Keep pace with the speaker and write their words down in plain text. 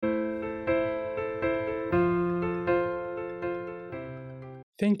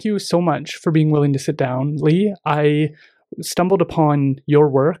Thank you so much for being willing to sit down, Lee. I stumbled upon your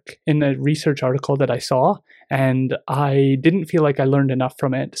work in a research article that I saw, and I didn't feel like I learned enough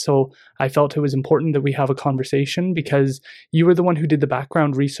from it. So I felt it was important that we have a conversation because you were the one who did the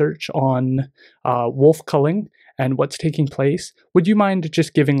background research on wolf culling and what's taking place. Would you mind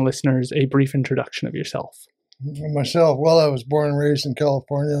just giving listeners a brief introduction of yourself? Myself, well, I was born and raised in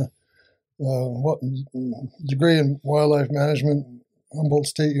California. Degree in wildlife management, Humboldt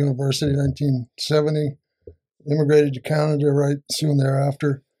State University, 1970. Immigrated to Canada right soon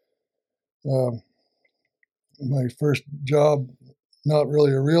thereafter. My first job, not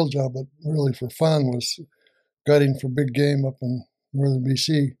really a real job, but really for fun, was guiding for big game up in northern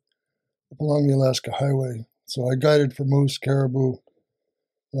BC, up along the Alaska Highway. So I guided for moose, caribou,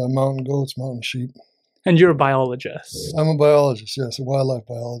 mountain goats, mountain sheep. And you're a biologist. I'm a biologist, yes, a wildlife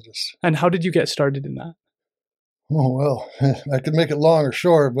biologist. And how did you get started in that? Oh, well, I could make it long or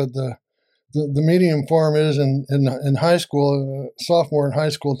short, but the medium form is in high school, sophomore in high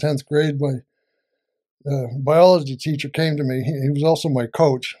school, 10th grade, my biology teacher came to me. He was also my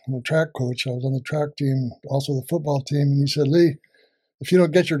coach, my track coach. I was on the track team, also the football team. And he said, Lee, if you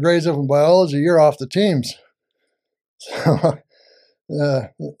don't get your grades up in biology, you're off the teams. So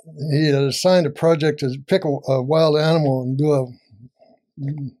he had assigned a project to pick a wild animal and do a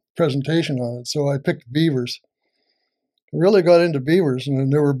presentation on it. So I picked beavers. I really got into beavers,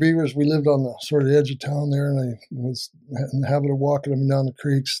 and there were beavers. We lived on the sort of edge of town there, and I was in the habit of walking them down the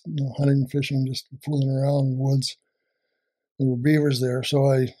creeks, hunting and fishing, just fooling around in the woods. There were beavers there, so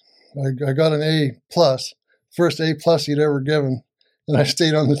I got an A+, first A+ he'd ever given, and I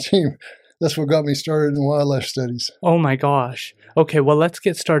stayed on the team. That's what got me started in wildlife studies. Oh my gosh. Okay, well, let's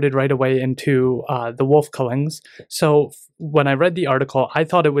get started right away into the wolf cullings. So when I read the article, I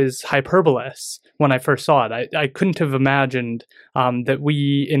thought it was hyperbolous when I first saw it. I couldn't have imagined that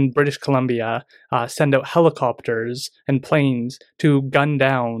we in British Columbia send out helicopters and planes to gun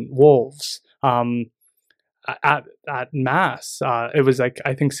down wolves at mass. It was like,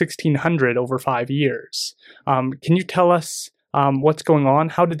 I think, 1,600 over 5 years. Can you tell us what's going on?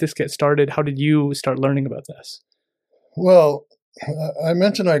 How did this get started? How did you start learning about this? Well, I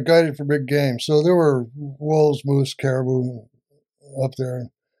mentioned I guided for big game. So there were wolves, moose, caribou up there.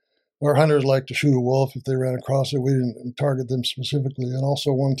 Our hunters liked to shoot a wolf if they ran across it. We didn't target them specifically. And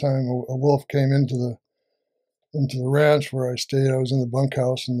also one time a wolf came into the ranch where I stayed. I was in the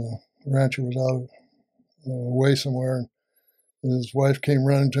bunkhouse and the rancher was out away somewhere. And his wife came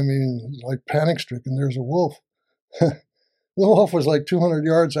running to me and like panic stricken. There's a wolf. The wolf was like 200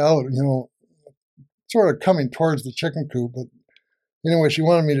 yards out, sort of coming towards the chicken coop. But anyway, she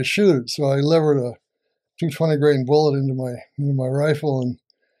wanted me to shoot it, so I levered a 220 grain bullet into my rifle and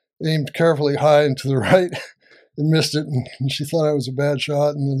aimed carefully high and to the right and missed it. And she thought I was a bad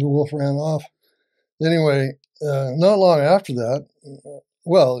shot, and then the wolf ran off. Anyway, not long after that,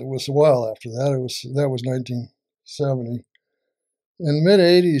 well, it was a while after that. That was 1970. In the mid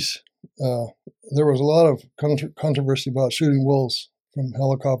 80s. There was a lot of controversy about shooting wolves from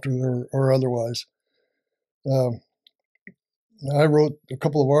helicopters or otherwise. I wrote a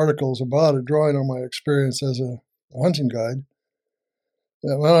couple of articles about it, drawing on my experience as a hunting guide.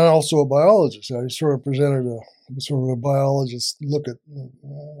 And I'm also a biologist. I sort of presented a biologist look at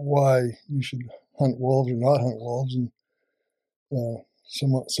why you should hunt wolves or not hunt wolves, and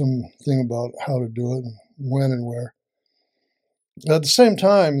something about how to do it and when and where. At the same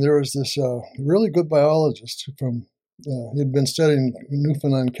time, there was this really good biologist from, he'd been studying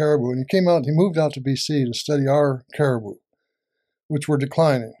Newfoundland caribou, and he moved out to BC to study our caribou, which were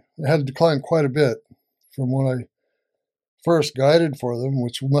declining. They had declined quite a bit from when I first guided for them,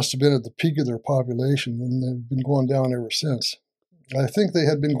 which must have been at the peak of their population, and they've been going down ever since. I think they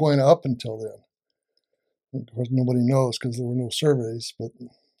had been going up until then. Of course, nobody knows because there were no surveys, but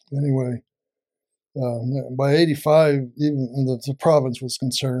anyway. By 85, even the province was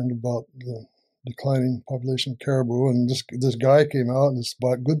concerned about the declining population of caribou, and this guy came out, this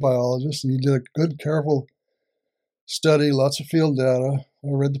good biologist, and he did a good, careful study, lots of field data. I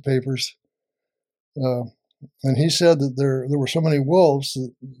read the papers, and he said that there were so many wolves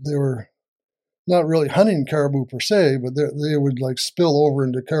that they were not really hunting caribou per se, but they would like spill over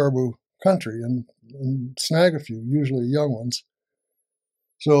into caribou country and snag a few, usually young ones.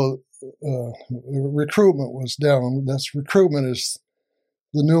 So recruitment was down. Recruitment is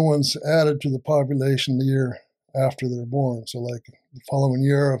the new ones added to the population the year after they're born. So like the following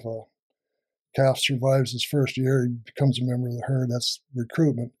year, if a calf survives his first year, he becomes a member of the herd. That's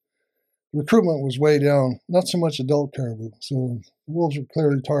recruitment. Recruitment was way down, not so much adult caribou. So the wolves were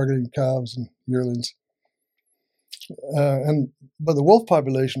clearly targeting calves and yearlings. But the wolf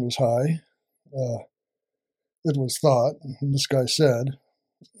population was high. It was thought, and this guy said,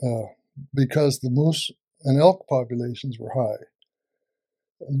 because the moose and elk populations were high.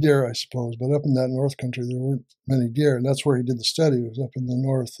 Deer, I suppose, but up in that north country there weren't many deer, and that's where he did the study. It was up in the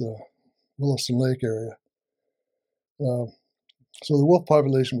north Williston Lake area. So the wolf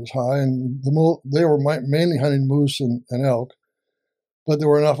population was high, and they were mainly hunting moose and elk, but there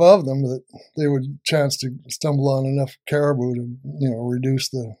were enough of them that they would chance to stumble on enough caribou to, reduce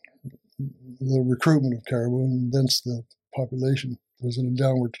the recruitment of caribou, and thence the population was in a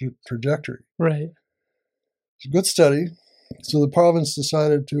downward trajectory. Right. It's a good study. So the province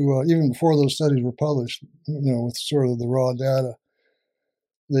decided to, even before those studies were published, with sort of the raw data,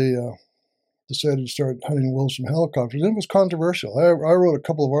 they decided to start hunting wolves from helicopters. And it was controversial. I wrote a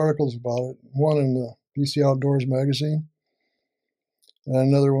couple of articles about it, one in the BC Outdoors magazine, and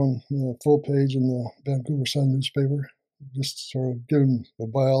another one, full page in the Vancouver Sun newspaper, just sort of giving a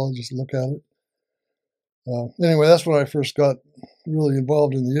biologist a look at it. Anyway, that's when I first got really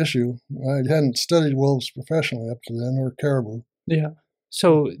involved in the issue. I hadn't studied wolves professionally up to then, or caribou. Yeah.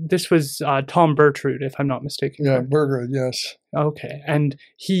 So this was Tom Bertrud, if I'm not mistaken. Yeah, Bertrud, yes. Okay. And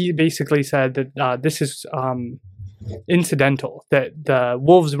he basically said that this is incidental, that the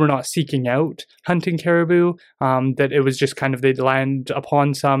wolves were not seeking out hunting caribou, that it was just kind of they'd land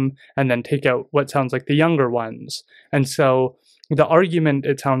upon some and then take out what sounds like the younger ones. And so the argument,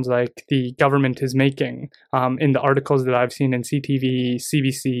 it sounds like, the government is making in the articles that I've seen in CTV,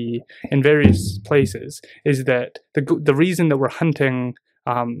 CBC, in various places, is that the reason that we're hunting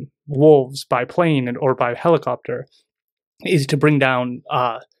wolves by plane or by helicopter is to bring down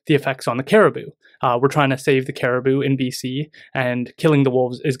the effects on the caribou. We're trying to save the caribou in BC, and killing the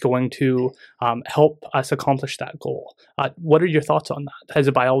wolves is going to help us accomplish that goal. What are your thoughts on that as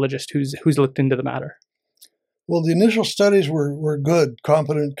a biologist who's looked into the matter? Well, the initial studies were good,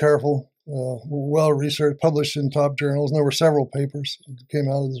 competent, careful, well-researched, published in top journals, and there were several papers that came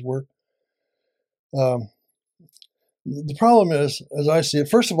out of this work. The problem is, as I see it,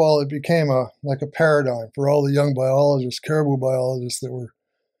 first of all, it became like a paradigm for all the young biologists, caribou biologists that were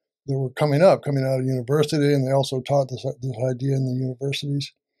coming out of university, and they also taught this idea in the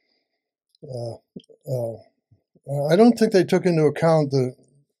universities. I don't think they took into account the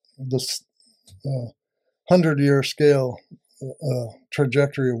 100-year scale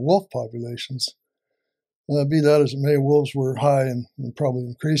trajectory of wolf populations. Be that as it may, wolves were high and probably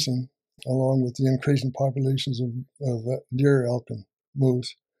increasing, along with the increasing populations of deer, elk, and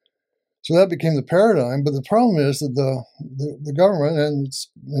moose. So that became the paradigm. But the problem is that the government and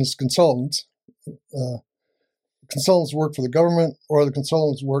its consultants work for the government, or the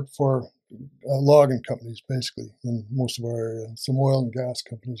consultants work for logging companies, basically, in most of our area, some oil and gas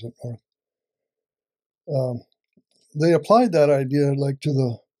companies up north. They applied that idea like to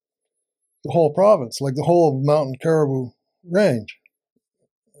the whole province, like the whole mountain caribou range.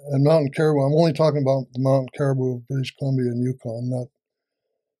 And mountain caribou, I'm only talking about the mountain caribou of British Columbia and Yukon, not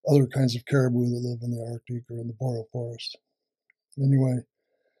other kinds of caribou that live in the Arctic or in the boreal forest. Anyway,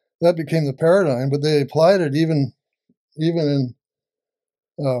 that became the paradigm, but they applied it even in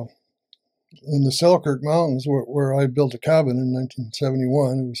the Selkirk Mountains, where I built a cabin in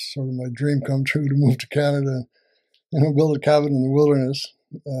 1971. It was sort of my dream come true to move to Canada and build a cabin in the wilderness.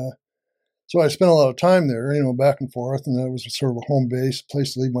 So I spent a lot of time there, back and forth, and that was sort of a home base, a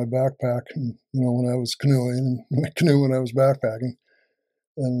place to leave my backpack, and, when I was canoeing, and my canoe when I was backpacking.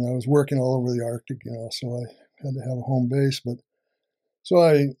 And I was working all over the Arctic, so I had to have a home base. But so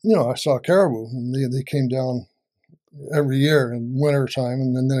I saw caribou, and they came down every year in winter time,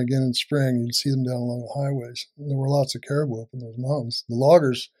 and then again in spring. You'd see them down along the highways. And there were lots of caribou up in those mountains. The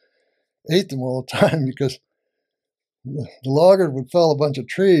loggers ate them all the time because the loggers would fell a bunch of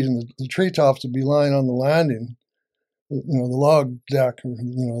trees, and the treetops would be lying on the landing, the log deck, or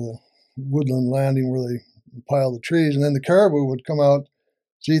the woodland landing where they pile the trees, and then the caribou would come out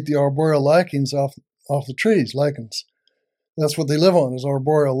to eat the arboreal lichens off the trees, lichens. That's what they live on, is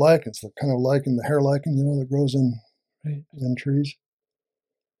arboreal lichens, the kind of lichen, the hair lichen, that grows in trees.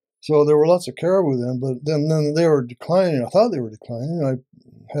 So there were lots of caribou then, but then they were declining. I thought they were declining. I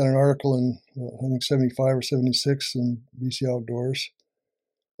had an article in, I think, 75 or 76 in BC Outdoors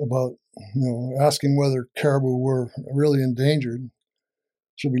about, asking whether caribou were really endangered,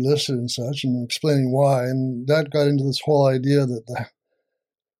 should be listed and such, and explaining why. And that got into this whole idea that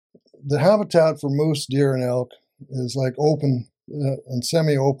the habitat for moose, deer, and elk is like open and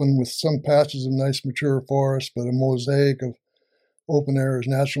semi-open, with some patches of nice mature forest, but a mosaic of open areas,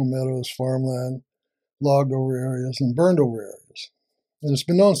 natural meadows, farmland, logged over areas, and burned over areas. And it's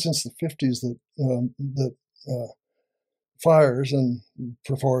been known since the 50s that fires and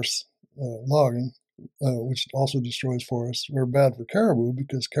perforce logging, which also destroys forests, are bad for caribou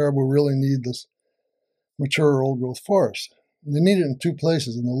because caribou really need this mature old growth forest. They need it in two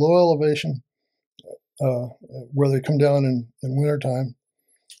places: in the low elevation, where they come down in wintertime.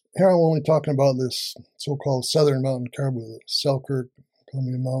 Here I'm only talking about this so-called southern mountain caribou, the Selkirk,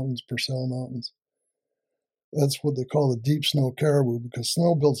 Columbia Mountains, Purcell Mountains. That's what they call the deep snow caribou because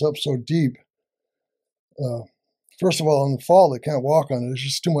snow builds up so deep. First of all, in the fall, they can't walk on it. There's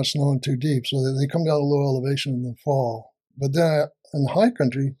just too much snow and too deep. So they come down to low elevation in the fall. But then in the high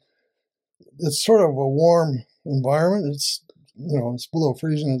country, it's sort of a warm environment. It's below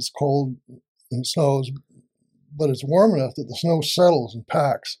freezing, it's cold, and it snows, but it's warm enough that the snow settles and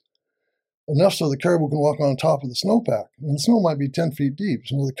packs enough so the caribou can walk on top of the snowpack. And the snow might be 10 feet deep.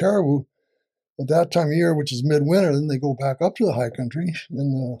 So the caribou, at that time of year, which is midwinter, then they go back up to the high country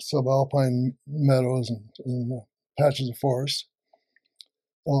in the subalpine meadows and patches of forest,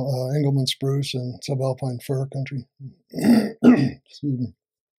 Engelmann spruce and subalpine fir country. Excuse me.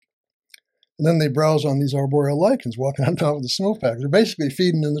 And then they browse on these arboreal lichens walking on top of the snowpack. They're basically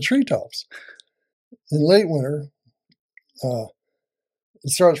feeding in the treetops. In late winter, it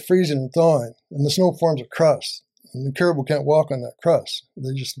starts freezing and thawing, and the snow forms a crust. And the caribou can't walk on that crust.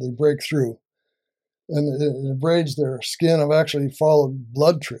 They break through. And it abrades their skin. I've actually followed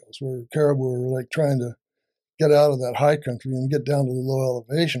blood trails where caribou are like trying to get out of that high country and get down to the low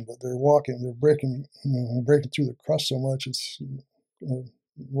elevation, but they're breaking through the crust so much it's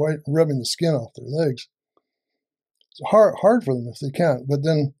rubbing the skin off their legs. It's hard for them if they can't. But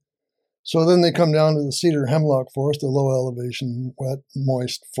then they come down to the cedar hemlock forest, the low elevation, wet,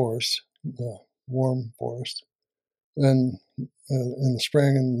 moist forest, warm forest, and in the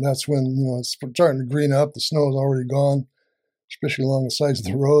spring, and that's when it's starting to green up. The snow is already gone, especially along the sides of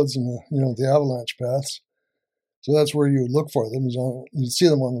the roads and the avalanche paths. So that's where you would look for them. You'd see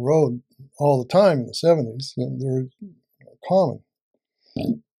them on the road all the time in the 70s, and they're common.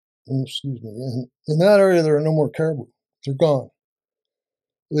 Excuse me. And in that area, there are no more caribou. They're gone.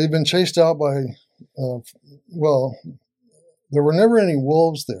 They've been chased out by, there were never any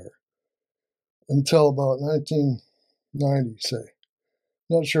wolves there until about 1990, say.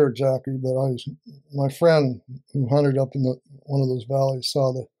 Not sure exactly, but my friend who hunted up in one of those valleys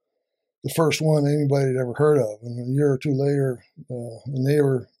saw the first one anybody had ever heard of. And a year or two later, a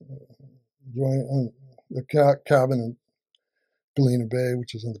neighbor joined the cabin in Galena Bay,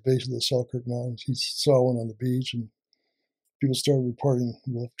 which is on the base of the Selkirk Mountains. He saw one on the beach, and people started reporting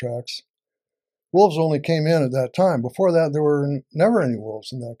wolf tracks. Wolves only came in at that time. Before that, there were never any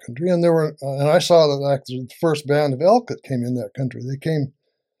wolves in that country. And I saw that the first band of elk that came in that country. They came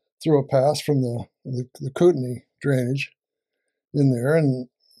through a pass from the Kootenai drainage in there, and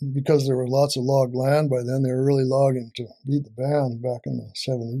because there was lots of logged land by then, they were really logging to beat the band back in the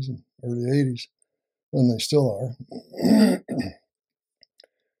 70s and early 80s, and they still are.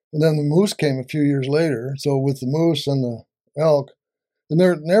 And then the moose came a few years later. So with the moose and the elk, and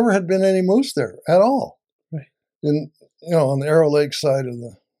there never had been any moose there at all. Right. And on the Arrow Lake side of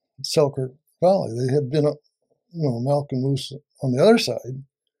the Selkirk Valley, they had been elk and moose on the other side,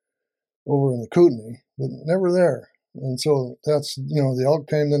 over in the Kootenai, but never there. And so that's the elk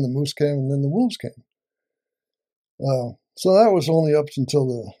came, then the moose came, and then the wolves came. So that was only up until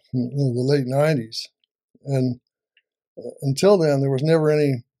the late 90s, and until then there was never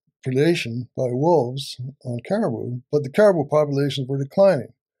any predation by wolves on caribou, but the caribou populations were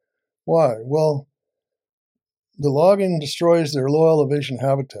declining. Why? Well, the logging destroys their low elevation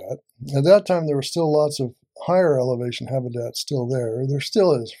habitat. At that time, there were still lots of higher elevation habitat still there. There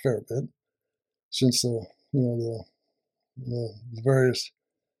still is a fair bit, since the various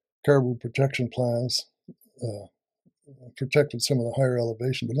caribou protection plans protected some of the higher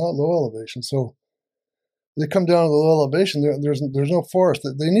elevation, but not low elevation. So they come down to the low elevation. There's no forest.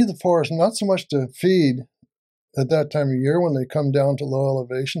 They need the forest not so much to feed at that time of year when they come down to low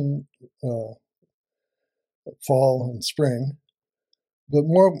elevation, fall and spring, but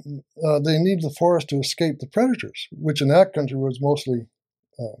more they need the forest to escape the predators, which in that country was mostly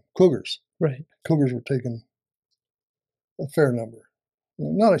cougars. Right. Cougars were taking a fair number,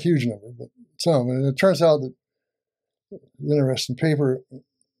 not a huge number, but some. And it turns out that, interesting paper,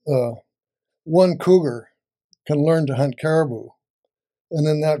 one cougar can learn to hunt caribou, and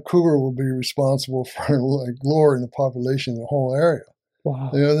then that cougar will be responsible for lowering the population in the whole area. Wow.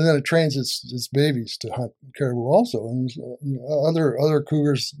 And then it trains its babies to hunt caribou also, and other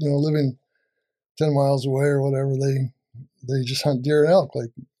cougars, living 10 miles away or whatever, they just hunt deer and elk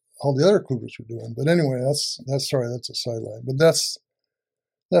like all the other cougars were doing. But anyway, that's a sideline. But that's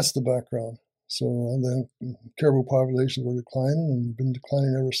the background. So the caribou populations were declining and been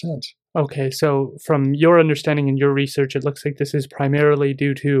declining ever since. Okay, so from your understanding and your research, it looks like this is primarily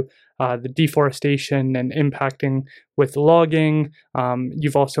due to the deforestation and impacting with logging.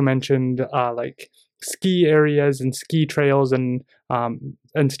 You've also mentioned like ski areas and ski trails and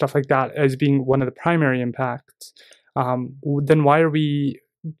stuff like that as being one of the primary impacts. Then why are we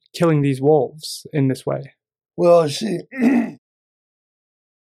killing these wolves in this way? Well, see,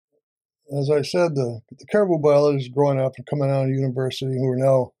 as I said, the caribou biologists growing up and coming out of university who are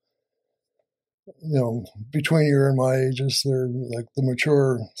now, between your and my ages, they're like the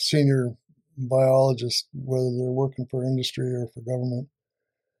mature senior biologists, whether they're working for industry or for government.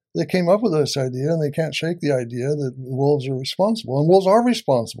 They came up with this idea, and they can't shake the idea that wolves are responsible. And wolves are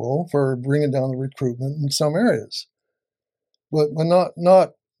responsible for bringing down the recruitment in some areas, but not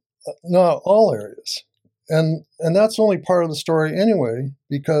all areas. And that's only part of the story anyway,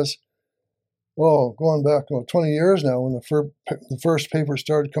 because, going back 20 years now, when the first paper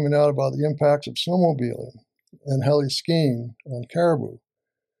started coming out about the impacts of snowmobiling and heli skiing on caribou,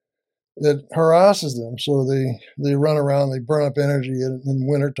 it harasses them. So they run around, they burn up energy in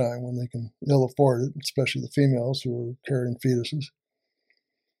wintertime when they can ill afford it, especially the females who are carrying fetuses.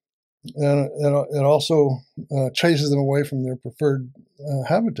 And it also chases them away from their preferred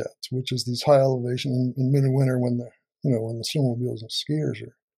habitats, which is these high elevation in mid-winter when the snowmobiles and skiers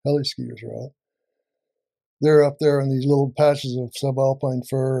or heli skiers are out. They're up there in these little patches of subalpine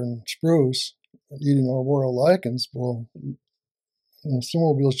fir and spruce eating arboreal lichens. Well,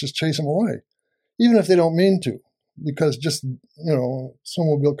 snowmobiles just chase them away, even if they don't mean to, because just,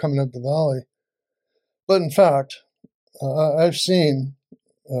 snowmobile coming up the valley. But in fact, I've seen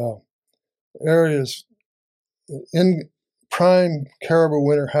areas in prime caribou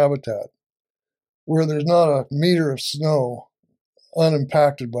winter habitat where there's not a meter of snow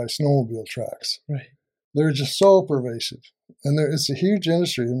unimpacted by snowmobile tracks. Right. They're just so pervasive. And it's a huge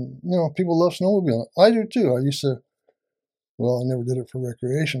industry. And, people love snowmobiling. I do too. I used to, I never did it for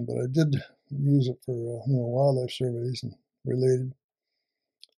recreation, but I did use it for, wildlife surveys and related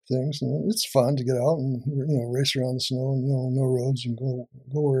things. And it's fun to get out and, race around the snow and, no roads. You can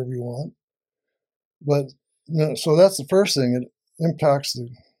go wherever you want. But, so that's the first thing. It impacts the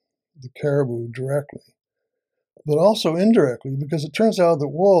caribou directly, but also indirectly, because it turns out that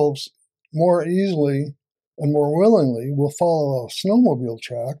wolves more easily and more willingly will follow a snowmobile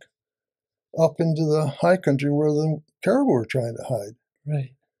track up into the high country where the caribou are trying to hide.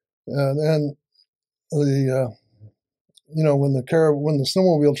 Right. And the when the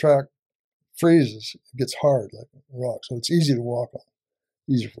snowmobile track freezes, it gets hard like rock, so it's easy to walk on,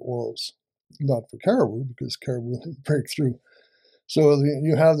 easier for wolves, not for caribou, because caribou break through. So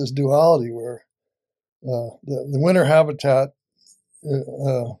you have this duality where the winter habitat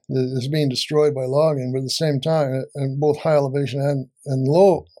is being destroyed by logging, but at the same time, in both high elevation and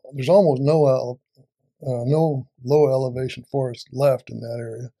low, there's almost no low elevation forest left in that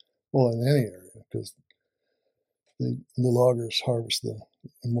area, in any area, because the loggers harvest the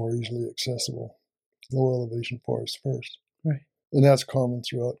more easily accessible low elevation forest first. Right. And that's common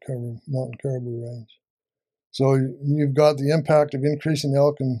throughout mountain caribou range. So you've got the impact of increasing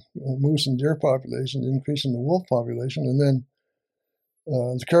elk and moose and deer populations, increasing the wolf population, and then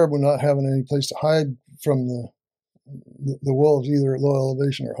the caribou not having any place to hide from the wolves, either at low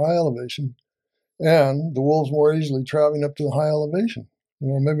elevation or high elevation, and the wolves more easily traveling up to the high elevation.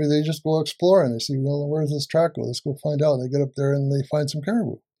 Maybe they just go exploring. They see, where's this track go? Let's go find out. And they get up there and they find some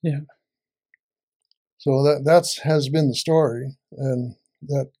caribou. Yeah. So that has been the story. And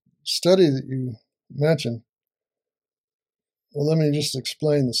that study that you mentioned, let me just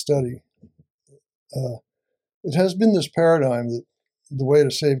explain the study. It has been this paradigm that the way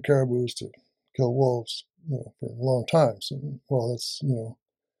to save caribou is to kill wolves, for a long time. So, that's,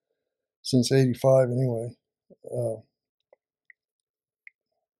 since 85 anyway.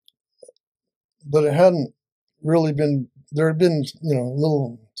 But it hadn't really been, there had been,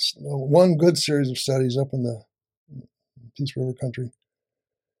 one good series of studies up in the Peace River country.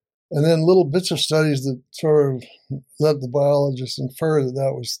 And then little bits of studies that sort of let the biologists infer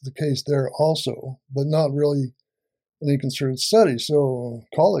that was the case there also, but not really any concerted study. So a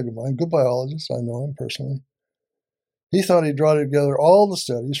colleague of mine, good biologist, I know him personally, he thought he'd draw together all the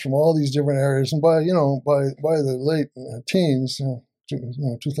studies from all these different areas. And by the late teens,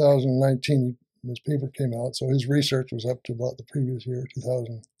 2019, his paper came out. So his research was up to about the previous year,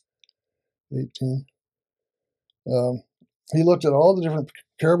 2018. He looked at all the different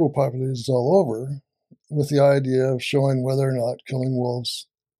caribou populations all over with the idea of showing whether or not killing wolves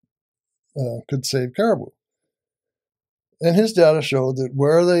could save caribou. And his data showed that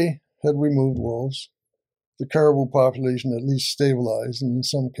where they had removed wolves, the caribou population at least stabilized and in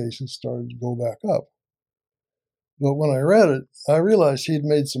some cases started to go back up. But when I read it, I realized he'd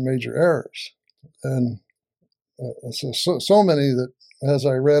made some major errors. And so many that as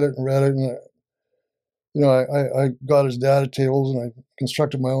I read it, and I got his data tables and I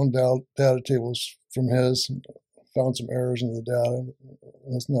constructed my own data tables from his and found some errors in the data.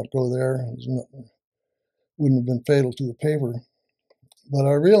 Let's not go there. Wouldn't have been fatal to the paper. But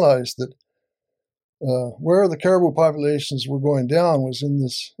I realized that where the caribou populations were going down was in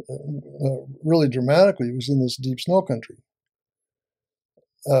this, really dramatically, it was in this deep snow country.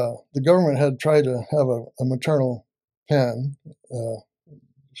 The government had tried to have a maternal pen.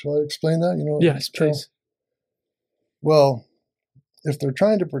 Shall I explain that? Yes, please. Well, if they're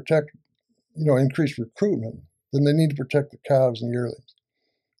trying to protect, increase recruitment, then they need to protect the calves and yearlings.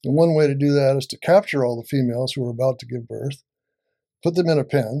 And one way to do that is to capture all the females who are about to give birth, put them in a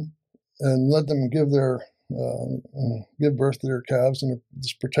pen, and let them give birth to their calves in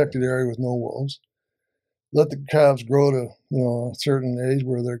this protected area with no wolves. Let the calves grow to a certain age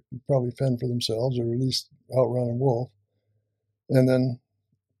where they can probably fend for themselves or at least outrun a wolf, and then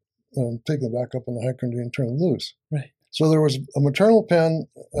take them back up in the high country and turn them loose. Right. So there was a maternal pen,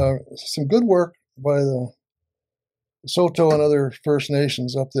 some good work by the Soto and other First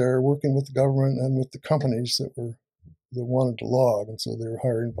Nations up there, working with the government and with the companies that wanted to log, and so they were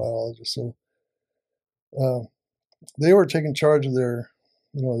hiring biologists. So they were taking charge of their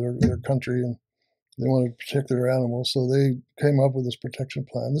country, and they wanted to protect their animals. So they came up with this protection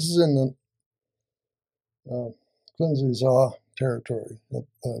plan. This is in the Quincy-Zaw territory, up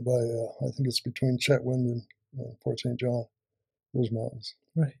by I think it's between Chetwynd and Port St. John, those mountains.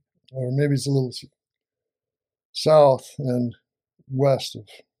 Right. Or maybe it's a little south and west of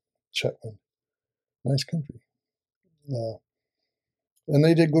Chetwynd. Nice country. And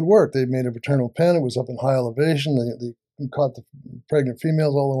they did good work. They made a maternal pen. It was up in high elevation. They caught the pregnant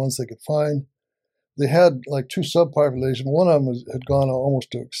females, all the ones they could find. They had like two subpopulations. One of them had gone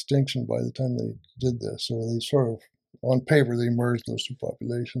almost to extinction by the time they did this. So they sort of, on paper, they merged those two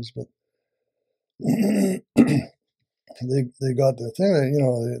populations. But they got the thing.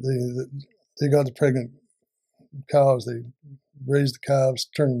 They got the pregnant cows. They raised the calves,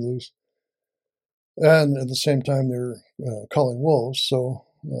 turned them loose. And at the same time, they're culling wolves. So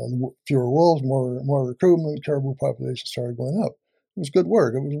fewer wolves, more recruitment, caribou population started going up. It was good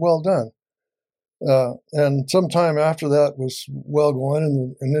work. It was well done. And sometime after that was well going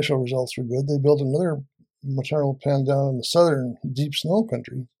and the initial results were good, they built another maternal pen down in the southern deep snow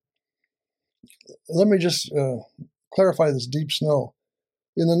country. Let me just clarify this deep snow.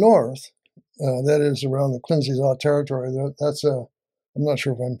 In the north, that is around the Quincy-Zaw territory, that's I'm not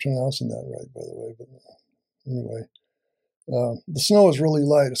sure if I'm pronouncing that right, by the way, but anyway. The snow is really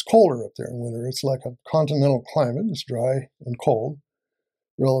light. It's colder up there in winter. It's like a continental climate. It's dry and cold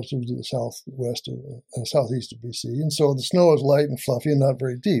relative to the southeast of BC. And so the snow is light and fluffy and not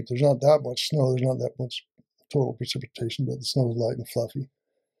very deep. There's not that much snow. There's not that much total precipitation, but the snow is light and fluffy.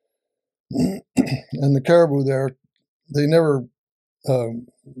 And the caribou there, they never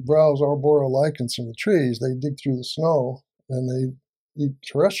browse arboreal lichens from the trees. They dig through the snow and they eat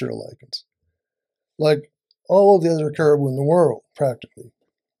terrestrial lichens. Like all of the other caribou in the world, practically.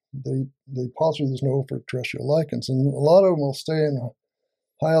 They paw through the snow for terrestrial lichens. And a lot of them will stay in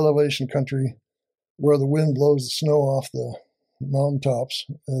high elevation country where the wind blows the snow off the mountaintops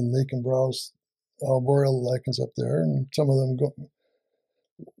and they can browse arboreal lichens up there. And some of them go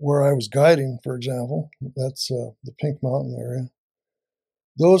where I was guiding, for example, that's the Pink Mountain area.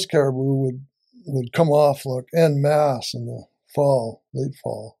 Those caribou would come off like en masse in the fall, late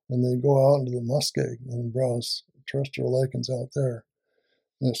fall, and they'd go out into the muskeg and browse terrestrial lichens out there.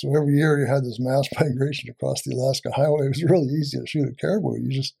 And so every year you had this mass migration across the Alaska Highway. It was really easy to shoot a caribou.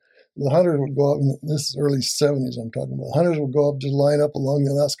 The hunters would go up, and this is early 70s I'm talking about, the hunters would go up, just line up along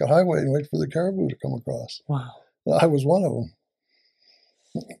the Alaska Highway and wait for the caribou to come across. Wow. I was one of them.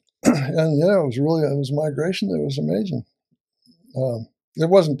 And it was migration that was amazing. It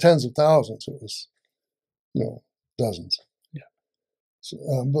wasn't tens of thousands, it was, dozens. Yeah. So,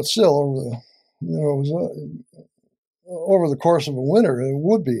 but still, over the course of a winter, it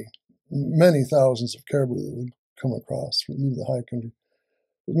would be many thousands of caribou that would come across from the high country.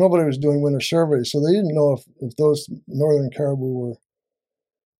 But nobody was doing winter surveys, so they didn't know if those northern caribou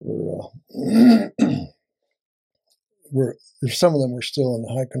if some of them were still in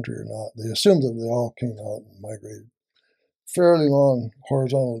the high country or not. They assumed that they all came out and migrated fairly long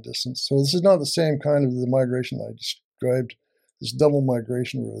horizontal distance. So this is not the same kind of the migration I described, this double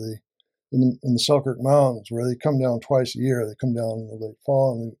migration where they in the Selkirk Mountains, where they come down twice a year. They come down in the late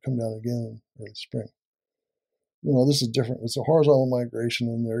fall and they come down again in early spring. This is different. It's a horizontal migration,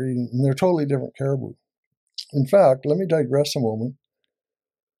 and they're totally different caribou. In fact, let me digress a moment.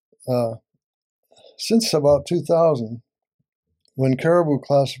 Since about 2000, when caribou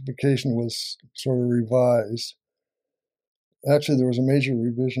classification was sort of revised, actually there was a major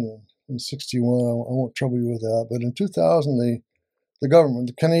revision in 61. I won't trouble you with that. But in 2000,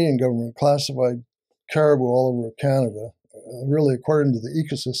 the Canadian government, classified caribou all over Canada, really according to the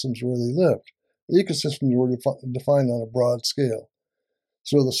ecosystems where they lived. The ecosystems were defined on a broad scale.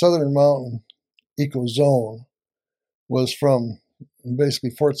 So the Southern Mountain ecozone was from basically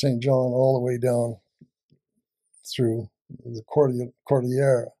Fort St. John all the way down through the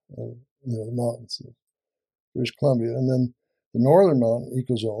Cordillera, the mountains of British Columbia. And then the Northern Mountain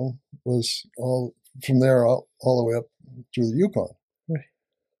ecozone was all from there all the way up through the Yukon. Right.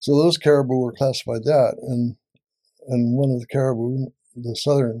 So those caribou were classified that, and one of the caribou, the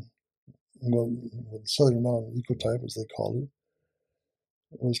Southern Mountain ecotype, as they called it,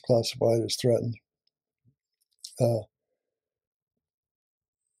 was classified as threatened.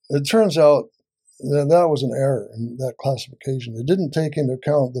 It turns out that was an error in that classification. It didn't take into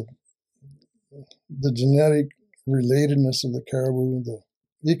account the genetic relatedness of the caribou, the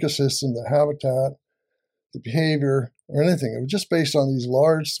ecosystem, the habitat, the behavior, or anything. It was just based on these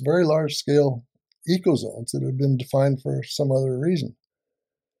very large scale ecozones that had been defined for some other reason.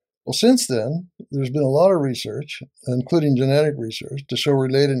 Well, since then, there's been a lot of research, including genetic research, to show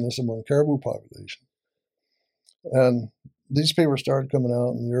relatedness among caribou population. And these papers started coming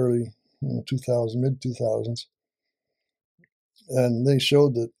out in the early mid-2000s, and they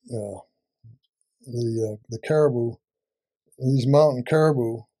showed that the caribou, these mountain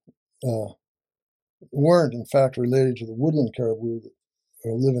caribou, weren't in fact related to the woodland caribou that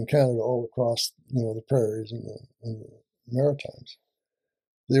live in Canada all across the prairies and the Maritimes.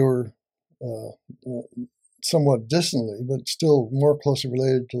 They were somewhat distantly, but still more closely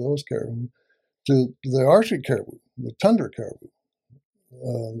related to those caribou, to the Arctic caribou, the tundra caribou,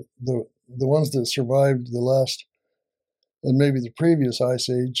 the ones that survived the last and maybe the previous ice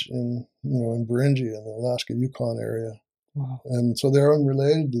age in Beringia in the Alaska Yukon area. Wow. And so they're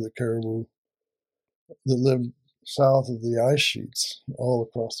unrelated to the caribou that lived south of the ice sheets all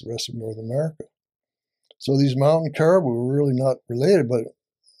across the rest of North America. So these mountain caribou were really not related, but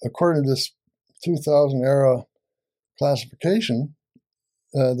according to this 2000 era classification,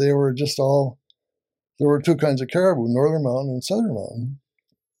 there were two kinds of caribou, Northern Mountain and Southern Mountain.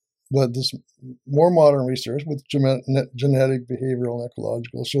 But this more modern research with genetic, behavioral, and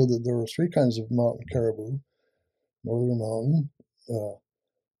ecological showed that there were three kinds of mountain caribou: Northern Mountain,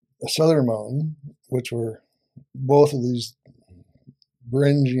 a Southern Mountain, which were both of these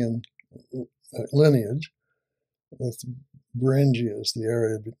Beringian lineage. That's Beringia is the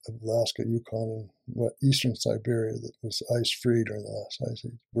area of Alaska, Yukon, and eastern Siberia that was ice-free during the last ice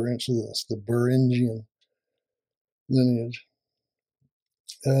age. So that's the Beringian lineage.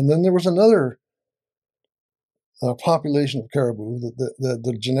 And then there was another population of caribou that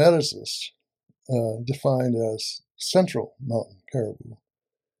the geneticists defined as Central Mountain caribou.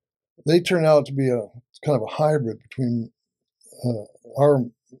 They turn out to be a kind of a hybrid between our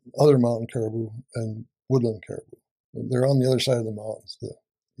other mountain caribou and woodland caribou. They're on the other side of the mountains, the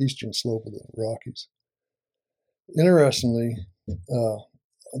eastern slope of the Rockies. Interestingly,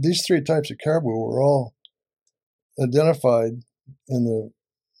 these three types of caribou were all identified in the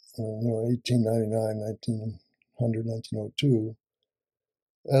 1899, 1900, 1902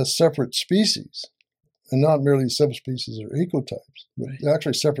 as separate species, and not merely subspecies or ecotypes, but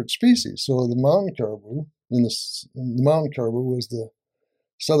actually separate species. So the mountain caribou, the mountain caribou was the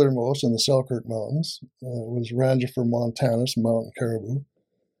southernmost in the Selkirk Mountains, was Rangifer montanus mountain caribou.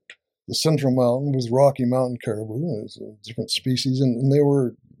 The Central Mountain was Rocky Mountain caribou. It was a different species, and they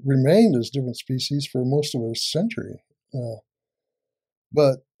remained as different species for most of a century.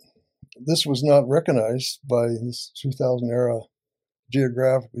 But this was not recognized by this 2000 era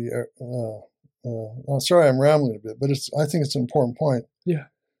geographically. I'm sorry, I'm rambling a bit, but I think it's an important point. Yeah.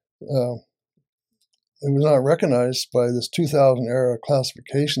 It was not recognized by this 2000 era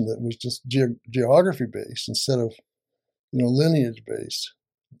classification that was just geography based instead of lineage based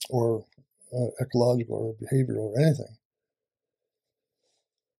or ecological or behavioral or anything.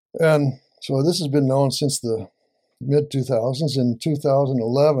 And so this has been known since the mid-2000s. In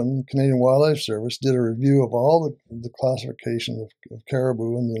 2011, the Canadian Wildlife Service did a review of all the classification of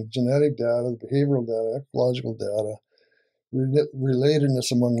caribou and the genetic data, the behavioral data, ecological data,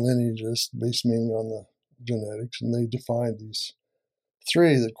 relatedness among lineages based mainly on the genetics, and they defined these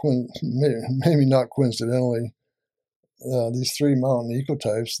three that maybe not coincidentally, these three mountain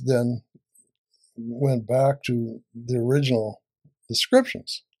ecotypes then went back to the original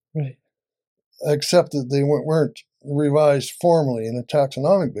descriptions, Right. except that they weren't revised formally in a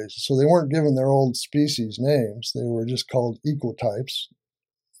taxonomic basis. So they weren't given their old species names. They were just called ecotypes,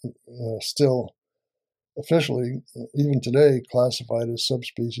 still officially, even today, classified as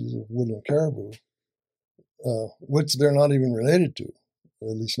subspecies of woodland caribou, which they're not even related to,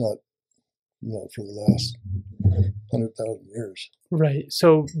 at least not for the last 100,000 years. Right.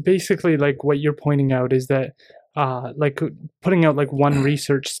 So basically, like what you're pointing out is that, like putting out like one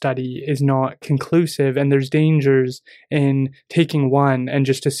research study is not conclusive, and there's dangers in taking one and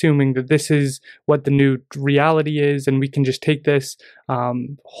just assuming that this is what the new reality is, and we can just take this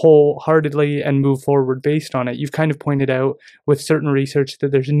wholeheartedly and move forward based on it. You've kind of pointed out with certain research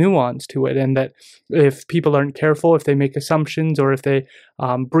that there's nuance to it, and that if people aren't careful, if they make assumptions or if they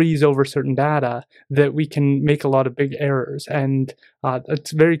breeze over certain data, that we can make a lot of big errors. And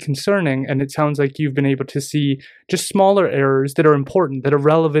it's very concerning, and it sounds like you've been able to see just smaller errors that are important, that are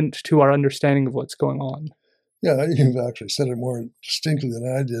relevant to our understanding of what's going on. Yeah, you've actually said it more distinctly than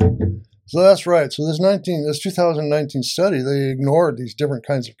I did. So that's right. So this 2019 study, they ignored these different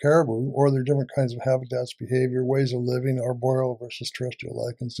kinds of caribou or their different kinds of habitats, behavior, ways of living, arboreal versus terrestrial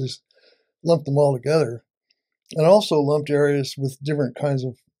lichens, just lumped them all together. And also lumped areas with different kinds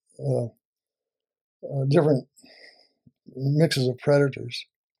of different mixes of predators,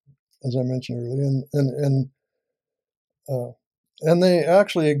 as I mentioned earlier, and they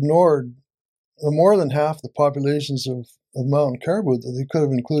actually ignored more than half the populations of mountain caribou that they could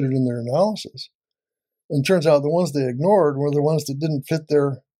have included in their analysis. And it turns out the ones they ignored were the ones that didn't fit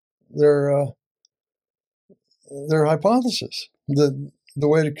their hypothesis. The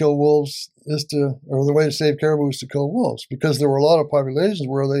way to kill wolves or the way to save caribou is to kill wolves, because there were a lot of populations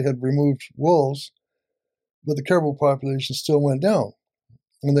where they had removed wolves, but the caribou population still went down.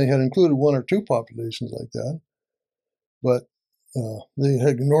 And they had included one or two populations like that, but they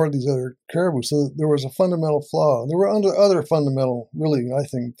had ignored these other caribou. So there was a fundamental flaw. There were other fundamental, really, I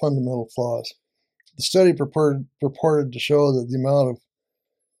think, fundamental flaws. The study purported to show that the amount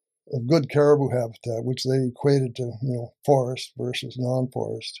of good caribou habitat, which they equated to, forest versus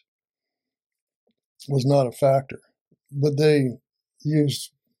non-forest, was not a factor. But they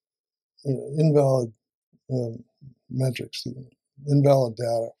used invalid metrics, invalid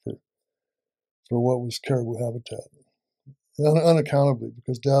data for what was caribou habitat, unaccountably,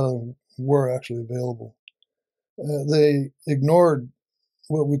 because data were actually available. They ignored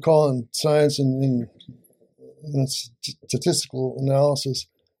what we call in science and in statistical analysis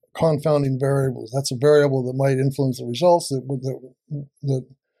confounding variables. That's a variable that might influence the results that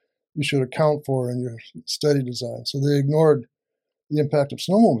you should account for in your study design. So they ignored the impact of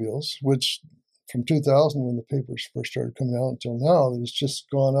snowmobiles, which from 2000, when the papers first started coming out, until now, it's just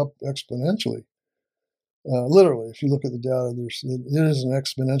gone up exponentially. Literally, if you look at the data, it is an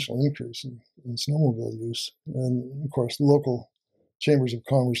exponential increase in snowmobile use. And of course, the local chambers of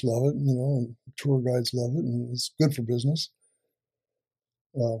commerce love it, and tour guides love it, and it's good for business.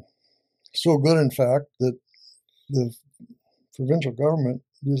 So good, in fact, that the provincial government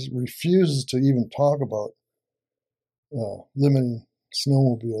just refuses to even talk about limiting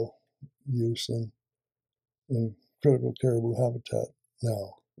snowmobile use in critical caribou habitat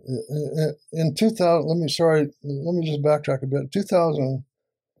now. In 2000, let me just backtrack a bit. In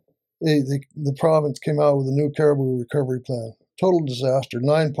 2008, the province came out with a new caribou recovery plan. Total disaster.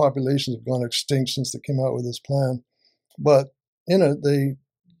 9 populations have gone extinct since they came out with this plan. But in it, they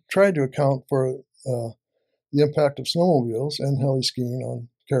tried to account for the impact of snowmobiles and heli skiing on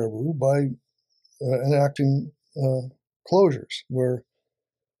caribou by enacting closures where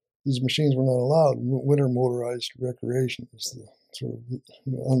these machines were not allowed. Winter motorized recreation is the sort of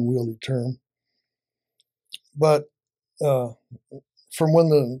unwieldy term. But from when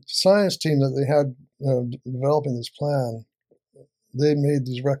the science team that they had developing this plan, they made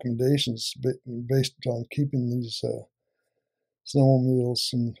these recommendations based on keeping these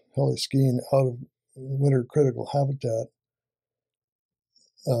snowmobiles and heli skiing out of winter critical habitat.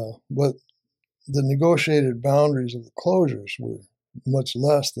 But the negotiated boundaries of the closures were much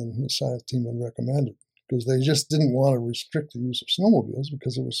less than the science team had recommended, because they just didn't want to restrict the use of snowmobiles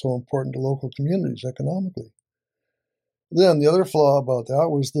because it was so important to local communities economically. Then the other flaw about that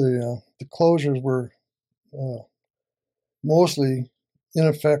was the closures were mostly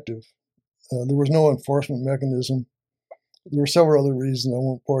ineffective. There was no enforcement mechanism. There were several other reasons. I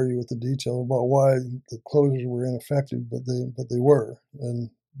won't bore you with the detail about why the closures were ineffective, but they were, and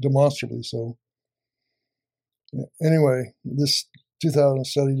demonstrably so. Anyway, this 2000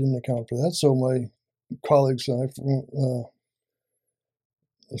 study didn't account for that. So my colleagues and I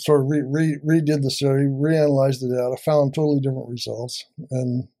sort of redid the study, reanalyzed the data, found totally different results,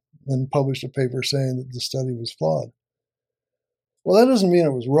 and published a paper saying that the study was flawed. Well, that doesn't mean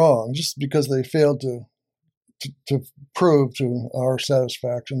it was wrong, just because they failed to prove to our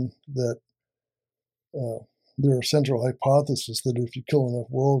satisfaction that their central hypothesis that if you kill enough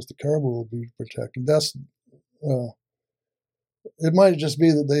wolves, the caribou will be protected. It might just be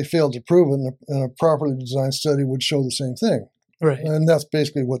that they failed to prove it, and a properly designed study would show the same thing. Right. And that's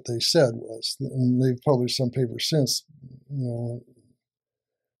basically what they said was, and they've published some papers since, to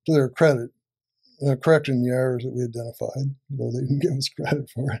their credit, correcting the errors that we identified, though they didn't give us credit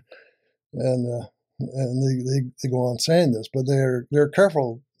for it. And they go on saying this, but they're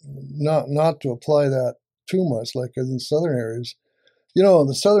careful not to apply that too much, like in southern areas.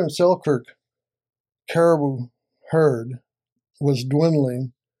 The southern Selkirk caribou herd was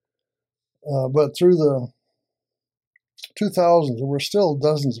dwindling, but through the 2000s, there were still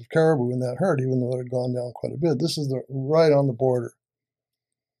dozens of caribou in that herd, even though it had gone down quite a bit. This is right on the border.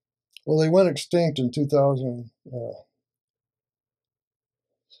 Well, they went extinct in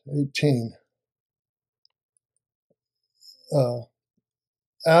 2018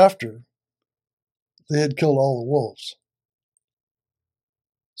 after they had killed all the wolves.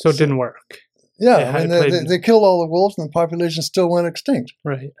 So it didn't work. Yeah, they killed all the wolves, and the population still went extinct.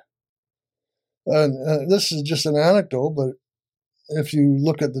 Right. And this is just an anecdote, but if you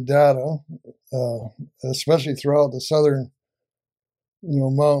look at the data, especially throughout the southern,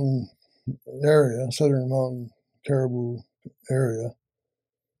 mountain area, southern mountain caribou area,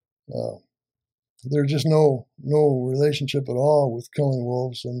 there's just no relationship at all with killing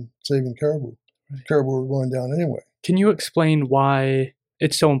wolves and saving caribou. Right. Caribou were going down anyway. Can you explain why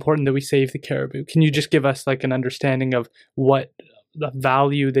it's so important that we save the caribou? Can you just give us like an understanding of what the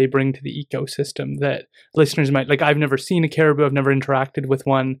value they bring to the ecosystem that listeners might like? I've never seen a caribou. I've never interacted with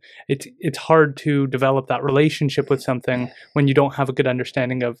one. It's hard to develop that relationship with something when you don't have a good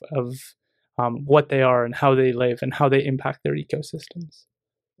understanding of what they are and how they live and how they impact their ecosystems.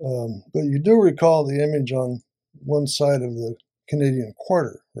 But you do recall the image on one side of the Canadian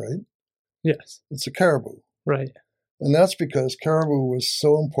quarter, right? Yes. It's a caribou. Right. And that's because caribou was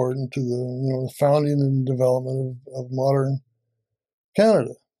so important to the founding and development of modern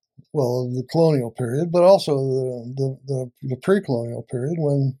Canada. Well, the colonial period, but also the pre-colonial period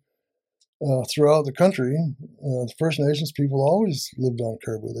when throughout the country, the First Nations people always lived on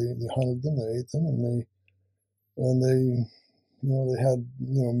caribou. They hunted them, they ate them, and they had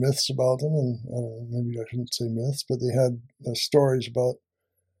myths about them, and I don't know, maybe I shouldn't say myths, but they had stories about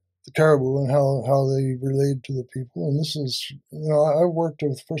the caribou and how they related to the people. And this is, I worked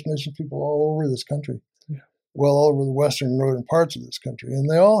with First Nations people all over this country. Well, all over the western and northern parts of this country, and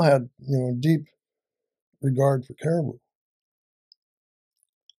they all had, deep regard for caribou.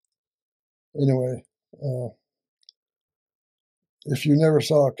 Anyway, if you never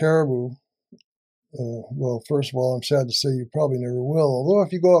saw a caribou, well, first of all, I'm sad to say you probably never will. Although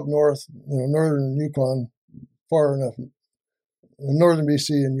if you go up north, northern Yukon, far enough, northern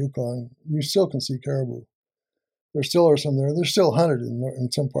BC and Yukon, you still can see caribou. There still are some there. They're still hunted in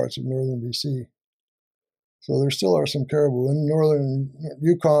some parts of northern BC. So there still are some caribou. In northern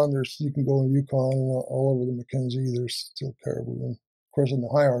Yukon, you can go in Yukon and all over the Mackenzie, there's still caribou. And of course, in the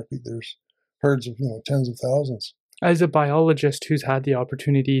hierarchy, there's herds of, tens of thousands. As a biologist who's had the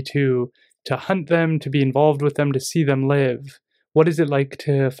opportunity to hunt them, to be involved with them, to see them live, what is it like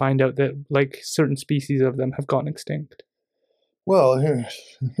to find out that like certain species of them have gone extinct? Well, here's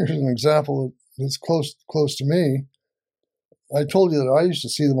an example that's close to me. I told you that I used to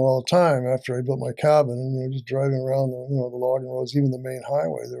see them all the time after I built my cabin, and just driving around the logging roads, even the main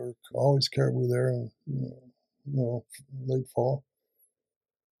highway. There were always caribou there, in late fall.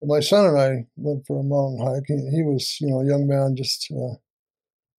 But my son and I went for a mountain hike. He was a young man just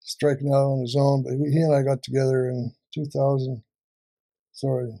striking out on his own, but he and I got together in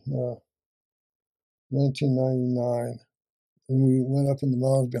 1999, and we went up in the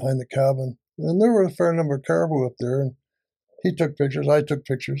mountains behind the cabin, and there were a fair number of caribou up there. And he took pictures, I took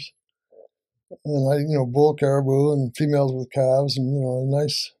pictures, and bull caribou and females with calves, and a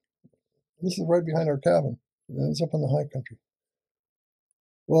nice. This is right behind our cabin, and it's up in the high country.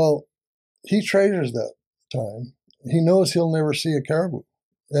 Well, he treasures that time. He knows he'll never see a caribou,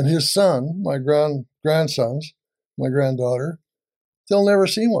 and his son, my grandsons, my granddaughter, they'll never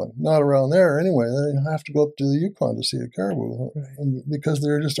see one. Not around there anyway. They have to go up to the Yukon to see a caribou, because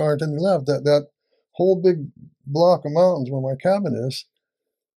there just aren't any left. That whole big block of mountains where my cabin is,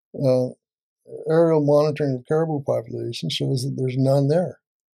 aerial monitoring of caribou population shows that there's none there.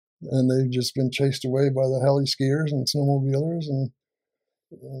 And they've just been chased away by the heli skiers and snowmobilers, and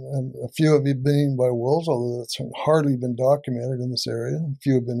a few have been eaten by wolves, although that's hardly been documented in this area. A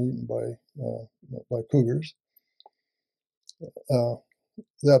few have been eaten by cougars.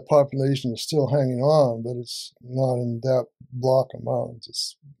 That population is still hanging on, but it's not in that block of mountains.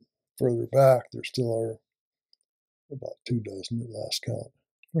 It's further back. There still are about 24 at last count.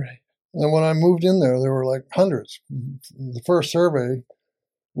 Right. And when I moved in there were like hundreds. The first survey,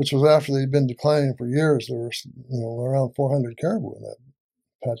 which was after they'd been declining for years, there were around 400 caribou in that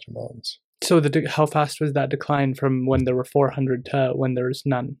patch of mountains. So how fast was that decline from when there were 400 to when there was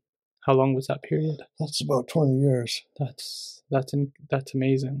none? How long was that period? That's about 20 years. That's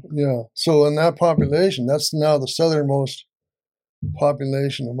amazing. Yeah. So in that population, that's now the southernmost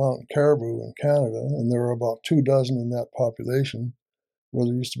population of mountain caribou in Canada, and there are about 24 in that population, where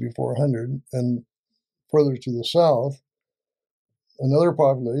there used to be 400. And further to the south, another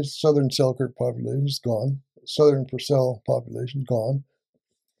population, southern Selkirk population, is gone. Southern Purcell population gone.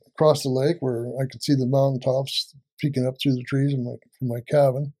 Across the lake, where I could see the mountaintops peeking up through the trees from my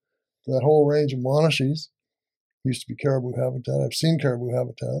cabin, that whole range of Monashees used to be caribou habitat. I've seen caribou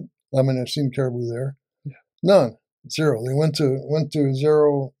habitat. I've seen caribou there. Yeah. None. Zero. They went to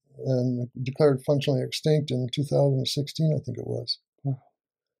zero and declared functionally extinct in 2016, I think it was. Wow.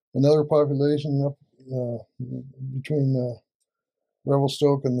 Another population up between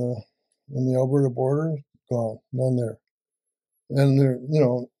Revelstoke and the Alberta border, gone. None there. And there,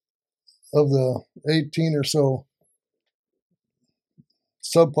 of the 18 or so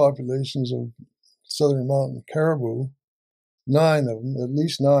subpopulations of southern mountain caribou, 9 of them, at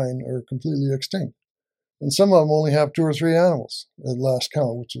least 9, are completely extinct. And some of them only have 2 or 3 animals at last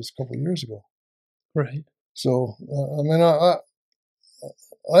count, which was a couple of years ago. Right. So,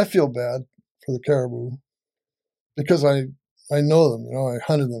 I feel bad for the caribou because I know them. I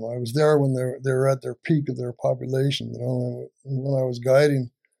hunted them. I was there when they were at their peak of their population. And when I was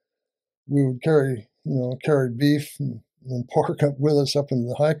guiding, we would carry beef and pork up with us up in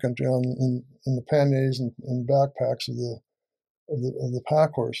the high country in the panniers and backpacks of the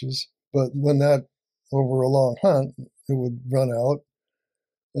pack horses. But when that, over a long hunt, it would run out,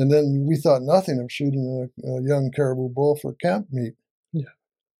 and then we thought nothing of shooting a young caribou bull for camp meat. Yeah,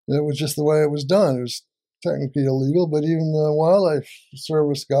 it was just the way it was done. It was technically illegal, but even the wildlife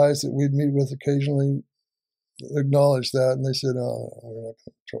service guys that we'd meet with occasionally acknowledged that, and they said, "Oh, we're not going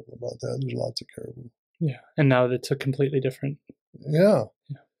to trouble about that. There's lots of caribou." Yeah, and now that's a completely different. Yeah.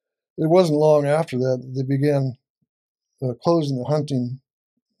 It wasn't long after that they began closing the hunting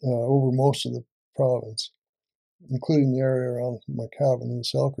over most of the province, including the area around my cabin in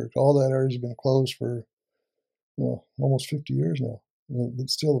Selkirk. All that area has been closed for almost 50 years now. But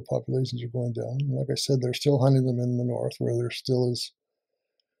still, the populations are going down. And like I said, they're still hunting them in the north, where there still is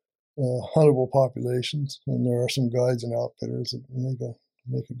huntable populations, and there are some guides and outfitters that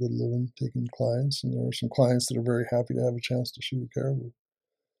make a good living taking clients, and there are some clients that are very happy to have a chance to shoot a caribou.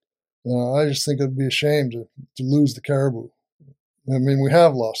 I just think it'd be a shame to lose the caribou. I mean, we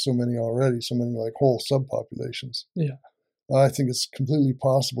have lost so many already, so many like whole subpopulations. Yeah. I think it's completely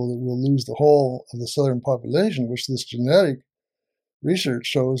possible that we'll lose the whole of the southern population, which this genetic research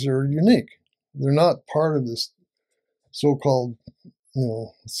shows are unique. They're not part of this so-called,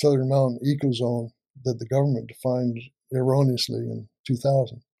 southern mountain ecozone that the government defined erroneously in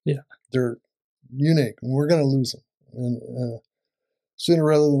 2000. Yeah. They're unique, and we're going to lose them. And sooner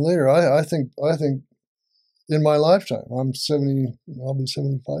rather than later, I think in my lifetime, I'm 70, I'll be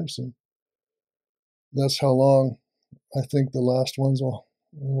 75 soon. That's how long I think the last ones will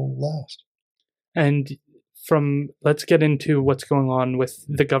last. And let's get into what's going on with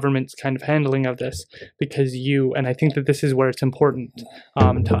the government's kind of handling of this, because and I think that this is where it's important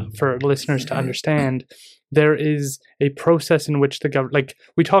for listeners to understand, there is a process in which the government, like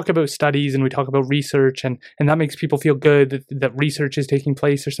we talk about studies and we talk about research, and that makes people feel good that research is taking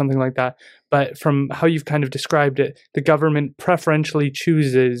place or something like that. But from how you've kind of described it, the government preferentially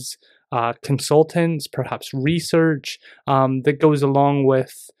chooses consultants, perhaps research that goes along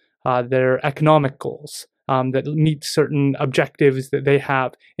with their economic goals. That meet certain objectives that they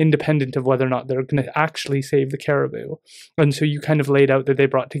have, independent of whether or not they're going to actually save the caribou. And so you kind of laid out that they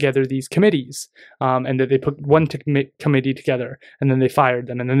brought together these committees, and that they put one committee together, and then they fired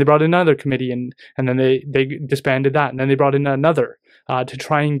them, and then they brought another committee, and then they disbanded that, and then they brought in another to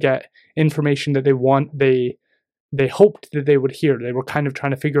try and get information that they hoped that they would hear. They were kind of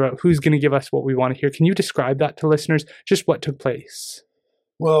trying to figure out who's going to give us what we want to hear. Can you describe that to listeners, just what took place?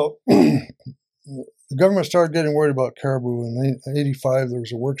 Well, the government started getting worried about caribou. In '85, there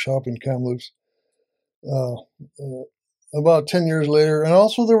was a workshop in Kamloops. Uh, about 10 years later, and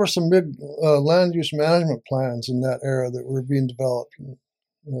also there were some big land use management plans in that era that were being developed.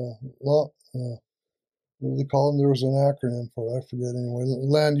 What do they call them? There was an acronym for it, I forget anyway.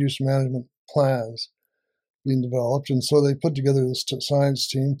 Land use management plans being developed, and so they put together this science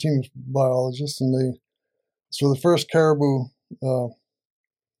team of biologists, and so the first caribou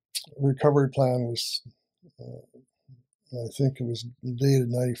recovery plan was, I think it was dated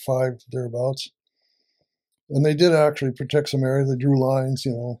 '95 thereabouts. And they did actually protect some areas. They drew lines,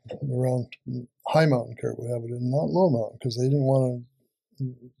 around high mountain caribou habitat, and not low mountain, because they didn't want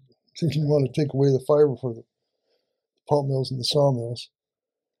to take away the fiber for the pulp mills and the sawmills.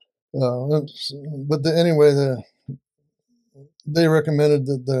 Anyway, they recommended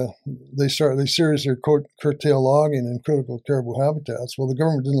that they seriously curtail logging in critical caribou habitats. Well, the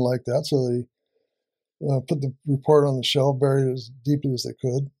government didn't like that, so they put the report on the shelf, buried it as deeply as they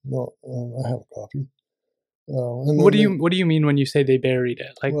could. No, I have a copy. What do you mean when you say they buried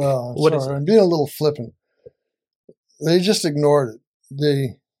it? Like, well, I'm being a little flippant. They just ignored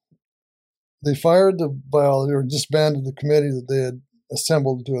it. They fired the biologist, or disbanded the committee that they had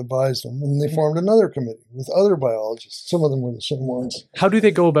assembled to advise them, and they formed another committee with other biologists. Some of them were the same ones. How do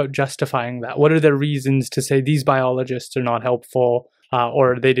they go about justifying that? What are their reasons to say these biologists are not helpful,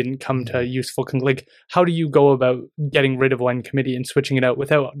 or they didn't come to useful conclusions? Like, how do you go about getting rid of one committee and switching it out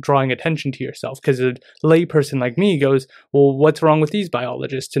without drawing attention to yourself? Because a layperson like me goes, well, what's wrong with these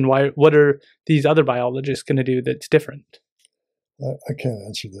biologists, and what are these other biologists going to do that's different? I can't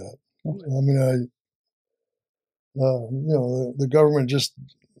answer that. Okay. I mean, the government just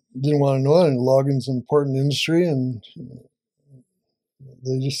didn't want to know it, and logging's an important industry, and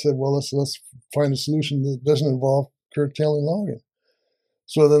they just said, well, let's find a solution that doesn't involve curtailing logging.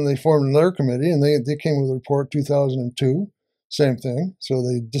 So then they formed another committee, and they came with a report 2002, same thing. So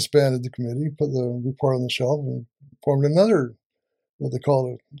they disbanded the committee, put the report on the shelf, and formed another, what they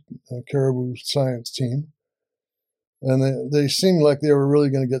called a caribou science team. And they seemed like they were really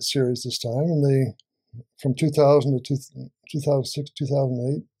going to get serious this time. And from 2000 to 2006,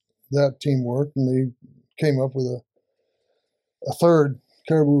 2008, that team worked, and they came up with a third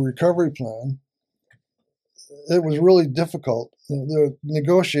caribou recovery plan. It was really difficult. The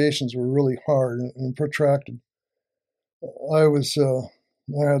negotiations were really hard and protracted. I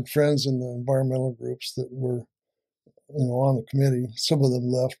had friends in the environmental groups that were, on the committee. Some of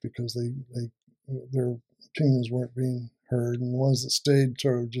them left because their opinions weren't being heard, and the ones that stayed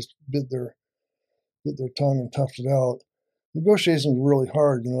sort of just bit their tongue and toughed it out. Negotiations were really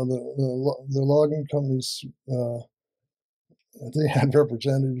hard. The logging companies, they had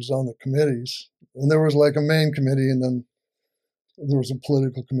representatives on the committees, and there was like a main committee, and then there was a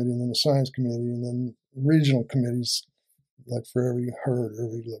political committee, and then a science committee, and then regional committees, like for every herd,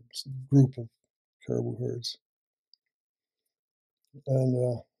 every group of caribou herds.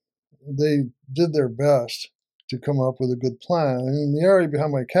 And they did their best to come up with a good plan. And in the area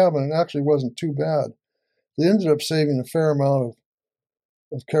behind my cabin, it actually wasn't too bad. They ended up saving a fair amount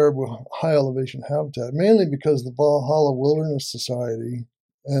of caribou high elevation habitat, mainly because the Valhalla Wilderness Society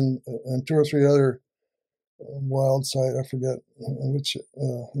and 2 or 3 other wild site, I forget which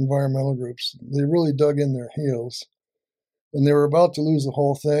environmental groups, they really dug in their heels. And they were about to lose the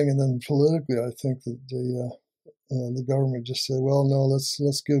whole thing, and then politically, I think that the government just said, well, no, let's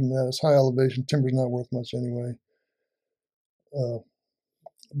give them that. It's high elevation. Timber's not worth much anyway.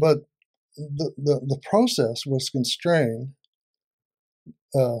 But the process was constrained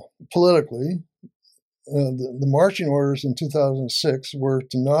politically. The marching orders in 2006 were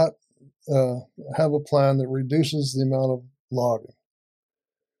to not have a plan that reduces the amount of logging.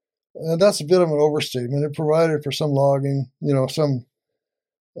 And that's a bit of an overstatement. It provided for some logging, some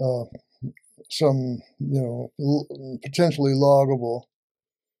potentially loggable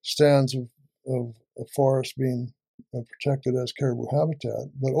stands of forest being protected as caribou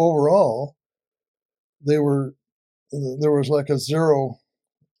habitat. But overall, there was like a zero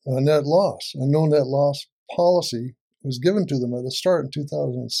net loss. A no net loss policy was given to them at the start in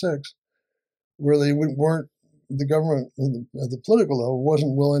 2006, where they weren't, the government at the political level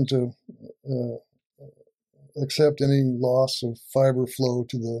wasn't willing to accept any loss of fiber flow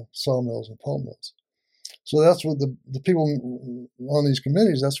to the sawmills and pulp mills. So that's what the people on these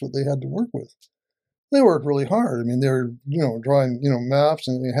committees, that's what they had to work with. They worked really hard. I mean, they were, drawing, maps,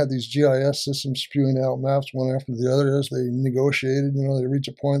 and they had these GIS systems spewing out maps one after the other as they negotiated. They reach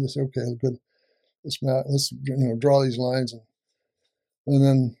a point, they say, okay, good, let's draw these lines, and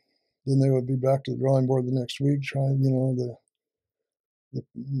then they would be back to the drawing board the next week, trying,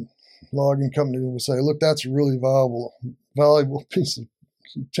 the logging company would say, "Look, that's a really valuable piece of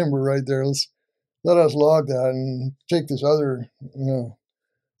timber right there. Let us log that and take this other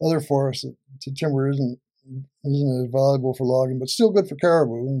forest that timber isn't as valuable for logging, but still good for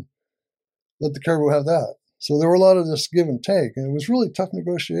caribou, and let the caribou have that." So there were a lot of this give and take, and it was really tough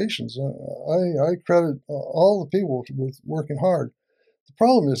negotiations. I credit all the people with working hard. The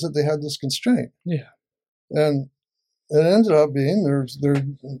problem is that they had this constraint. Yeah. And it ended up being there's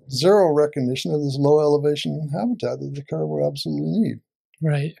zero recognition of this low elevation habitat that the caribou absolutely need.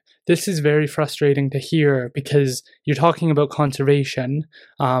 Right. This is very frustrating to hear because you're talking about conservation.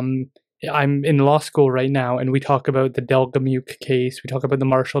 I'm in law school right now, and we talk about the Delgamuke case. We talk about the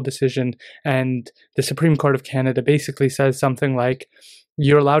Marshall decision, and the Supreme Court of Canada basically says something like,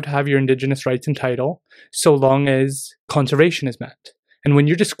 you're allowed to have your Indigenous rights and title so long as conservation is met. And when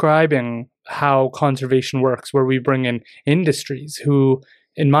you're describing how conservation works, where we bring in industries who,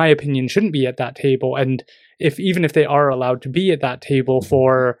 in my opinion, shouldn't be at that table, and even if they are allowed to be at that table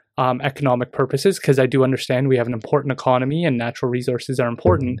for economic purposes, because I do understand we have an important economy and natural resources are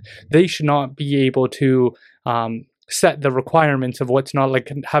important, they should not be able to set the requirements of what's not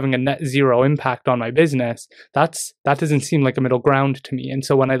like having a net zero impact on my business. That doesn't seem like a middle ground to me. And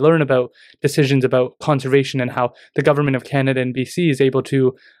so when I learn about decisions about conservation and how the government of Canada and BC is able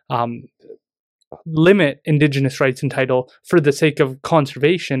to limit Indigenous rights and title for the sake of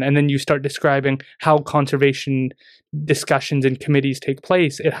conservation, and then you start describing how conservation discussions and committees take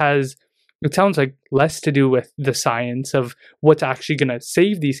place, it sounds like less to do with the science of what's actually going to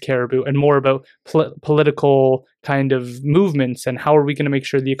save these caribou and more about political kind of movements and how are we going to make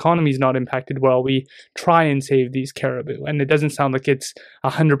sure the economy is not impacted while we try and save these caribou. And it doesn't sound like it's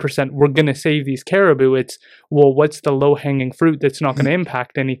 100% we're going to save these caribou. It's, well, what's the low-hanging fruit that's not going to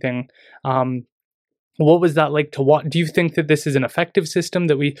impact anything? What was that like to watch? Do you think that this is an effective system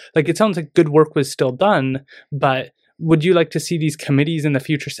that it sounds like good work was still done, but would you like to see these committees in the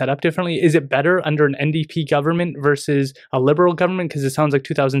future set up differently? Is it better under an NDP government versus a Liberal government? Because it sounds like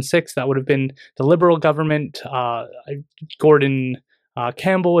 2006, that would have been the Liberal government. Gordon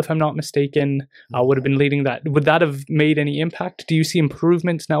Campbell, if I'm not mistaken, would have been leading that. Would that have made any impact? Do you see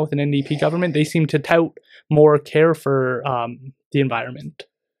improvements now with an NDP government? They seem to tout more care for the environment.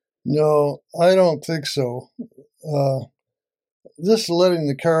 No, I don't think so. This letting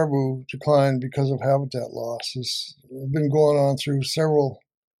the caribou decline because of habitat loss has been going on through several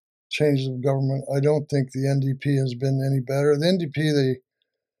changes of government. I don't think the NDP has been any better. The NDP,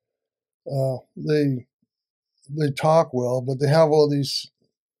 they talk well, but they have all these.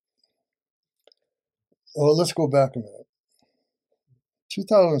 Oh, let's go back a minute.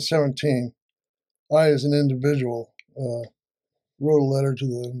 2017, I, as an individual, wrote a letter to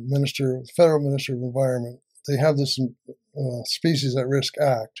the Federal Minister of Environment. They have this Species at Risk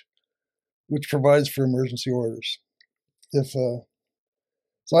Act, which provides for emergency orders. So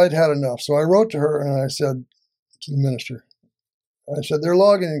I'd had enough. So I wrote to her and I said to the minister, I said, they're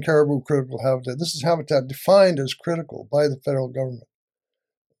logging in caribou critical habitat. This is habitat defined as critical by the federal government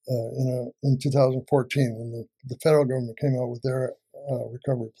in 2014 when the federal government came out with their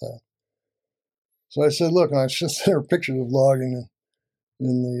recovery plan. So I said, look, and I just sent her pictures of logging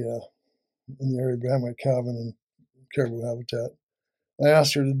in the area behind my cabin and caribou habitat. I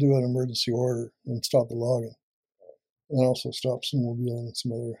asked her to do an emergency order and stop the logging, and also stop snowmobiling and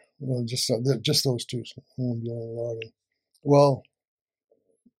some other, just those two, snowmobiling and logging. Well,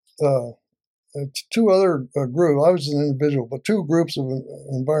 two other groups, I was an individual, but two groups of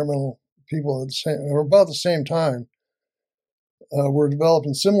environmental people about the same time were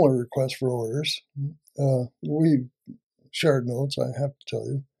developing similar requests for orders. We shared notes, I have to tell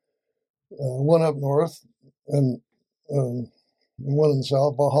you. One up north and one in the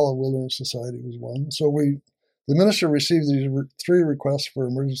south. Valhalla Wilderness Society was one. So the minister received these three requests for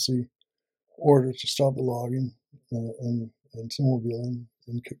emergency orders to stop the logging and snowmobiling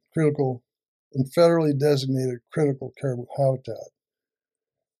in critical and federally designated critical caribou habitat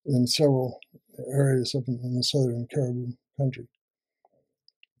in several areas up in the southern caribou country.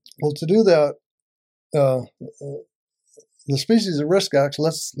 Well, to do that, the Species at Risk Act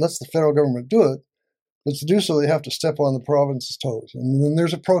lets the federal government do it, but to do so, they have to step on the province's toes. And then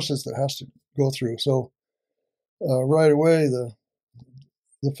there's a process that has to go through. So right away, the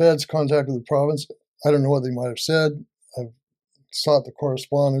feds contacted the province. I don't know what they might have said. I've sought the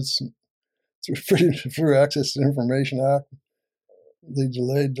correspondence through Free Access to Information Act. They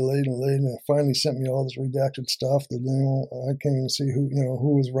delayed, and finally sent me all this redacted stuff that I can't even see who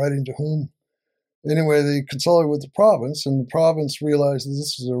was writing to whom. Anyway, they consulted with the province, and the province realized that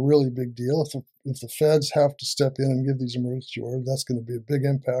this is a really big deal. If the feds have to step in and give these emergency orders, that's going to be a big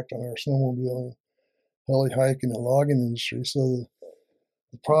impact on our snowmobiling, heli hiking, and logging industry. So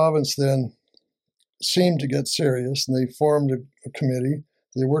the province then seemed to get serious, and they formed a committee.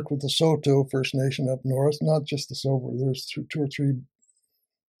 They worked with the Saulteaux First Nation up north, not just the Saulteaux. There's two or three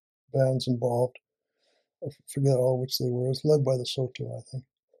bands involved. I forget all which they were. It was led by the Saulteaux, I think.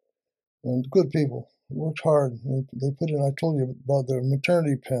 And good people. They worked hard. They put in, I told you about their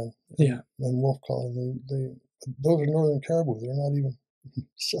maternity pen and wolf calling. Those are northern caribou. They're not even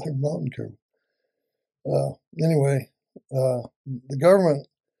southern mountain caribou. Anyway, the government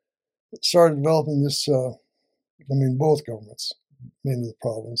started developing this, both governments, mainly the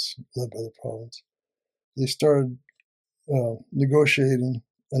province, led by the province. They started negotiating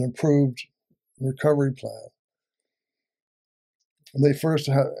an improved recovery plan. And they first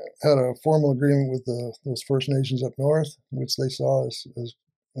had a formal agreement with those First Nations up north, which they saw as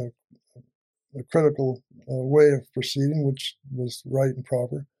a critical way of proceeding, which was right and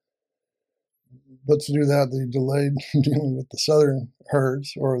proper. But to do that, they delayed dealing with the southern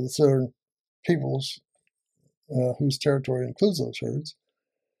herds or the southern peoples whose territory includes those herds.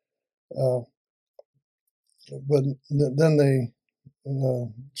 But then they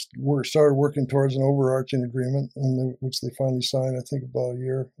started working towards an overarching agreement, which they finally signed, I think, about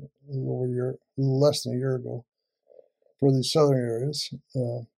a little less than a year ago, for these southern areas.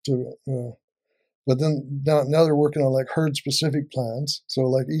 But then now they're working on like herd-specific plans. So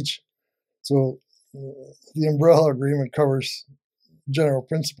the umbrella agreement covers general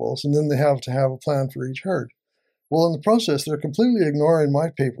principles, and then they have to have a plan for each herd. Well, in the process, they're completely ignoring my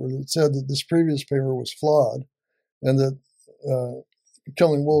paper that said that this previous paper was flawed, and that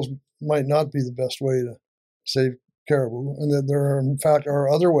killing wolves might not be the best way to save caribou, and that there are, in fact,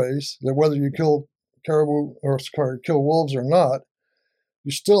 other ways that whether you kill caribou or kill wolves or not,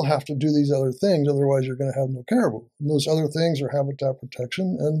 you still have to do these other things, otherwise you're going to have no caribou. And those other things are habitat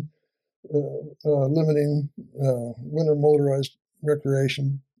protection and limiting winter motorized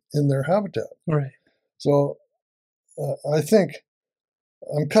recreation in their habitat. Right. So I think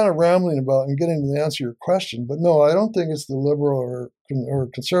I'm kind of rambling about and getting to the answer to your question, but no, I don't think it's the Liberal or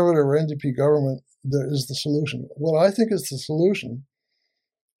Conservative or NDP government that is the solution. What I think is the solution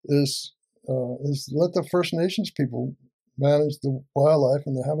is let the First Nations people manage the wildlife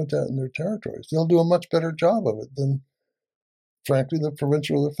and the habitat in their territories. They'll do a much better job of it than, frankly, the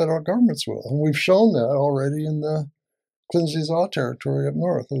provincial or the federal governments will. And we've shown that already in the Quincy-Zaw territory up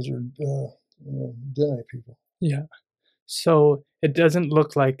north. Those are Dene people. Yeah. So it doesn't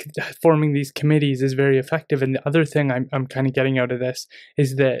look like forming these committees is very effective. And the other thing I'm kind of getting out of this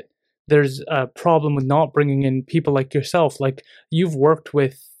is that there's a problem with not bringing in people like yourself. Like, you've worked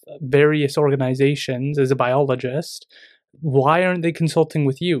with various organizations as a biologist. Why aren't they consulting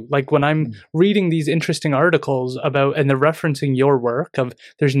with you? Like, when I'm reading these interesting articles about, and they're referencing your work of,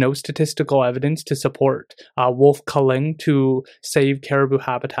 there's no statistical evidence to support wolf culling to save caribou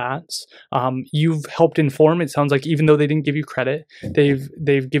habitats. You've helped inform, it sounds like, even though they didn't give you credit,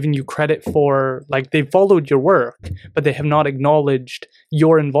 they've given you credit for, like, they've followed your work, but they have not acknowledged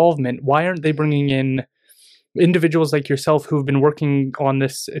your involvement. Why aren't they bringing in individuals like yourself who've been working on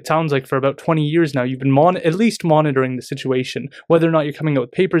this, it sounds like, for about 20 years now? You've been at least monitoring the situation. Whether or not you're coming out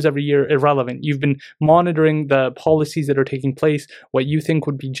with papers every year, irrelevant. You've been monitoring the policies that are taking place, what you think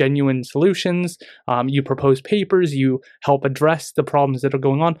would be genuine solutions. You propose papers, you help address the problems that are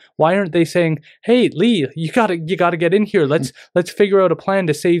going on. Why aren't they saying, hey, Lee, you gotta get in here. Let's figure out a plan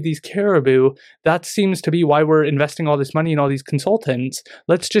to save these caribou. That seems to be why we're investing all this money in all these consultants.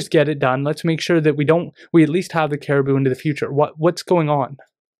 Let's just get it done. Let's make sure that we at least have the caribou into the future. What's going on?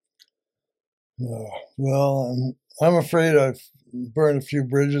 Well, I'm afraid I've burned a few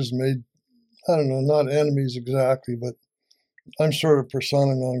bridges, made, I don't know, not enemies exactly, but I'm sort of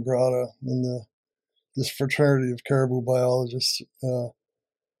persona non grata in this fraternity of caribou biologists.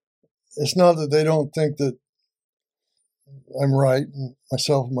 It's not that they don't think that I'm right,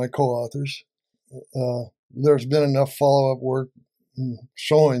 myself and my co-authors. There's been enough follow-up work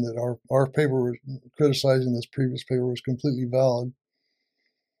showing that our paper criticizing this previous paper was completely valid.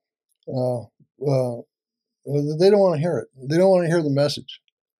 They don't want to hear it. They don't want to hear the message.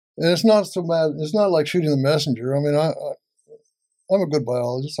 And it's not so bad. It's not like shooting the messenger. I mean, I'm a good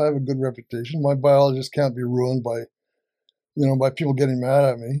biologist. I have a good reputation. My biologist can't be ruined by people getting mad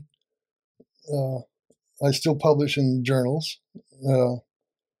at me. I still publish in journals.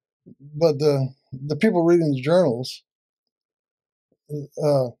 But the people reading the journals,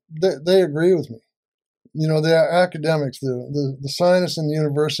 they agree with me. The academics, the scientists in the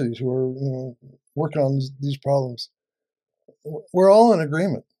universities who are working on these problems, we're all in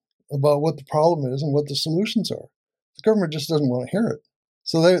agreement about what the problem is and what the solutions are. The government just doesn't want to hear it.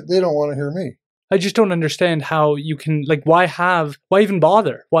 So they don't want to hear me. I just don't understand how you can, like, why even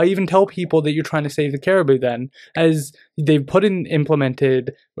bother? Why even tell people that you're trying to save the caribou then? As they've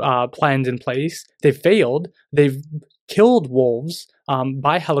implemented plans in place, they've failed, they've killed wolves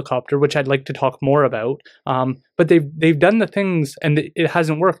by helicopter, which I'd like to talk more about. But they've done the things and it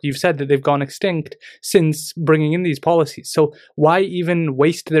hasn't worked. You've said that they've gone extinct since bringing in these policies. So why even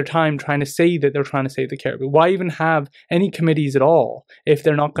waste their time trying to say that they're trying to save the caribou? Why even have any committees at all if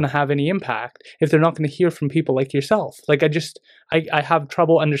they're not going to have any impact, if they're not going to hear from people like yourself? Like, I have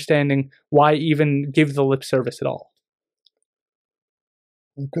trouble understanding why even give the lip service at all.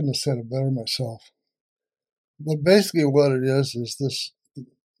 I couldn't have said it better myself. But basically what it is this,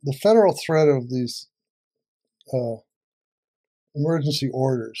 the federal threat of these emergency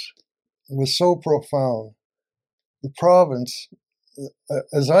orders was so profound. The province,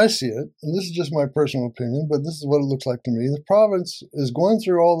 as I see it, and this is just my personal opinion, but this is what it looks like to me, the province is going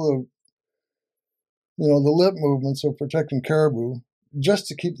through all the lip movements of protecting caribou just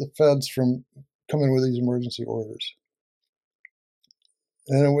to keep the feds from coming with these emergency orders.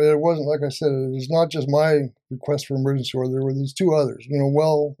 And it wasn't, like I said, it was not just my request for emergency order. There were these two others,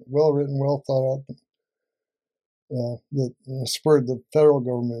 well written, well thought out, that spurred the federal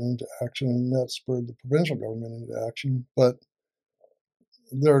government into action, and that spurred the provincial government into action. But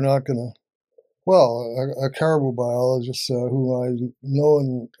they're not going to. Well, a caribou biologist who I know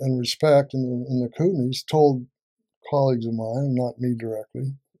and respect in the Kootenays told colleagues of mine, not me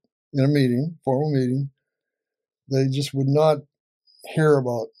directly, in a formal meeting, they just would not hear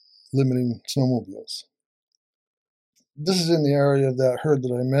about limiting snowmobiles. This is in the area of that herd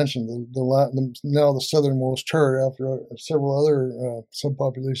that I mentioned, now the southernmost herd, after several other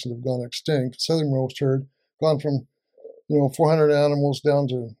subpopulations have gone extinct. Southernmost herd gone from 400 animals down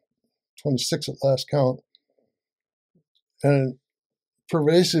to 26 at last count, and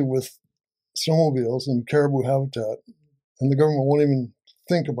pervasive with snowmobiles and caribou habitat, and the government won't even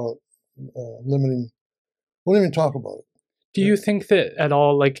think about limiting, won't even talk about it. Do you think that at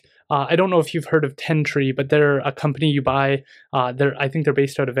all, like, I don't know if you've heard of 10 Tree, but they're a company you buy, I think they're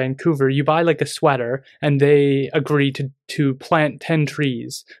based out of Vancouver. You buy like a sweater and they agree to plant 10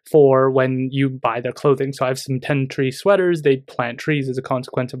 trees for when you buy their clothing. So I have some 10 tree sweaters, they plant trees as a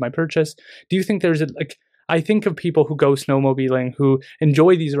consequence of my purchase. Do you think there's I think of people who go snowmobiling, who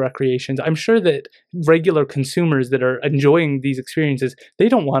enjoy these recreations. I'm sure that regular consumers that are enjoying these experiences, they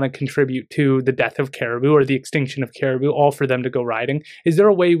don't want to contribute to the death of caribou or the extinction of caribou, all for them to go riding. Is there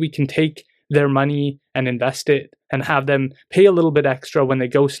a way we can take their money and invest it and have them pay a little bit extra when they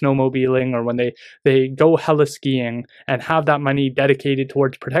go snowmobiling or when they go heli-skiing, and have that money dedicated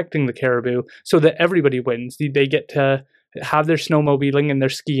towards protecting the caribou so that everybody wins? They get to have their snowmobiling and their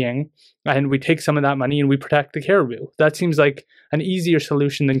skiing, and we take some of that money and we protect the caribou. That seems like an easier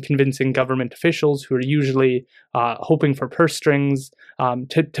solution than convincing government officials, who are usually hoping for purse strings,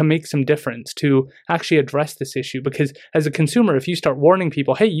 to make some difference, to actually address this issue. Because as a consumer, if you start warning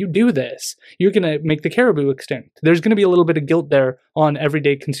people, hey, you do this, you're going to make the caribou extinct, there's going to be a little bit of guilt there on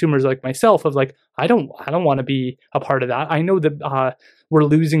everyday consumers like myself of like, I don't want to be a part of that. I know that we're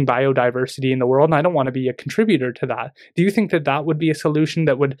losing biodiversity in the world, and I don't want to be a contributor to that. Do you think that that would be a solution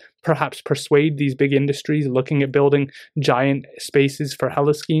that would perhaps persuade these big industries looking at building giant spaces for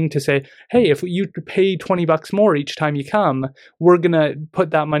heli-skiing to say, hey, if you pay $20 more each time you come, we're going to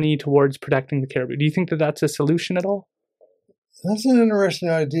put that money towards protecting the caribou? Do you think that that's a solution at all? That's an interesting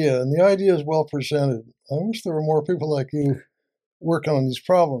idea, and the idea is well presented. I wish there were more people like you working on these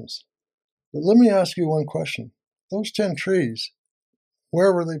problems. But let me ask you one question. Those 10 trees,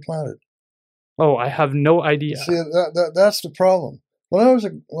 where were they planted? Oh, I have no idea. See, that's the problem. When I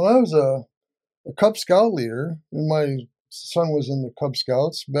was a Cub Scout leader, and my son was in the Cub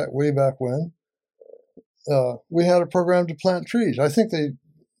Scouts way back when, we had a program to plant trees. I think the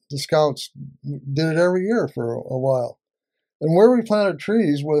Scouts did it every year for a while. And where we planted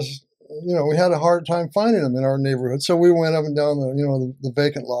trees was, we had a hard time finding them in our neighborhood. So we went up and down the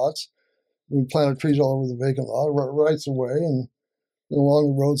vacant lots. We planted trees all over the vacant lot, rights of way, and along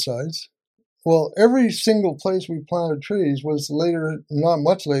the roadsides. Well, every single place we planted trees was later, not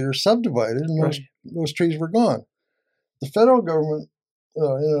much later, subdivided, and those trees were gone. The federal government,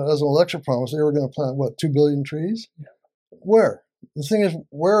 as an election promise, they were going to plant, 2 billion trees? Yeah. Where? The thing is,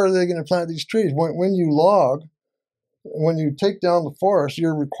 where are they going to plant these trees? When you log, when you take down the forest,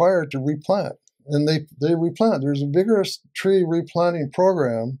 you're required to replant. And they replant. There's a vigorous tree replanting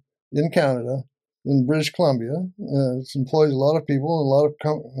program in Canada in British Columbia. It employs a lot of people, and a lot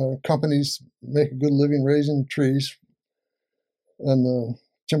of companies make a good living raising trees. And the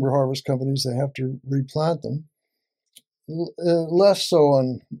timber harvest companies, they have to replant them. Less so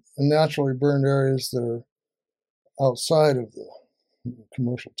on naturally burned areas that are outside of the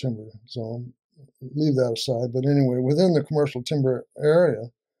commercial timber zone. Leave that aside. But anyway, within the commercial timber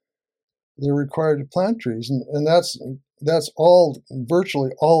area, they're required to plant trees, and that's all,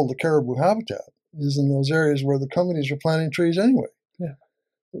 virtually all the caribou habitat is in those areas where the companies are planting trees anyway. Yeah.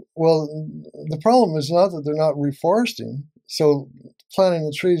 Well, the problem is not that they're not reforesting, so planting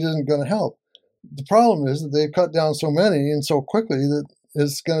the trees isn't going to help. The problem is that they've cut down so many and so quickly that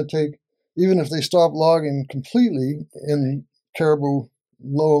it's going to take, even if they stop logging completely in caribou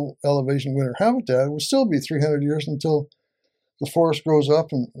low elevation winter habitat, it will still be 300 years until the forest grows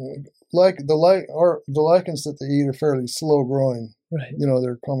up, and like the lichens that they eat are fairly slow growing. Right.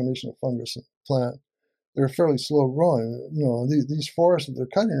 They're a combination of fungus and plant. They're fairly slow growing. These forests that they're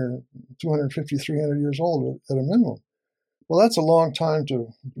cutting are 250, 300 years old at a minimum. Well, that's a long time to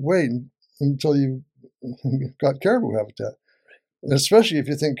wait until you've got caribou habitat, especially if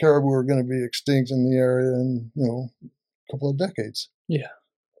you think caribou are going to be extinct in the area in a couple of decades. Yeah.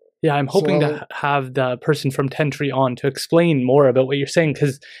 Yeah, I'm hoping to have the person from Tentry on to explain more about what you're saying,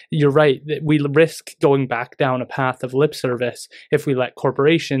 because you're right, that we risk going back down a path of lip service if we let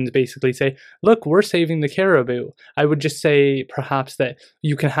corporations basically say, look, we're saving the caribou. I would just say perhaps that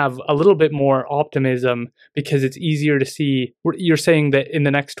you can have a little bit more optimism, because it's easier to see. You're saying that in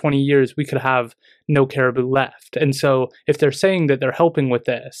the next 20 years, we could have no caribou left. And so if they're saying that they're helping with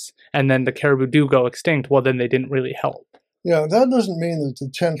this, and then the caribou do go extinct, well, then they didn't really help. Yeah, that doesn't mean that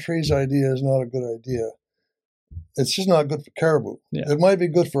the 10 trees idea is not a good idea. It's just not good for caribou. Yeah. It might be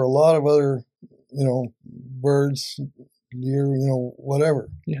good for a lot of other, birds, deer, whatever.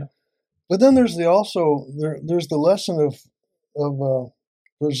 Yeah. But then there's there's the lesson of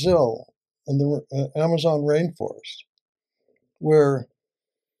Brazil and the Amazon rainforest, where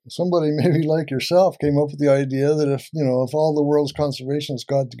somebody maybe like yourself came up with the idea that if all the world's conservationists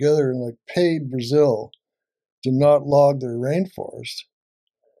got together and paid Brazil to not log their rainforest,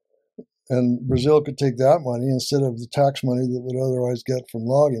 and Brazil could take that money instead of the tax money that would otherwise get from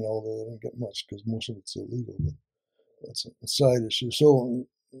logging, although they don't get much because most of it's illegal, but that's a side issue. So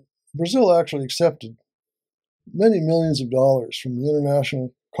Brazil actually accepted many millions of dollars from the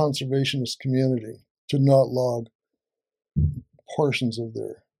international conservationist community to not log portions of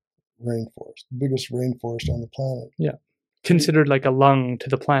their rainforest, the biggest rainforest on the planet. Yeah. Considered like a lung to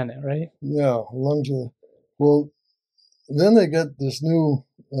the planet, right? Yeah, a lung to the... Well, then they get this new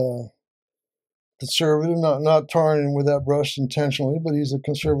conservative, not tarring with that brush intentionally, but he's a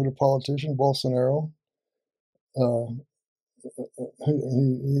conservative politician, Bolsonaro.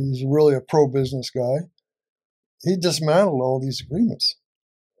 He's really a pro-business guy. He dismantled all these agreements.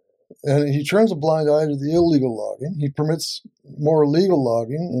 And he turns a blind eye to the illegal logging. He permits more legal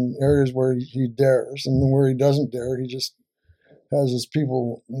logging in areas where he dares, and then where he doesn't dare, he just has his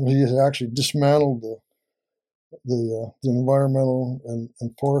people... He has actually dismantled the environmental and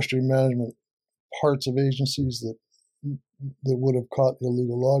forestry management parts of agencies that would have caught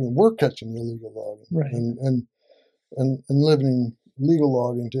illegal logging. We're catching illegal logging, right, and limiting legal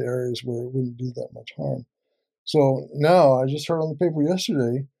logging to areas where it wouldn't do that much harm. So now, I just heard on the paper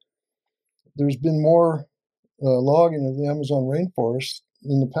yesterday, there's been more logging of the Amazon rainforest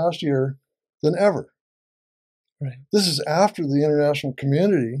in the past year than ever. Right. This is after the international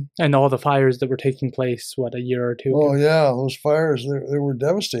community. And all the fires that were taking place, a year or two ago? Oh, yeah, those fires, they were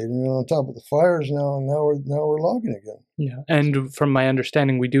devastating. And on top of the fires, now we're logging again. Yeah, and from my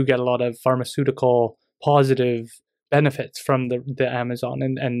understanding, we do get a lot of pharmaceutical positive benefits from the Amazon,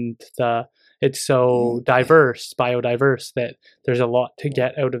 and it's so biodiverse, that there's a lot to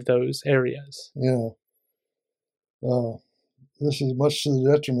get out of those areas. Yeah. This is much to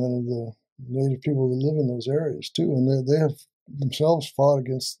the detriment of the Native people that live in those areas too, and they have themselves fought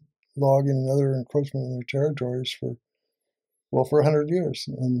against logging and other encroachment in their territories for 100 years,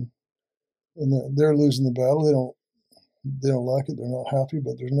 and they're losing the battle. They don't like it. They're not happy,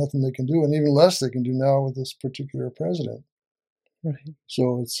 but there's nothing they can do, and even less they can do now with this particular president. Right.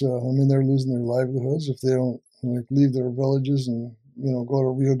 So it's they're losing their livelihoods if they don't leave their villages and go to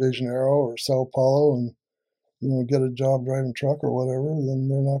Rio de Janeiro or Sao Paulo and get a job driving truck or whatever, then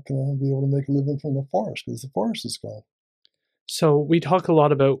they're not going to be able to make a living from the forest because the forest is gone. So we talk a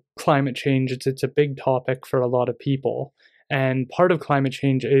lot about climate change. It's a big topic for a lot of people. And part of climate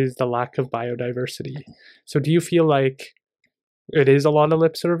change is the lack of biodiversity. So do you feel like it is a lot of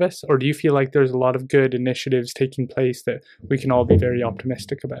lip service, or do you feel like there's a lot of good initiatives taking place that we can all be very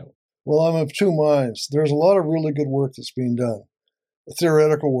optimistic about? Well, I'm of two minds. There's a lot of really good work that's being done.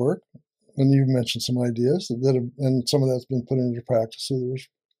 Theoretical work, and you've mentioned some ideas that have, and some of that's been put into practice. So there's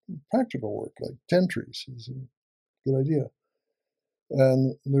practical work, like 10 trees is a good idea.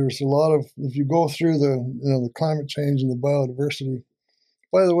 And there's a lot of, if you go through the climate change and the biodiversity.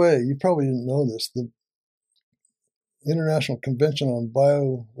 By the way, you probably didn't know this. The International Convention on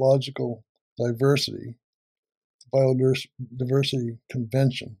Biological Diversity, the Biodiversity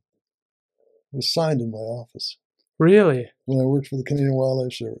Convention, was signed in my office. Really? When I worked for the Canadian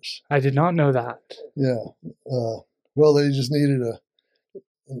Wildlife Service. I did not know that. Yeah. Well, they just needed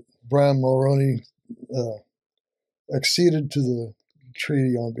Brian Mulroney acceded to the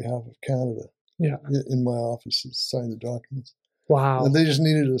treaty on behalf of Canada. Yeah. In my office, signed the documents. Wow. And they just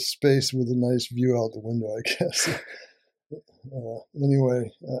needed a space with a nice view out the window, I guess.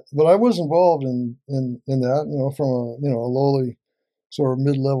 Anyway, but I was involved in that, from a lowly sort of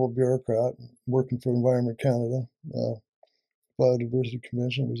mid-level bureaucrat working for Environment Canada. Biodiversity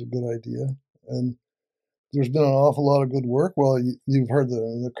Convention was a good idea, and there's been an awful lot of good work. Well, you've heard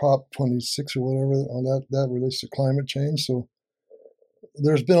the COP26 or whatever on that relates to climate change. So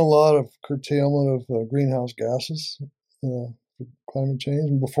there's been a lot of curtailment of greenhouse gases for climate change,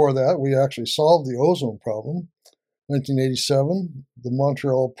 and before that, we actually solved the ozone problem. 1987, the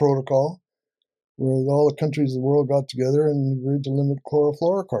Montreal Protocol, where all the countries of the world got together and agreed to limit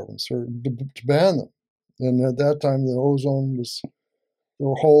chlorofluorocarbons or to ban them. And at that time, there were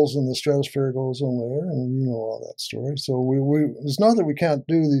holes in the stratospheric ozone layer, and you know all that story. So it's not that we can't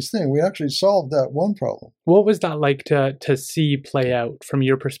do these things. We actually solved that one problem. What was that like to see play out from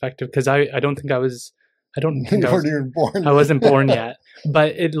your perspective? Because I don't think I was. I wasn't born yet.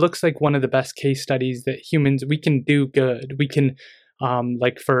 But it looks like one of the best case studies that humans, we can do good. We can,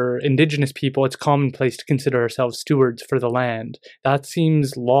 like for Indigenous people, it's commonplace to consider ourselves stewards for the land. That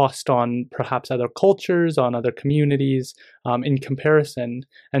seems lost on perhaps other cultures, on other communities in comparison.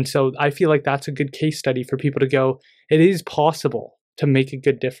 And so I feel like that's a good case study for people to go, it is possible to make a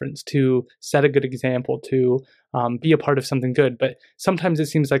good difference, to set a good example, to be a part of something good. But sometimes it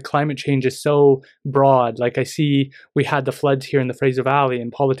seems like climate change is so broad. Like I see we had the floods here in the Fraser Valley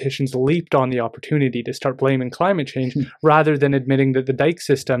and politicians leaped on the opportunity to start blaming climate change rather than admitting that the dike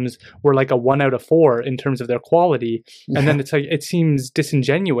systems were like a 1 out of 4 in terms of their quality. And then it's like, it seems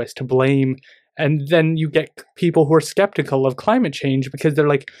disingenuous to blame. And then you get people who are skeptical of climate change because they're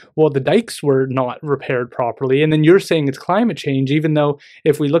like, well, the dikes were not repaired properly. And then you're saying it's climate change, even though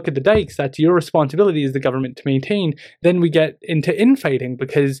if we look at the dikes, that's your responsibility as the government to maintain. Then we get into infighting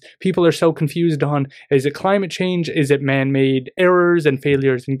because people are so confused on, is it climate change? Is it man-made errors and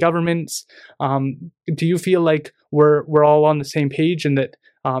failures in governments? Do you feel like we're all on the same page and that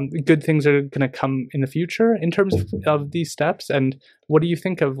good things are going to come in the future in terms of these steps? And what do you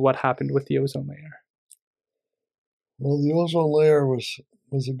think of what happened with the ozone layer? Well, the ozone layer was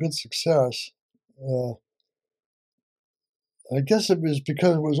a good success. I guess it was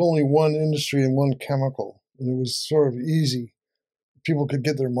because it was only one industry and one chemical, and it was sort of easy. People could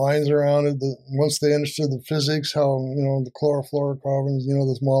get their minds around it. Once they understood the physics, how the chlorofluorocarbons,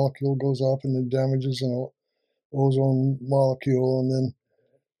 this molecule goes up and it damages an ozone molecule, and then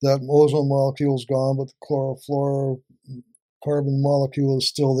that ozone molecule is gone, but the chlorofluorocarbon molecule is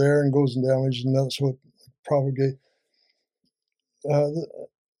still there and goes and damages, and that's what propagates.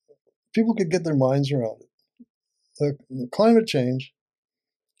 People could get their minds around it. The climate change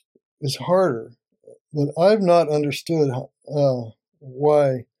is harder, but I've not understood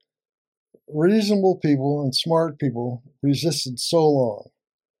why reasonable people and smart people resisted so long.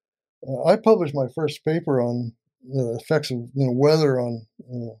 I published my first paper on the effects of weather on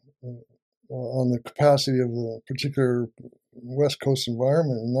the capacity of a particular West Coast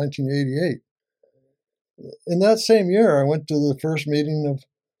environment in 1988. In that same year, I went to the first meeting of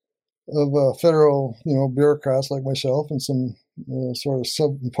federal bureaucrats like myself and some sort of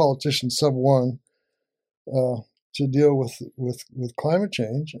politicians sub one to deal with climate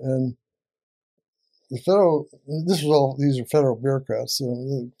change. And these are federal bureaucrats.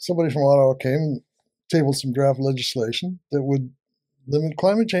 Somebody from Ottawa came and tabled some draft legislation that would limit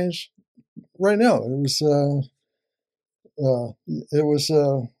climate change right now. You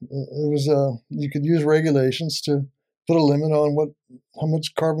could use regulations to put a limit on how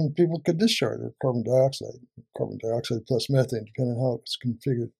much carbon people could discharge, or carbon dioxide plus methane, depending on how it's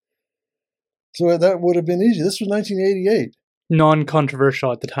configured. So that would have been easy. This was 1988.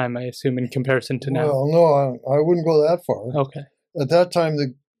 Non-controversial at the time, I assume, in comparison to now. Well, no, I wouldn't go that far. Okay. At that time,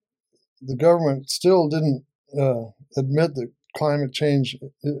 the government still didn't admit that climate change.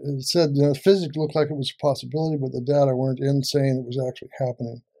 It said physics looked like it was a possibility, but the data weren't in saying it was actually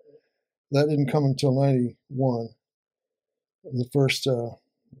happening. That didn't come until 91, the first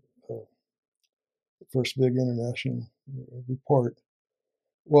big international report.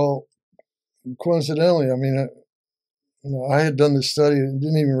 Well, coincidentally, I mean, I had done this study and it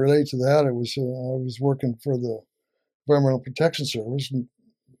didn't even relate to that. It was I was working for the Environmental Protection Service and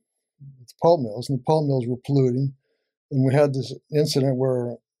the pulp mills, and the pulp mills were polluting. And we had this incident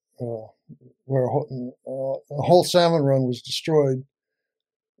where a whole salmon run was destroyed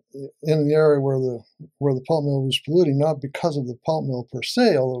in the area where the pulp mill was polluting, not because of the pulp mill per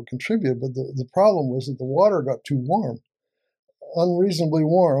se, although it contributed, but the problem was that the water got too warm, unreasonably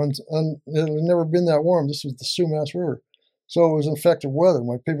warm. It had never been that warm. This was the Sumas River. So it was effective weather.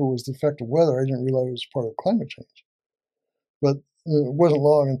 My paper was the effective weather. I didn't realize it was part of climate change. But it wasn't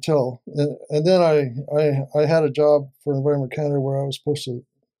long until, and then I had a job for Environment Canada where I was supposed to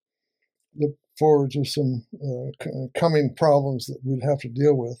look forward to some coming problems that we'd have to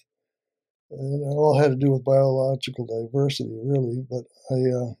deal with. And it all had to do with biological diversity, really. But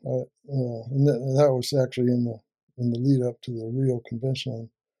and that was actually in the lead up to the Rio Convention on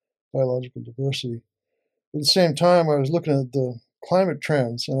Biological Diversity. At the same time, I was looking at the climate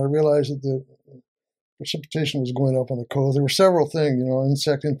trends, and I realized that the precipitation was going up on the coast. There were several things,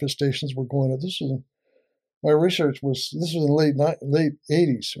 insect infestations were going up. My research was in the late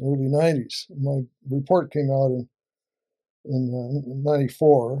 80s, early 90s. My report came out in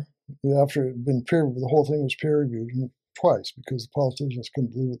 94 after it had been peer reviewed. The whole thing was peer reviewed twice because the politicians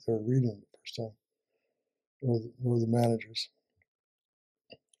couldn't believe what they were reading the first time, or the managers.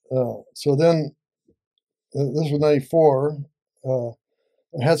 So then, this was 94.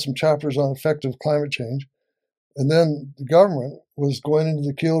 I had some chapters on effective climate change. And then the government was going into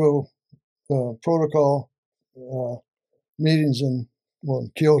the Kyoto protocol meetings in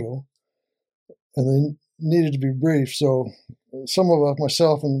Kyoto, and they needed to be briefed. So some of us,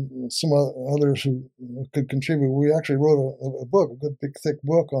 myself and some others who could contribute, we actually wrote a book, a good big thick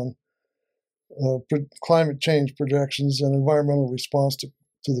book on climate change projections and environmental response to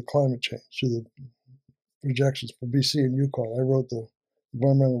the climate change, to the projections for BC and Yukon. I wrote the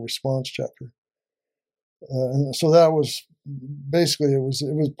environmental response chapter. And so that was basically, it was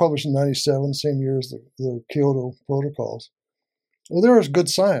published in 97, same year as the Kyoto protocols. Well, there was good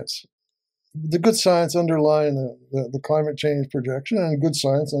science. The good science underlying the climate change projection, and good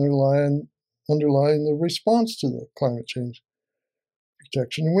science underlying the response to the climate change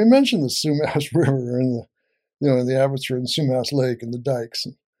protection. And we mentioned the Sumas River and the Abbotsford and Sumas Lake and the dikes.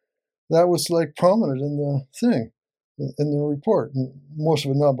 And that was like prominent in the thing, in the report. And most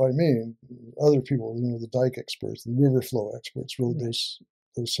of it not by me. Other people, the dike experts, the river flow experts wrote those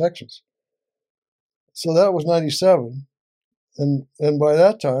sections. So that was 97. And by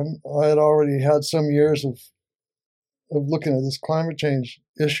that time, I had already had some years of looking at this climate change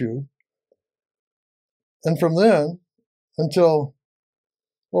issue. And from then until,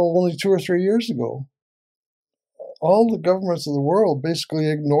 only 2 or 3 years ago, all the governments of the world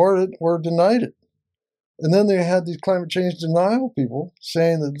basically ignored it or denied it. And then they had these climate change denial people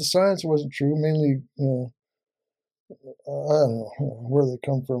saying that the science wasn't true, mainly, I don't know where they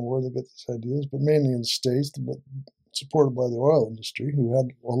come from, where they get these ideas, but mainly in the States, but supported by the oil industry, who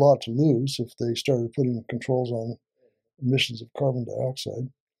had a lot to lose if they started putting controls on emissions of carbon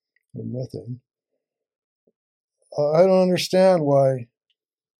dioxide or methane. I don't understand why,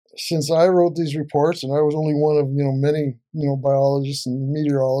 since I wrote these reports, and I was only one of many biologists and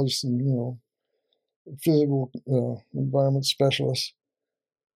meteorologists and physical environment specialists,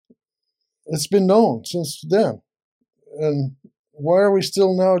 it's been known since then. And why are we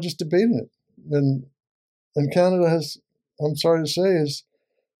still now just debating it? And Canada has, I'm sorry to say, has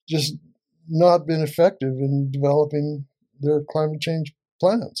just not been effective in developing their climate change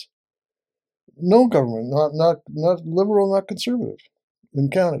plans. No government, not liberal, not conservative, in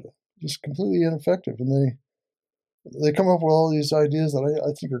Canada, just completely ineffective. And they come up with all these ideas that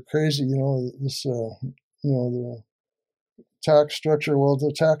I think are crazy. The tax structure. Well,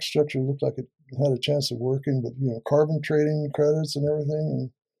 the tax structure looked like it had a chance of working, but carbon trading credits and everything,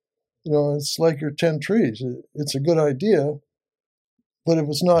 and it's like your 10 trees. It's a good idea, but if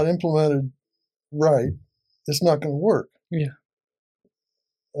it's not implemented right, it's not going to work. Yeah.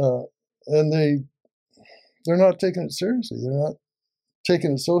 And they're not taking it seriously. They're not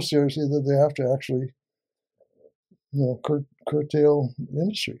taking it so seriously that they have to actually, curtail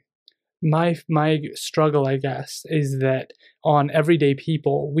industry. My struggle, I guess, is that on everyday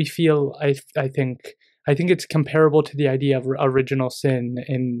people, we feel, I think it's comparable to the idea of original sin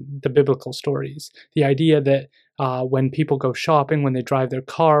in the biblical stories. The idea that when people go shopping, when they drive their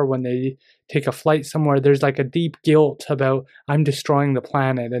car, when they take a flight somewhere, there's like a deep guilt about I'm destroying the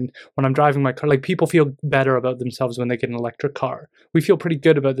planet. And when I'm driving my car, like people feel better about themselves when they get an electric car. We feel pretty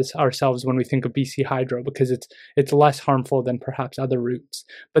good about this ourselves when we think of BC Hydro because it's less harmful than perhaps other routes.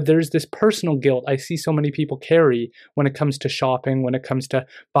 But there's this personal guilt I see so many people carry when it comes to shopping, when it comes to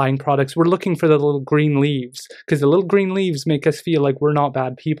buying products. We're looking for the little green leaves because the little green leaves make us feel like we're not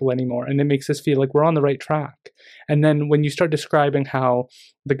bad people anymore, and it makes us feel like we're on the right track. And then when you start describing how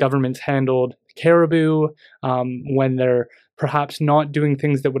the government's handled Caribou, when they're perhaps not doing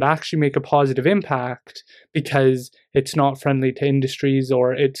things that would actually make a positive impact because it's not friendly to industries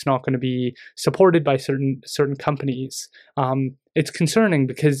or it's not going to be supported by certain companies, it's concerning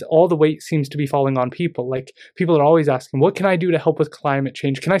because all the weight seems to be falling on people. Like people are always asking, what can I do to help with climate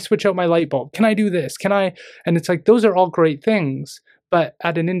change? Can I switch out my light bulb? Can I do this? Can I? And it's like, those are all great things, but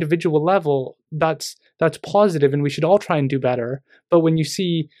at an individual level, that's positive and we should all try and do better. But when you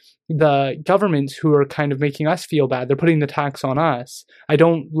see the governments who are kind of making us feel bad, they're putting the tax on us. I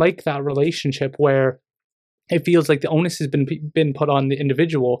don't like that relationship where it feels like the onus has been put on the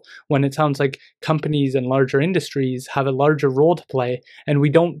individual when it sounds like companies and larger industries have a larger role to play, and we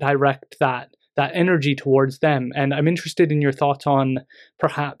don't direct that energy towards them. And I'm interested in your thoughts on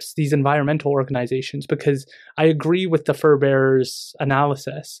perhaps these environmental organizations, because I agree with the fur bearers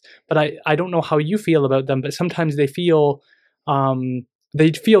analysis, but I don't know how you feel about them, but sometimes they feel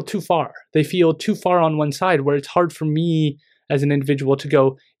too far. They feel too far on one side where it's hard for me as an individual to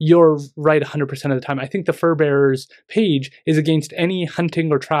go, you're right 100% of the time. I think the fur bearers page is against any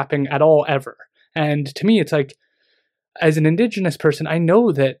hunting or trapping at all ever. And to me, it's like, as an Indigenous person, I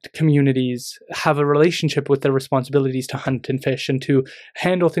know that communities have a relationship with their responsibilities to hunt and fish and to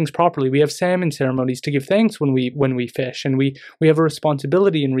handle things properly. We have salmon ceremonies to give thanks when we fish, and we have a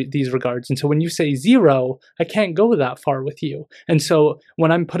responsibility in these regards. And so when you say zero, I can't go that far with you. And so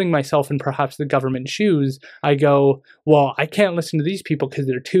when I'm putting myself in perhaps the government shoes, I go, well, I can't listen to these people because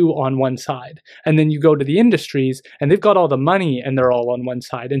they're too on one side. And then you go to the industries and they've got all the money and they're all on one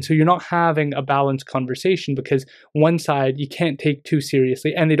side. And so you're not having a balanced conversation because one side you can't take too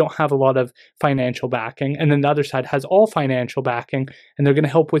seriously and they don't have a lot of financial backing, and then the other side has all financial backing and they're going to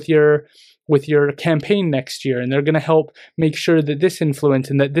help with your campaign next year, and they're going to help make sure that this influence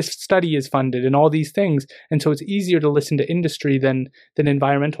and that this study is funded and all these things. And so it's easier to listen to industry than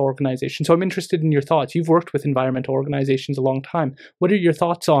environmental organizations. So I'm interested in your thoughts. You've worked with environmental organizations a long time. What are your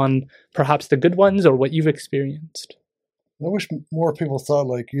thoughts on perhaps the good ones or what you've experienced? I wish more people thought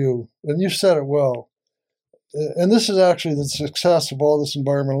like you, and you said it well. And this is actually the success of all this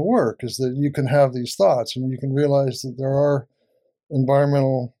environmental work, is that you can have these thoughts and you can realize that there are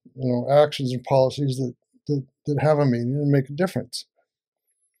environmental, actions and policies that have a meaning and make a difference.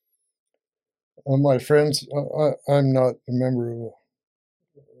 My friends, I'm not a member of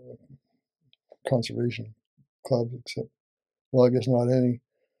a conservation club, except, well, I guess not any.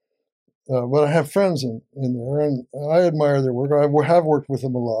 But I have friends in there, and I admire their work. I have worked with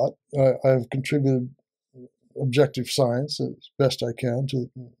them a lot. I've contributed objective science as best I can to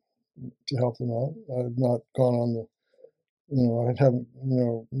help them out. I've not gone on the, I haven't,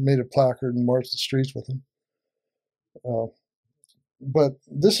 made a placard and marched the streets with them. But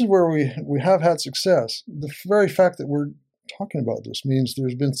this is where we have had success. The very fact that we're talking about this means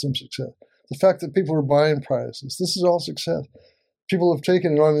there's been some success. The fact that people are buying prizes, this is all success. People have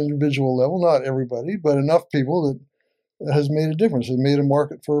taken it on an individual level, not everybody, but enough people that has made a difference. It made a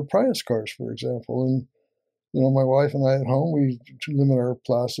market for prize cars, for example. And my wife and I at home, we limit our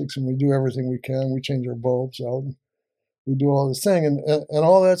plastics and we do everything we can. We change our bulbs out. And we do all this thing, and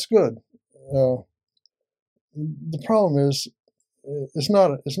all that's good. The problem is, it's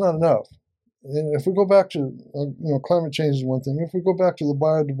not enough. And if we go back to, climate change is one thing. If we go back to the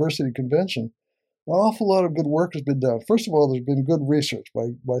Biodiversity Convention, an awful lot of good work has been done. First of all, there's been good research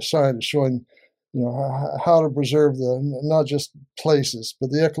by scientists showing how to preserve not just places,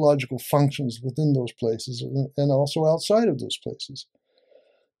 but the ecological functions within those places and also outside of those places.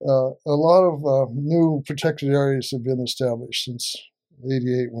 A lot of new protected areas have been established since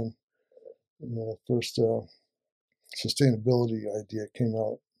 '88 when the first sustainability idea came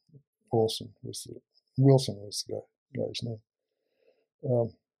out. Wilson was the guy's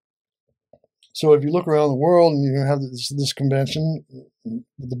name. So if you look around the world and you have this convention,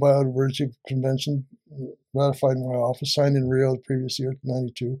 the Biodiversity Convention, ratified in my office, signed in Rio the previous year,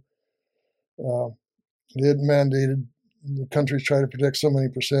 '92. It mandated the countries try to protect so many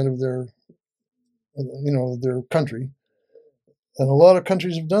percent of their country. And a lot of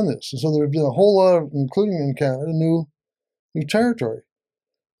countries have done this. And so there have been a whole lot of, including in Canada, new territory.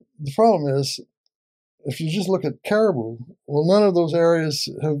 The problem is if you just look at caribou, well, none of those areas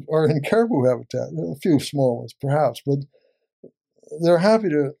are in caribou habitat. A few small ones, perhaps, but they're happy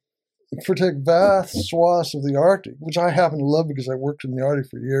to protect vast swaths of the Arctic, which I happen to love because I worked in the Arctic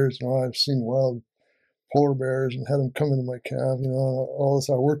for years. I've seen wild polar bears and had them come into my camp. And all this.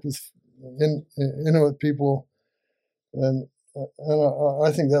 I worked with Inuit people, and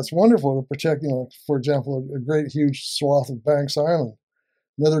I think that's wonderful to protect. For example, a great huge swath of Banks Island,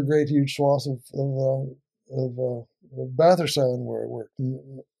 another great huge swath of Bathurst Island where I worked,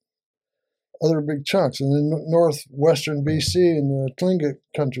 and other big chunks, and then northwestern BC in the Tlingit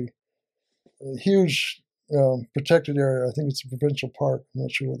country, a huge protected area. I think it's a provincial park. I'm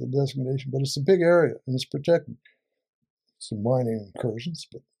not sure what the designation, but it's a big area and it's protected. Some mining incursions,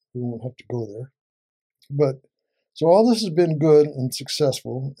 but we won't have to go there. But so all this has been good and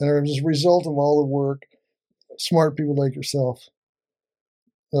successful, and as a result of all the work, smart people like yourself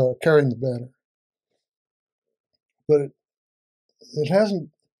carrying the banner. But it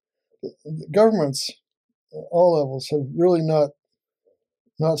hasn't. Governments, all levels, have really not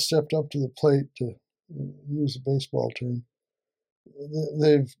stepped up to the plate, to use a baseball term.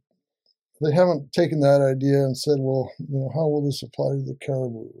 They haven't taken that idea and said, well, how will this apply to the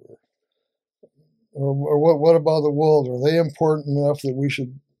caribou? Or what about the wolves? Are they important enough that we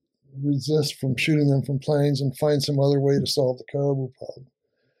should resist from shooting them from planes and find some other way to solve the caribou problem?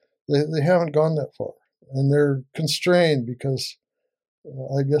 They haven't gone that far, and they're constrained because,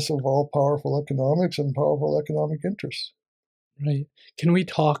 I guess, of all powerful economics and powerful economic interests. Right. Can we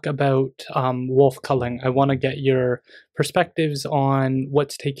talk about wolf culling? I want to get your perspectives on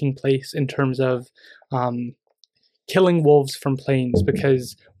what's taking place in terms of killing wolves from planes,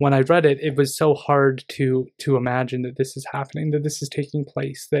 because when I read it, it was so hard to imagine that this is happening, that this is taking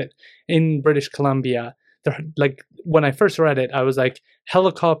place, that in British Columbia, like when I first read it, I was like,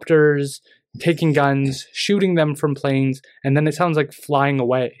 helicopters taking guns, shooting them from planes, and then it sounds like flying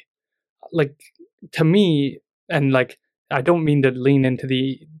away. Like, to me, and like, I don't mean to lean into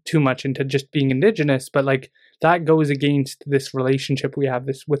too much into just being indigenous, but like that goes against this relationship we have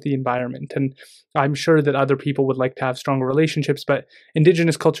with the environment. And I'm sure that other people would like to have stronger relationships, but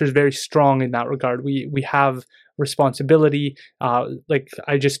indigenous culture is very strong in that regard. We have responsibility. Like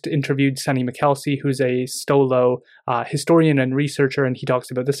I just interviewed Sonny McKelsey, who's a Stolo historian and researcher, and he talks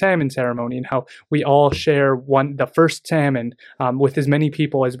about the salmon ceremony and how we all share the first salmon with as many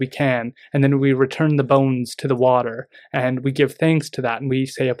people as we can, and then we return the bones to the water, and we give thanks to that, and we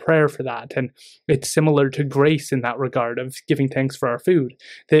say a prayer for that. And it's similar to grace in that regard of giving thanks for our food,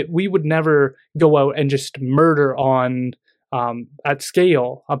 that we would never go out and just murder on at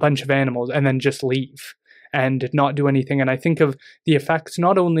scale a bunch of animals and then just leave and not do anything. And I think of the effects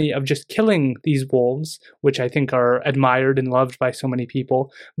not only of just killing these wolves, which I think are admired and loved by so many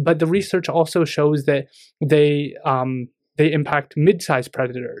people, but the research also shows that they impact mid-sized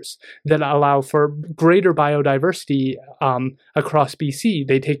predators that allow for greater biodiversity across BC.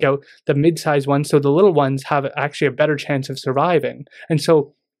 They take out the mid-sized ones, so the little ones have actually a better chance of surviving. And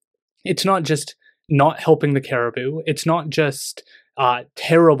so it's not just not helping the caribou. It's not just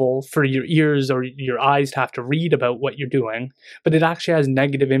terrible for your ears or your eyes to have to read about what you're doing, but it actually has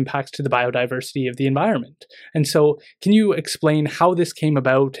negative impacts to the biodiversity of the environment. And so can you explain how this came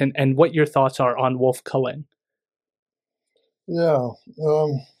about and what your thoughts are on wolf culling? Yeah.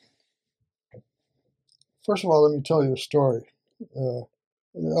 First of all, let me tell you a story.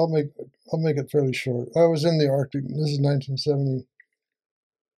 I'll make it fairly short. I was in the Arctic. This is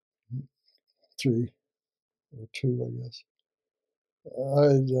 1973 or 2, I guess.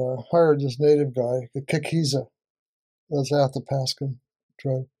 I'd hired this native guy, the Kikiza. That's Athapascan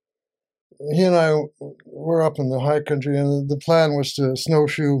tribe. He and I were up in the high country, and the plan was to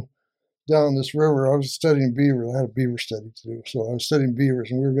snowshoe down this river. I was studying beavers. I had a beaver study to do, so I was studying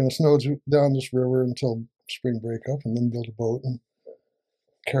beavers, and we were going to snow down this river until spring breakup, and then build a boat and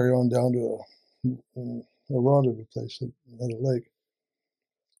carry on down to a rendezvous place at a lake.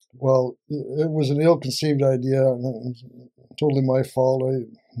 Well, it was an ill-conceived idea, and totally my fault.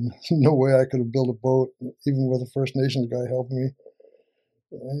 No way I could have built a boat, even with a First Nations guy helping me.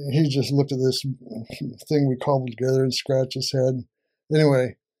 He just looked at this thing we cobbled together and scratched his head.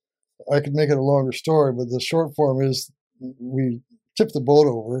 Anyway, I could make it a longer story, but the short form is we tipped the boat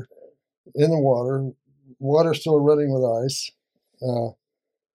over in the water still running with ice.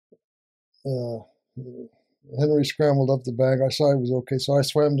 Henry scrambled up the bank. I saw he was okay, so I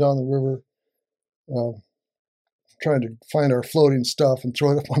swam down the river, trying to find our floating stuff and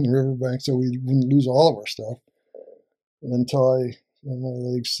throw it up on the riverbank so we wouldn't lose all of our stuff, until my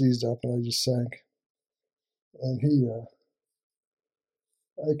legs seized up and I just sank. And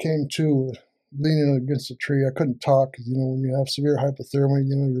I came to leaning against a tree. I couldn't talk because, when you have severe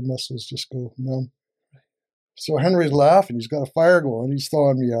hypothermia, your muscles just go numb. So Henry's laughing. He's got a fire going. He's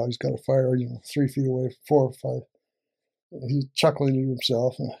thawing me out. He's got a fire, 3 feet away, 4 or 5. He's chuckling to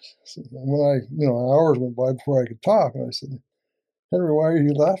himself. And when hours went by before I could talk, and I said, Henry, why are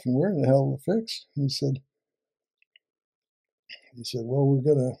you laughing? We're in the hell of a fix. And he said, well, we're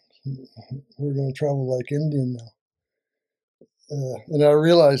gonna travel like Indian now. And I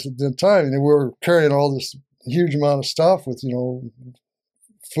realized at the time we were carrying all this huge amount of stuff with,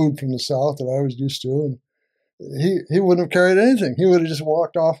 food from the South that I was used to. And he wouldn't have carried anything. He would have just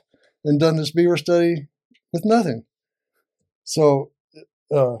walked off and done this beaver study with nothing. So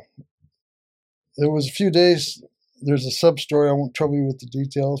it was a few days. There's a sub-story. I won't trouble you with the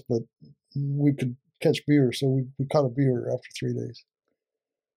details, but we could catch beaver. So we caught a beaver after 3 days.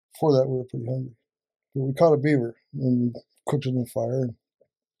 Before that, we were pretty hungry. But we caught a beaver and we cooked it in the fire. And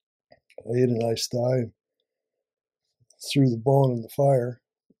I ate a nice thigh and threw the bone in the fire,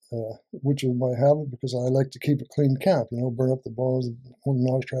 which was my habit because I like to keep a clean camp, burn up the bones and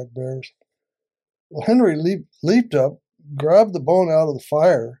not attract bears. Well, Henry leaped up, grabbed the bone out of the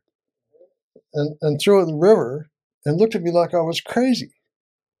fire, and threw it in the river and looked at me like I was crazy.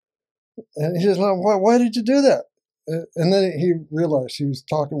 And he says, why did you do that? And then he realized he was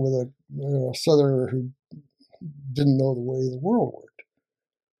talking with a Southerner who didn't know the way the world worked.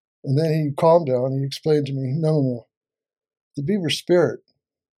 And then he calmed down. He explained to me, no. The beaver spirit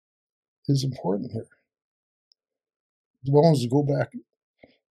is important here. The bones go back.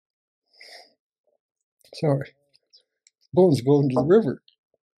 Sorry. Bones go into the river.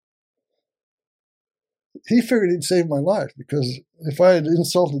 He figured he'd save my life because if I had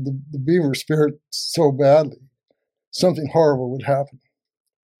insulted the beaver spirit so badly, something horrible would happen.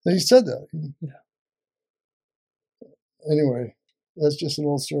 And he said that. Yeah. Anyway, that's just an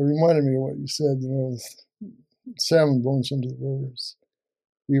old story. It reminded me of what you said, salmon bones into the rivers,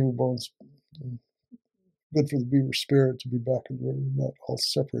 beaver bones. Good for the beaver spirit to be back in the river, not all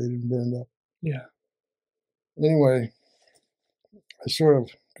separated and burned up. Yeah. Anyway, I sort of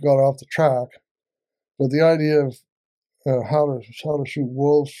got off the track, but the idea of how to shoot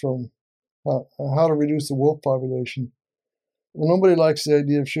wolves from how to reduce the wolf population. Well, nobody likes the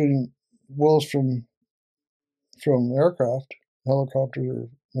idea of shooting wolves from aircraft, helicopters,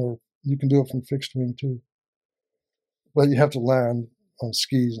 or you can do it from fixed wing too. But you have to land on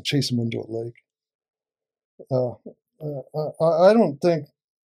skis and chase them into a lake. I don't think,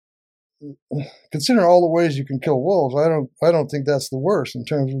 considering all the ways you can kill wolves, I don't think that's the worst in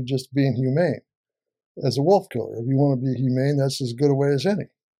terms of just being humane. As a wolf killer, if you want to be humane, that's as good a way as any.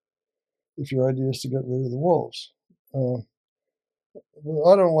 If your idea is to get rid of the wolves, I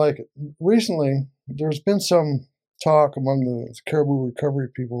don't like it. Recently, there's been some talk among the caribou recovery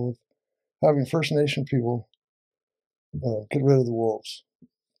people of having First Nation people get rid of the wolves,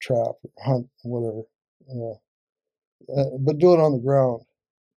 trap, hunt, whatever, but do it on the ground.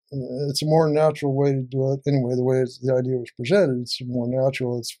 It's a more natural way to do it. Anyway, the way the idea was presented, it's more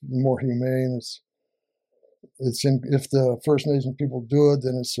natural. It's more humane. If the First Nation people do it,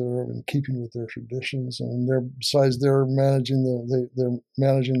 then it's sort of in keeping with their traditions, and they're managing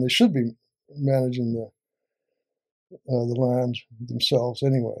they should be managing the land themselves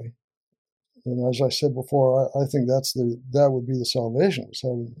anyway. And as I said before, I think that would be the salvation, is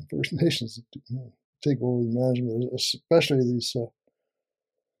having First Nations take over the management, especially these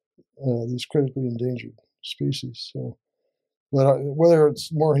critically endangered species. So, but whether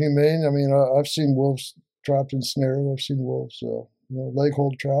it's more humane, I've seen wolves trapped in snares. I've seen wolves, leg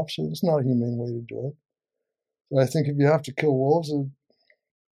hold traps. It's not a humane way to do it. But I think if you have to kill wolves, doing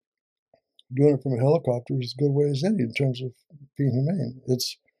it from a helicopter is as good a way as any in terms of being humane.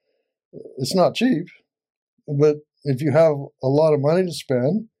 It's not cheap, but if you have a lot of money to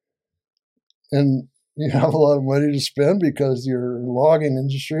spend, and you have a lot of money to spend because your logging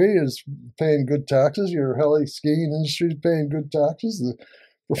industry is paying good taxes, your heli skiing industry is paying good taxes, the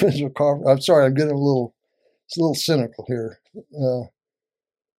provincial I'm sorry, I'm getting a little cynical here.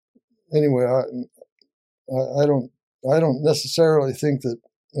 Anyway, I don't necessarily think that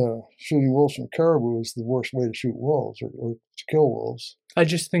shooting wolves from caribou is the worst way to shoot wolves or to kill wolves. I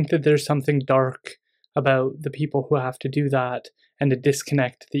just think that there's something dark about the people who have to do that and the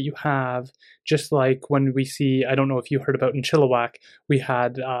disconnect that you have. Just like when we see, I don't know if you heard about in Chilliwack, we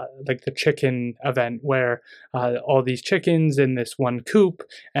had like the chicken event where all these chickens in this one coop,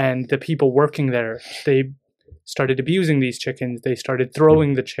 and the people working there, they started abusing these chickens. They started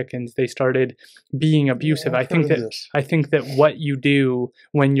throwing the chickens. They started being abusive. I think that what you do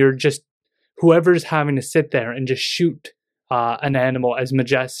when you're just, whoever's having to sit there and just shoot an animal as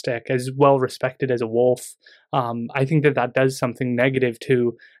majestic, as well respected as a wolf, I think that does something negative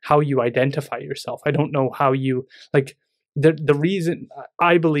to how you identify yourself. I don't know how you, like, the reason,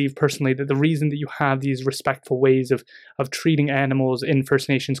 I believe personally, that the reason that you have these respectful ways of treating animals in First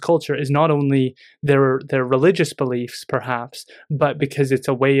Nations culture is not only their religious beliefs, perhaps, but because it's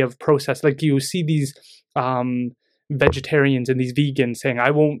a way of process. Like, you see these vegetarians and these vegans saying,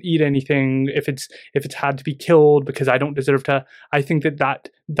 I won't eat anything if it's had to be killed because I don't deserve to. I think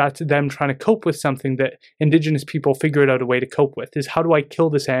that's them trying to cope with something that Indigenous people figured out a way to cope with, is how do I kill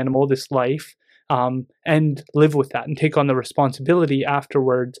this animal, this life, and live with that and take on the responsibility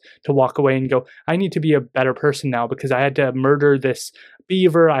afterwards to walk away and go, I need to be a better person now because I had to murder this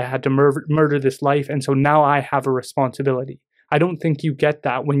beaver, I had to murder this life, and so now I have a responsibility. I don't think you get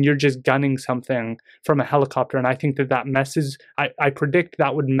that when you're just gunning something from a helicopter, and I think that messes, I predict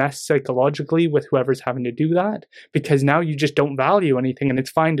that would mess psychologically with whoever's having to do that, because now you just don't value anything, and it's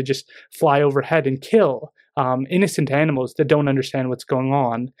fine to just fly overhead and kill innocent animals that don't understand what's going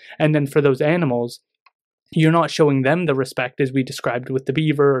on. And then for those animals, you're not showing them the respect, as we described with the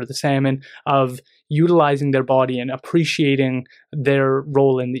beaver or the salmon, of utilizing their body and appreciating their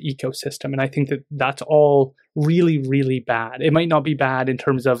role in the ecosystem. And I think that that's all really, really bad. It might not be bad in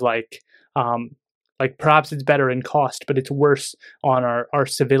terms of like perhaps it's better in cost, but it's worse on our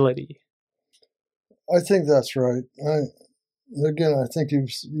civility. I think that's right. I think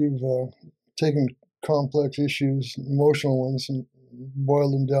you've taken complex issues, emotional ones, and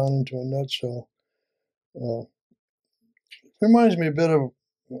boiled them down into a nutshell. Reminds me a bit of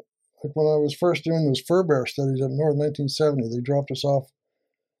like when I was first doing those fur bear studies up north in 1970. They dropped us off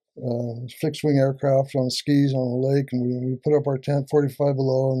fixed wing aircraft on skis on a lake, and we put up our tent 45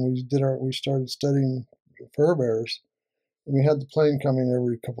 below, and we started studying fur bears. And we had the plane coming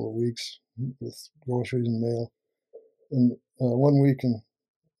every couple of weeks with groceries and mail. And one week,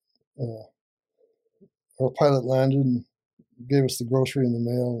 our pilot landed and gave us the grocery and the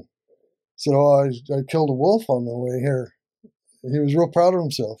mail. Said, "Oh, I killed a wolf on the way here." He was real proud of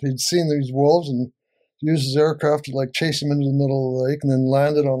himself. He'd seen these wolves and used his aircraft to like chase them into the middle of the lake, and then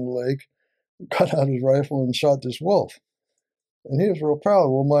landed on the lake, got out his rifle and shot this wolf. And he was real proud.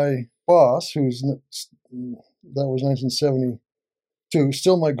 Well, my boss, that was 1972,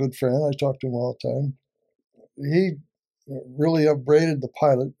 still my good friend. I talk to him all the time. He really upbraided the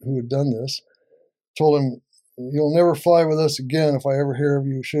pilot who had done this. Told him, "You'll never fly with us again if I ever hear of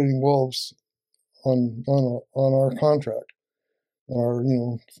you shooting wolves on our contract, our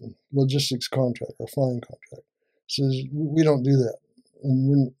logistics contract, our flying contract." Says we don't do that, and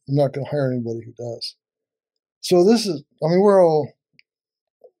we're not going to hire anybody who does. So this is, we're all,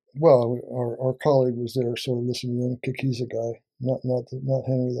 our colleague was there, sort of listening in. Kiki's a guy, not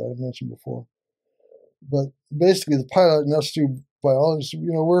Henry that I mentioned before, but basically the pilot and us two biologists,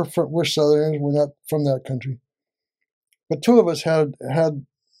 we're Southerners, we're not from that country. But two of us had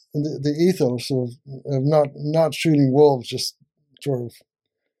the ethos of not shooting wolves just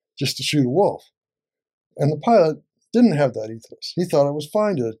to shoot a wolf. And the pilot didn't have that ethos. He thought it was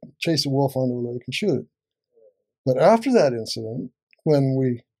fine to chase a wolf onto a lake and shoot it. But after that incident, when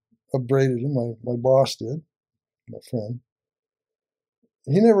we upbraided him, my boss did, my friend,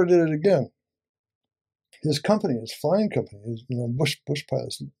 he never did it again. His company, his flying company, his bush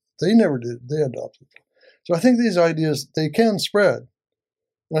pilots, they never did. They adopted it. So I think these ideas, they can spread.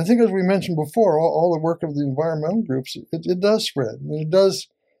 And I think, as we mentioned before, all the work of the environmental groups, it does spread. And it does,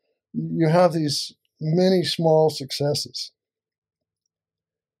 you have these many small successes.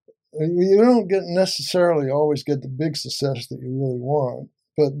 You don't necessarily always get the big success that you really want,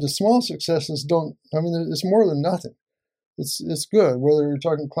 but the small successes don't, it's more than nothing. It's good, whether you're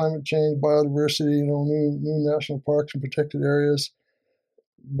talking climate change, biodiversity, new national parks and protected areas.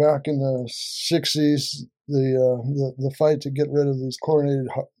 Back in the 60s, the fight to get rid of these chlorinated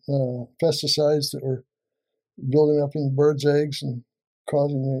pesticides that were building up in birds' eggs and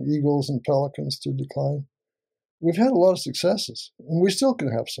causing the eagles and pelicans to decline. We've had a lot of successes, and we still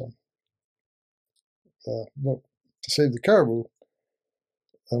can have some. But to save the caribou,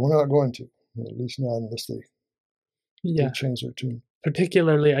 we're not going to, at least not unless they change their tune.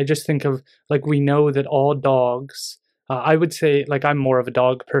 Particularly, I just think of, we know that all dogs, I would say, I'm more of a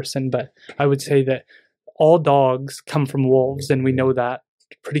dog person, but I would say that all dogs come from wolves, and we know that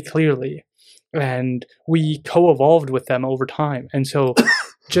pretty clearly. And we co-evolved with them over time. And so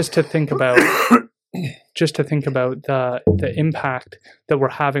just to think about the impact that we're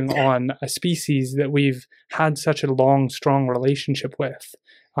having on a species that we've had such a long, strong relationship with,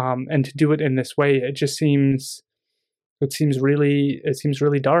 and to do it in this way, it just seems it seems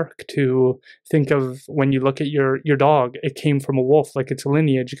really dark to think of when you look at your dog. It came from a wolf, like its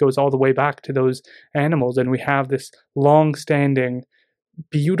lineage goes all the way back to those animals, and we have this long-standing,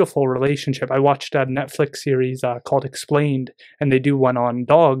 beautiful relationship. I watched a Netflix series called Explained, and they do one on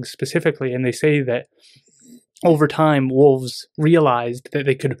dogs specifically, and they say that over time, wolves realized that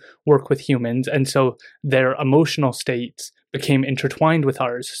they could work with humans, and so their emotional states became intertwined with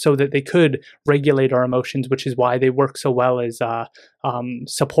ours so that they could regulate our emotions, which is why they work so well as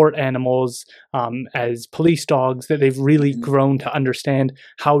support animals, as police dogs, that they've really grown to understand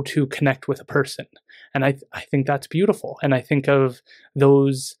how to connect with a person. And I think that's beautiful. And I think of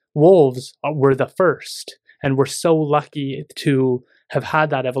those wolves were the first, and we're so lucky to have had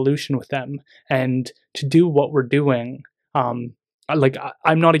that evolution with them and to do what we're doing. I'm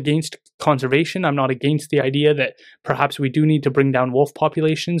not against conservation. I'm not against the idea that perhaps we do need to bring down wolf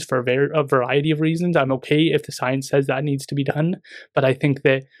populations for a variety of reasons. I'm okay if the science says that needs to be done, but I think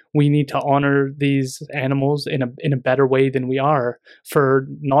that we need to honor these animals in a better way than we are, for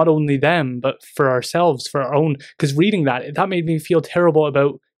not only them but for ourselves, for our own. Because reading that made me feel terrible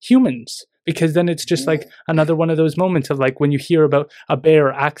about humans. Because then it's just like another one of those moments of like when you hear about a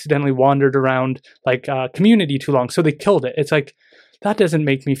bear accidentally wandered around like a community too long, so they killed it. It's like, that doesn't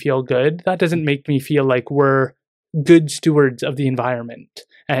make me feel good. That doesn't make me feel like we're good stewards of the environment.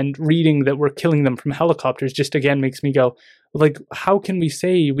 And reading that we're killing them from helicopters just again makes me go, like, how can we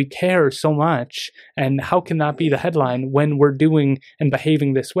say we care so much? And how can that be the headline when we're doing and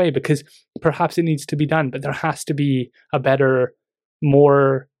behaving this way? Because perhaps it needs to be done, but there has to be a better,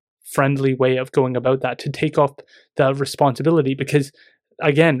 more friendly way of going about that, to take up the responsibility. Because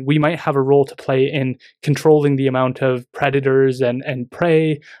again, we might have a role to play in controlling the amount of predators and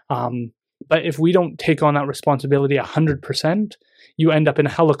prey, but if we don't take on that responsibility 100%, you end up in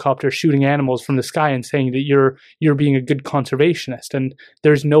a helicopter shooting animals from the sky and saying that you're being a good conservationist. And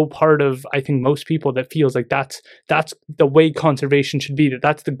there's no part of, I think, most people that feels like that's the way conservation should be,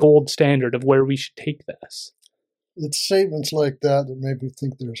 that's the gold standard of where we should take this. It's statements like that that make me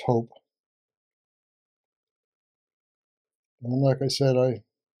think there's hope. And like I said,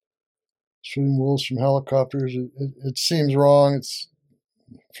 shooting wolves from helicopters, it seems wrong.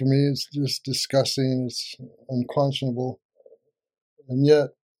 For me, it's just disgusting. It's unconscionable. And yet,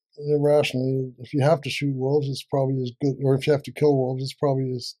 irrationally, if you have to shoot wolves, it's probably as good, or if you have to kill wolves, it's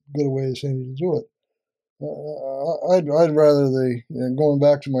probably as good a way as any to do it. I'd rather going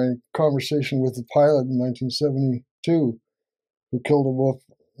back to my conversation with the pilot in 1972, who killed a wolf,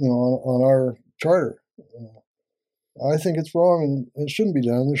 on our charter. I think it's wrong and it shouldn't be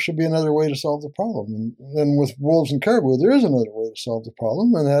done. There should be another way to solve the problem. And with wolves and caribou, there is another way to solve the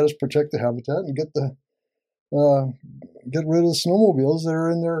problem, and that is protect the habitat and get rid of the snowmobiles that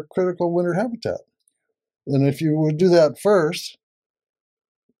are in their critical winter habitat. And if you would do that first,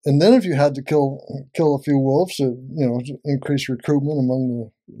 and then if you had to kill a few wolves to increase recruitment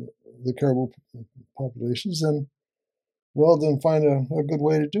among the caribou populations, then find a good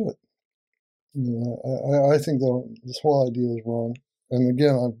way to do it. I think this whole idea is wrong. And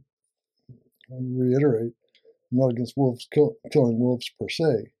again, I reiterate, I'm not against killing wolves per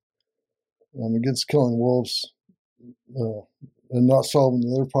se. I'm against killing wolves and not solving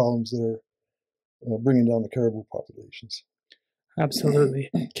the other problems that are bringing down the caribou populations. Absolutely.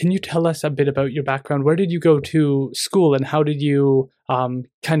 Can you tell us a bit about your background? Where did you go to school, and how did you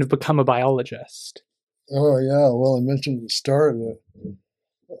kind of become a biologist? Oh, yeah. Well, I mentioned at the start,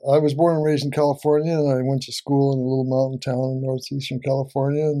 I was born and raised in California, and I went to school in a little mountain town in northeastern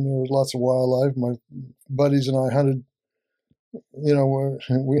California, and there was lots of wildlife. My buddies and I hunted,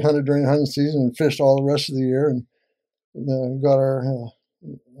 we hunted during hunting season and fished all the rest of the year, and got our,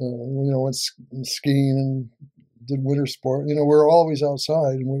 went skiing and did winter sport. We were always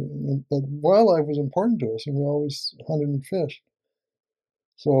outside, but wildlife was important to us, and we always hunted and fished.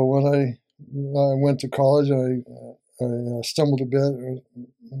 So when I went to college, I stumbled a bit.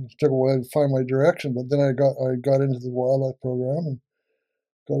 It took a while to find my direction, but then I got into the wildlife program and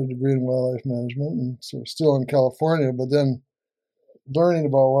got a degree in wildlife management, and so still in California. But then learning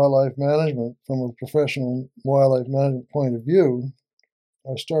about wildlife management from a professional wildlife management point of view,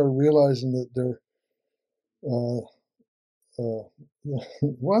 I started realizing that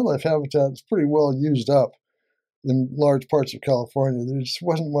wildlife habitat is pretty well used up in large parts of California. There just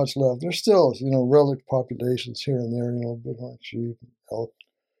wasn't much left. There's still, relic populations here and there, bighorn sheep, elk,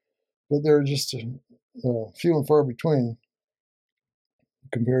 but they're just few and far between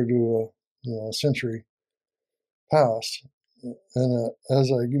compared to a century past. And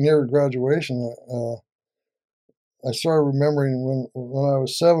as I neared graduation, I started remembering when I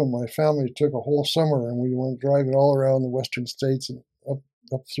was 7, my family took a whole summer and we went driving all around the western states and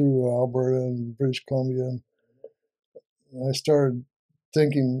up through Alberta and British Columbia. And I started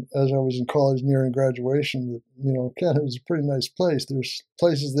thinking as I was in college nearing graduation that, Canada was a pretty nice place. There's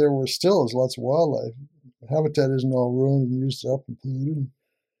places there where still there's lots of wildlife. Habitat isn't all ruined and used up and polluted.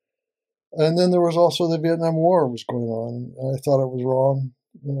 And then there was also the Vietnam War was going on. And I thought it was wrong.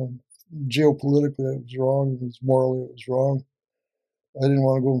 Geopolitically, it was wrong. Morally, it was wrong. I didn't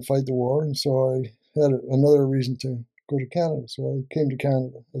want to go and fight the war, and so I had another reason to go to Canada. So I came to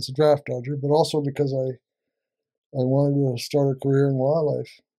Canada as a draft dodger, but also because I wanted to start a career in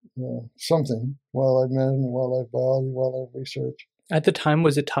wildlife, wildlife management, wildlife biology, wildlife research. At the time,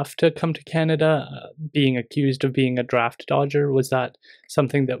 was it tough to come to Canada, being accused of being a draft dodger? Was that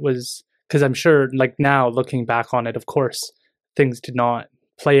something that was, because I'm sure, like now looking back on it, of course, things did not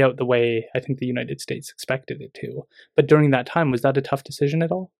play out the way I think the United States expected it to. But during that time, was that a tough decision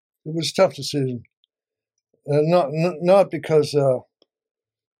at all? It was a tough decision. Not because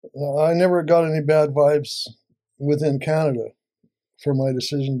I never got any bad vibes within Canada for my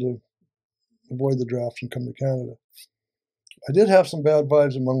decision to avoid the draft and come to Canada. I did have some bad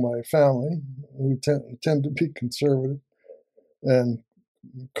vibes among my family, who tend to be conservative, and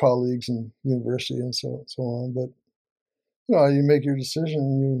colleagues in university and so on. But you make your decision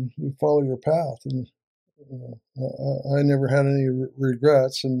and you follow your path. And I never had any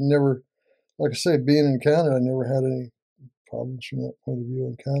regrets, and never, like I say, being in Canada, I never had any problems from that point of view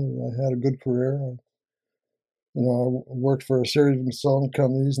in Canada. I had a good career. I worked for a series of consulting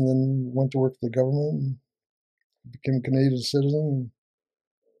companies, and then went to work for the government and became a Canadian citizen.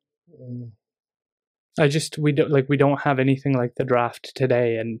 We don't have anything like the draft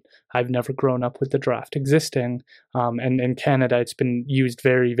today, and I've never grown up with the draft existing. And in Canada, it's been used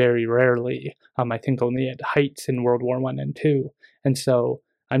very, very rarely. I think only at heights in World War I and II. And so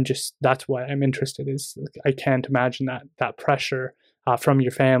that's why I'm interested. Is I can't imagine that pressure from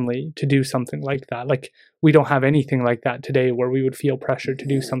your family to do something like that. Like, we don't have anything like that today, where we would feel pressure to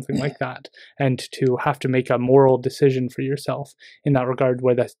do something like that, and to have to make a moral decision for yourself in that regard,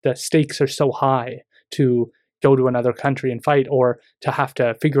 where the stakes are so high to go to another country and fight, or to have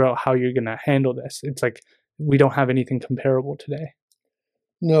to figure out how you're going to handle this. It's like we don't have anything comparable today.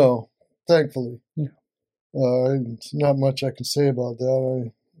 No, thankfully. Yeah. It's not much I can say about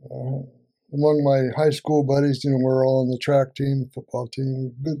that. Among my high school buddies, we're all on the track team, football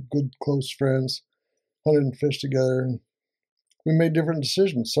team, good close friends, hunted and fished together. And we made different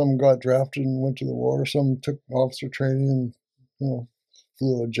decisions. Some got drafted and went to the war. Some took officer training and,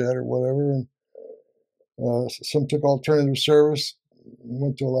 flew a jet or whatever. And some took alternative service,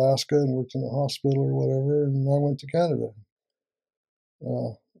 went to Alaska and worked in a hospital or whatever, and I went to Canada.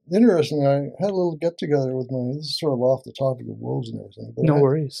 Interestingly, I had a little get-together with this is sort of off the topic of wolves and everything. But no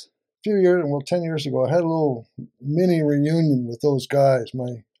worries. A few years, 10 years ago, I had a little mini reunion with those guys,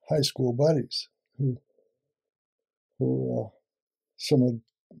 my high school buddies, who some had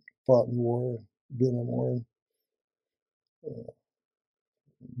fought in the war, Vietnam War, and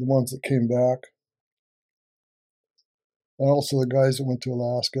the ones that came back. And also the guys that went to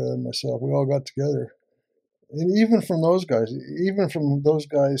Alaska and myself, we all got together. And even from those guys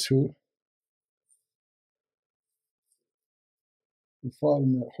who fought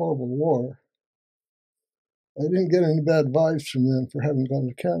in that horrible war, I didn't get any bad vibes from them for having gone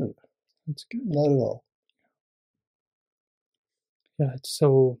to Canada. It's good. Not at all. Yeah, it's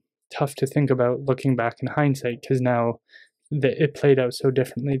so tough to think about looking back in hindsight, because now it played out so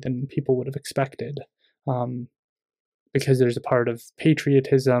differently than people would have expected. Because there's a part of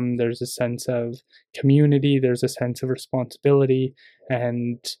patriotism, there's a sense of community, there's a sense of responsibility,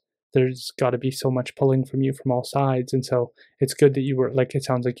 and there's got to be so much pulling from you from all sides. And so it's good that you were, like, it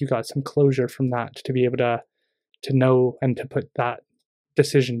sounds like you got some closure from that to be able to know and to put that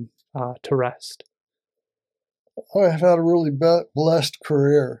decision to rest. I've had a really blessed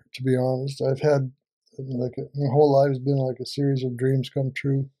career, to be honest. I've had, my whole life has been like a series of dreams come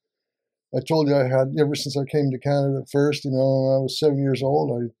true. I told you I had, ever since I came to Canada at first, when I was 7 years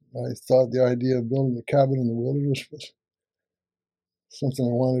old, I thought the idea of building a cabin in the wilderness was something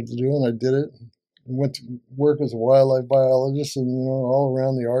I wanted to do, and I did it. I went to work as a wildlife biologist and, all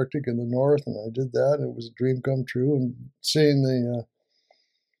around the Arctic and the North, and I did that, and it was a dream come true. And seeing the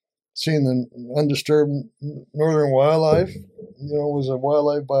undisturbed northern wildlife, was a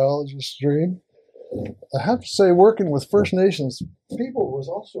wildlife biologist's dream. I have to say, working with First Nations people was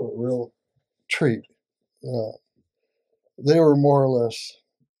also a real treat. They were more or less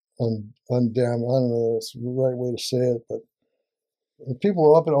undamaged. I don't know if that's the right way to say it, but the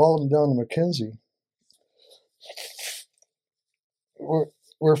people up and all of them down to Mackenzie,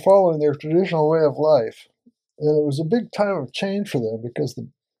 were following their traditional way of life. And it was a big time of change for them because the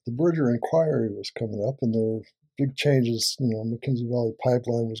Berger Inquiry was coming up and there were big changes. Mackenzie Valley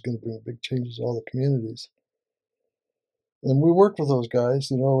Pipeline was going to bring big changes to all the communities. And we worked with those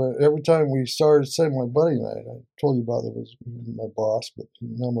guys. Every time we started, say, my buddy and I told you about it, was my boss, but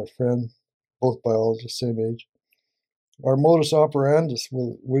now my friend, both biologists, same age. Our modus operandus,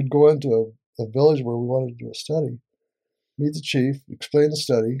 we'd go into a village where we wanted to do a study, meet the chief, explain the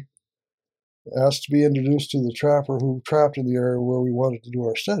study, asked to be introduced to the trapper who trapped in the area where we wanted to do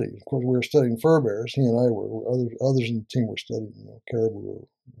our study. Of course, we were studying fur bears. He and I were. Others in the team were studying caribou or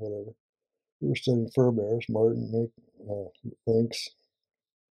whatever. We were studying fur bears, marten, mink, lynx,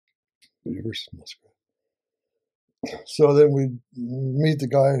 beavers, muskrat. So then we'd meet the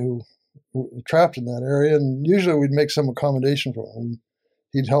guy who trapped in that area, and usually we'd make some accommodation for him.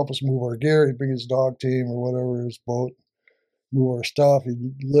 He'd help us move our gear. He'd bring his dog team or whatever, his boat, move our stuff.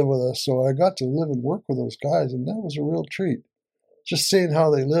 He'd live with us. So I got to live and work with those guys, and that was a real treat. Just seeing how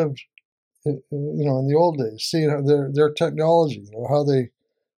they lived, in the old days, seeing how their technology, how they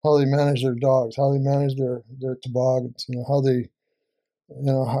manage their dogs, how they manage their toboggans, how they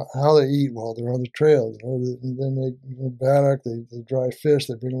how they eat while they're on the trail. They make bannock, they dry fish,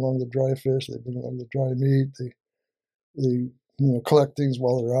 they bring along the dry fish, they bring along the dry meat, they collect things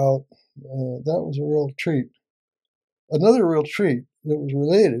while they're out. That was a real treat. Another real treat that was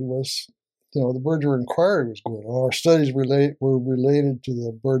related was, the Berger Inquiry was going on. Our studies were related to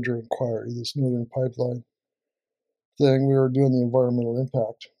the Berger Inquiry, this Northern Pipeline thing. We were doing the environmental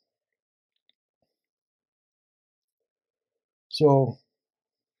impact. So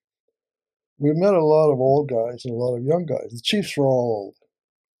we met a lot of old guys and a lot of young guys. The chiefs were all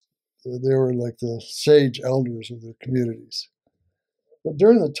old. They were like the sage elders of their communities. But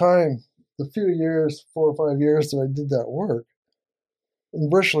during the time, the few years, 4 or 5 years that I did that work, in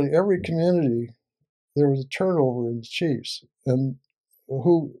virtually every community, there was a turnover in the chiefs. And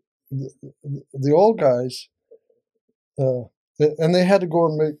the old guys, and they had to go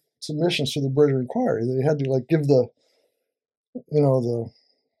and make submissions to the Berger Inquiry. They had to give the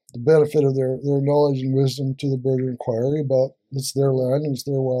benefit of their knowledge and wisdom to the Berger Inquiry about it's their land and it's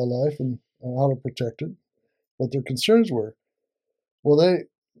their wildlife and how to protect it, what their concerns were. Well,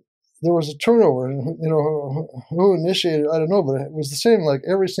 there was a turnover, and who initiated, I don't know, but it was the same like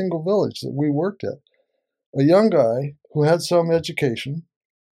every single village that we worked at. A young guy who had some education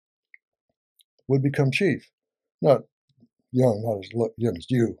would become chief. Not young, not as young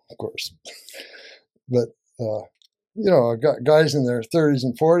as you, of course, but guys in their 30s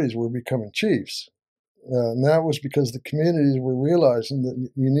and 40s were becoming chiefs. And that was because the communities were realizing that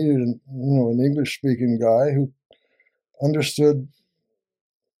you needed an English-speaking guy who understood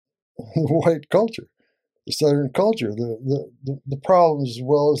the white culture, the Southern culture, the problems as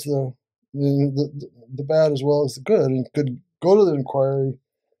well as the bad as well as the good, and could go to the inquiry.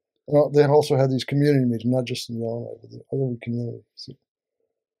 They also had these community meetings, not just in Yellowknife, but every community.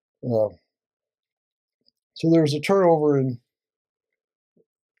 So there was a turnover in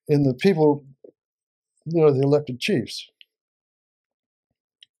the people, the elected chiefs.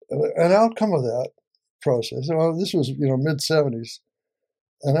 An outcome of that process, this was mid-70s,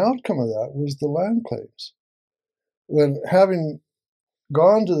 an outcome of that was the land claims. When having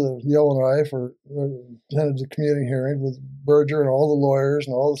gone to the Yellowknife or attended the community hearing with Berger and all the lawyers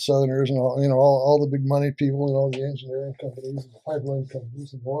and all the Southerners and all the big money people and all the engineering companies and the pipeline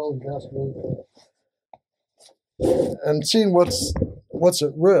companies and oil and gas companies, and seeing what's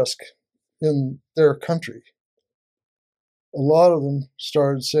at risk in their country, a lot of them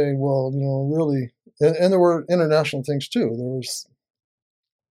started saying, well, really, and there were international things too. There was,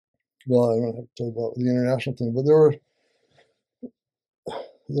 well, I don't have to tell you about the international thing, but there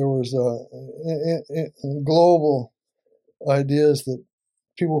was global ideas that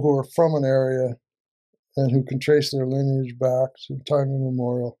people who are from an area and who can trace their lineage back to time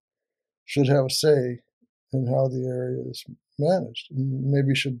immemorial should have a say in how the area is managed, and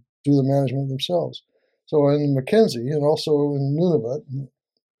maybe should do the management themselves. So in Mackenzie and also in Nunavut,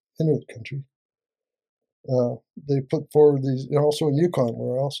 Inuit country, they put forward these, and also in Yukon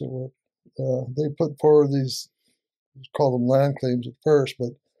where I also work, they put forward these, call them land claims at first,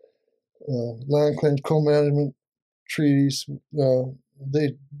 but land claims co-management treaties.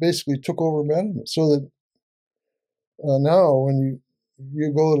 They basically took over management, so that now when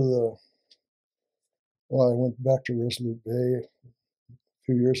you go to I went back to Resolute Bay a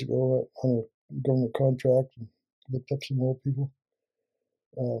few years ago on a government contract and looked up some old people.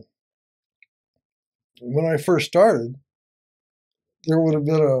 When I first started, there would have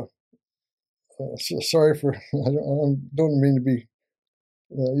been sorry for, I don't mean to be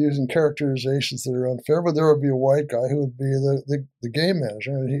using characterizations that are unfair, but there would be a white guy who would be the game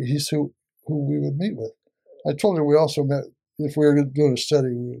manager, and he's who we would meet with. I told her we also met, if we were doing a study,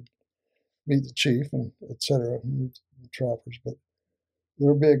 we would meet the chief and et cetera, meet the trappers. But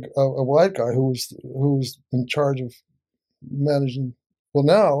there would be a white guy who was in charge of managing. Well,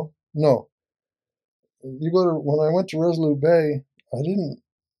 now, no. When I went to Resolute Bay, I didn't.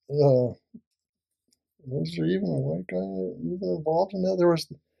 Was there even a white guy even involved in that? There was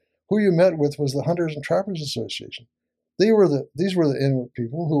who you met with was the Hunters and Trappers Association. These were the Inuit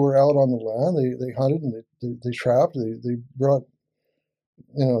people who were out on the land. They hunted and they trapped. They brought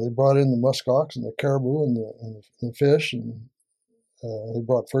in the muskox and the caribou and the fish, and they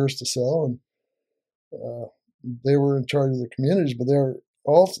brought furs to sell, and they were in charge of the communities. But they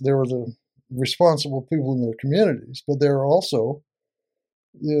were the responsible people in their communities. But they were also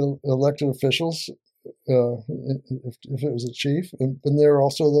the elected officials. If it was a chief, and they were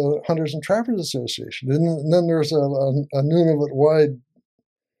also the Hunters and Trappers Association, and then there's a Nunavut-wide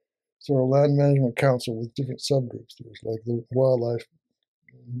sort of land management council with different subgroups. There's like the wildlife;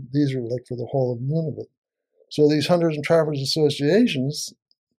 these are like for the whole of Nunavut. So these Hunters and Trappers Associations,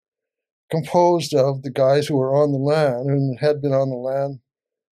 composed of the guys who were on the land and had been on the land,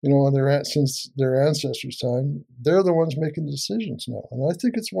 since their ancestors' time, they're the ones making the decisions now, and I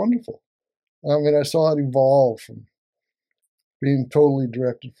think it's wonderful. I mean, I saw it evolve from being totally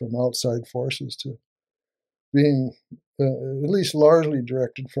directed from outside forces to being at least largely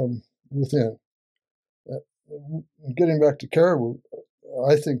directed from within. Getting back to Caribou,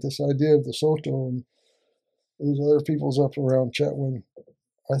 I think this idea of the Soto and those other peoples up around Chetwynd,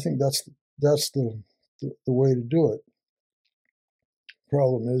 I think that's the way to do it.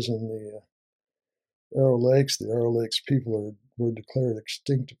 Problem is in the Arrow Lakes. The Arrow Lakes people were declared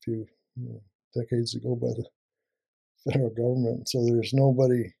extinct a few decades ago by the federal government. So there's no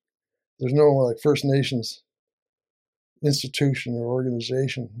like First Nations institution or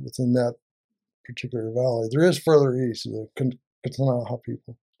organization within that particular valley. There is further east, the Ktunaxa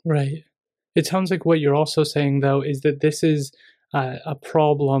people. Right. It sounds like what you're also saying, though, is that this is a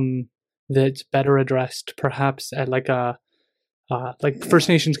problem that's better addressed perhaps at like First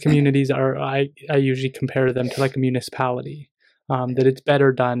Nations communities are, I usually compare them to like a municipality. That it's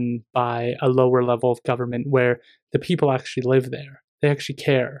better done by a lower level of government where the people actually live there. They actually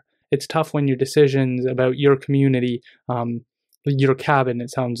care. It's tough when your decisions about your community, your cabin, it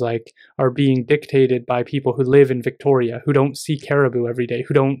sounds like, are being dictated by people who live in Victoria, who don't see caribou every day,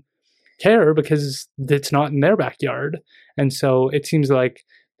 who don't care because it's not in their backyard. And so it seems like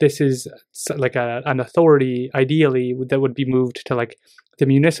this is like an authority, ideally, that would be moved to like the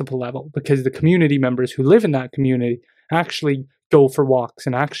municipal level, because the community members who live in that community actually go for walks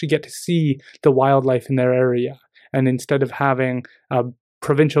and actually get to see the wildlife in their area. And instead of having a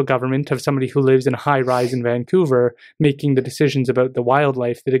provincial government of somebody who lives in a high rise in Vancouver making the decisions about the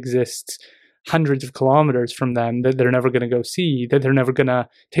wildlife that exists hundreds of kilometers from them, that they're never going to go see, that they're never going to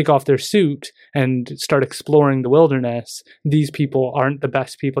take off their suit and start exploring the wilderness, these people aren't the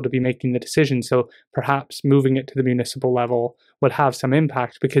best people to be making the decision. So perhaps moving it to the municipal level would have some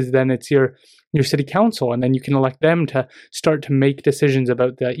impact, because then it's your city council, and then you can elect them to start to make decisions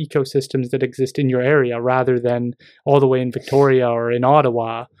about the ecosystems that exist in your area, rather than all the way in Victoria or in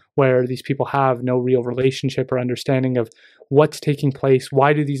Ottawa, where these people have no real relationship or understanding of what's taking place.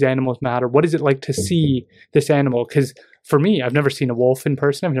 Why do these animals matter? What is it like to see this animal? Because for me, I've never seen a wolf in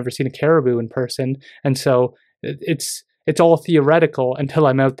person. I've never seen a caribou in person. And so it's all theoretical until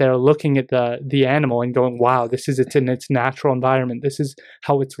I'm out there looking at the animal and going, wow, it's in its natural environment. This is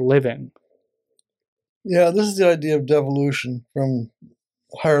how it's living. Yeah, this is the idea of devolution from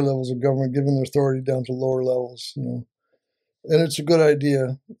higher levels of government, giving their authority down to lower levels, And it's a good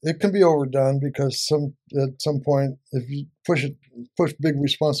idea. It can be overdone because at some point, if you push big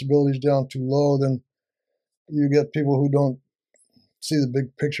responsibilities down too low, then you get people who don't see the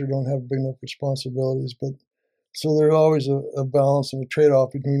big picture, don't have big enough responsibilities. But so there's always a balance and a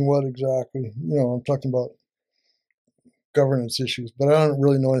trade-off between what exactly. I'm talking about governance issues, but I don't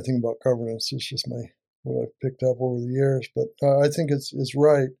really know anything about governance. It's just what I've picked up over the years. But I think it's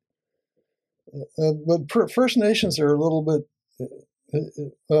right. But First Nations are a little bit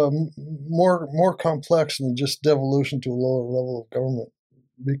more complex than just devolution to a lower level of government,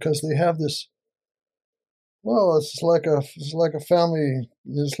 because they have this. Well, it's like a family.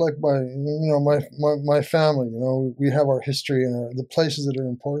 It's like my family. We have our history and the places that are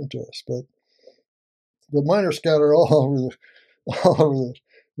important to us, but mine are scattered all over the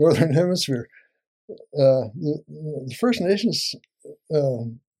northern hemisphere. The First Nations,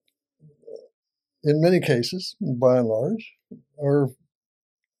 in many cases, by and large, are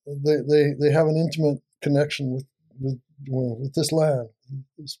they have an intimate connection with this land,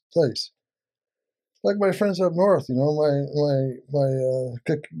 this place. Like my friends up north, Henry,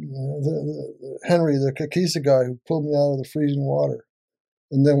 the Kakisa guy who pulled me out of the freezing water,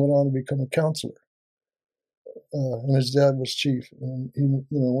 and then went on to become a counselor. And his dad was chief, and he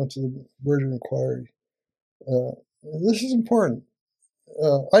went to the Berger Inquiry. This is important.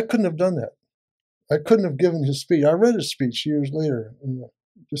 I couldn't have done that. I couldn't have given his speech. I read his speech years later,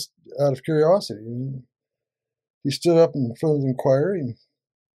 just out of curiosity. And he stood up in front of the inquiry, and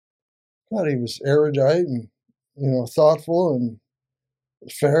God, he was erudite and thoughtful and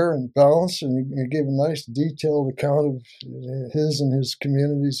fair and balanced, and he gave a nice detailed account of his and his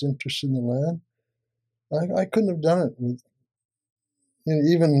community's interest in the land. I couldn't have done it with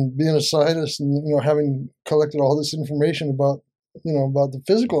even being a scientist and having collected all this information about the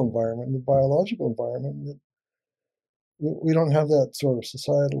physical environment and the biological environment. We don't have that sort of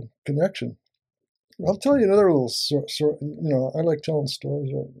societal connection. I'll tell you another little I like telling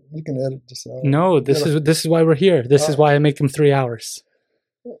stories. You can edit this out. No, this is why we're here. This is why I make them 3 hours.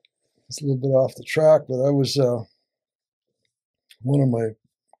 It's a little bit off the track, but I was one of my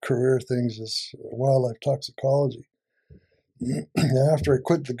career things is wildlife toxicology. After I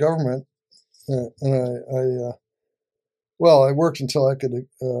quit the government, and I worked until I could,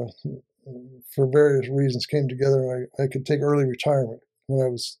 for various reasons, came together and I could take early retirement when I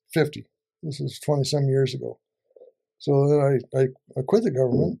was 50. This was 20-some years ago. So then I quit the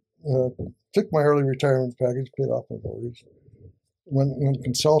government, took my early retirement package, paid off my mortgage, went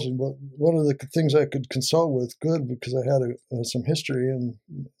consulting. But one of the things I could consult with, good, because I had some history and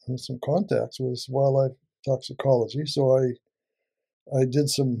some contacts, was wildlife toxicology. So I did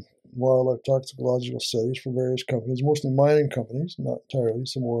some wildlife toxicological studies for various companies, mostly mining companies, not entirely,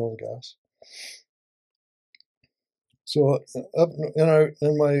 some oil and gas. So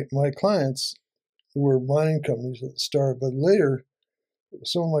my clients were mining companies at the start, but later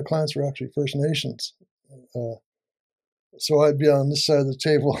some of my clients were actually First Nations. So I'd be on this side of the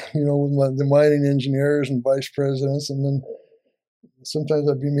table, with the mining engineers and vice presidents, and then sometimes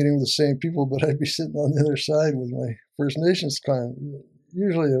I'd be meeting with the same people, but I'd be sitting on the other side with my First Nations client.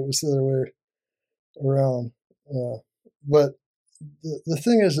 Usually it was the other way around. But the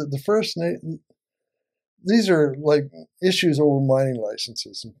thing is that these are like issues over mining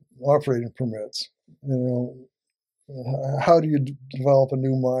licenses and operating permits. How do you develop a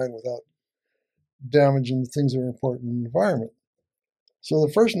new mine without damaging the things that are important in the environment? So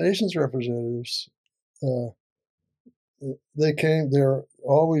the First Nations representatives, they're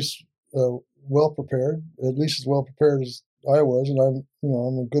always well prepared, at least as well prepared as I was, and I'm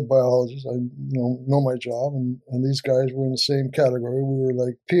a good biologist. I know my job, and these guys were in the same category. We were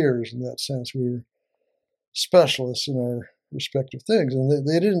like peers in that sense. We were specialists in our respective things, and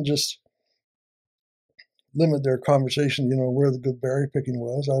they didn't just limit their conversation, where the good berry picking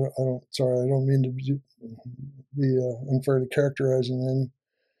was. I don't mean to be unfairly characterizing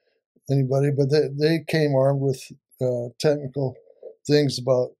anybody, but they came armed with technical things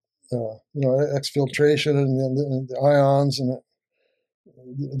about exfiltration and the ions and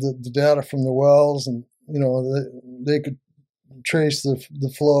the data from the wells, and they could trace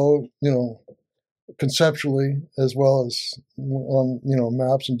the flow, conceptually, as well as on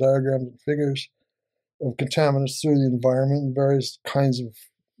maps and diagrams and figures of contaminants through the environment and various kinds of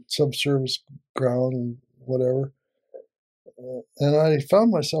subsurface ground and whatever. And I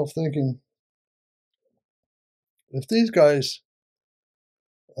found myself thinking, if these guys,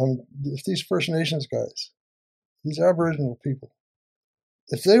 if these First Nations guys, these Aboriginal people,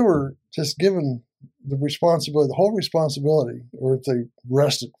 if they were just given the whole responsibility, or if they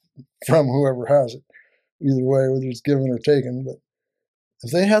wrest it from whoever has it, either way, whether it's given or taken, but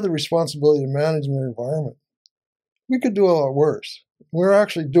if they had the responsibility of managing their environment, we could do a lot worse. We're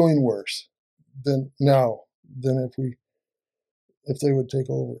actually doing worse than if they would take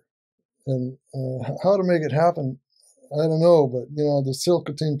over. And how to make it happen, I don't know, but the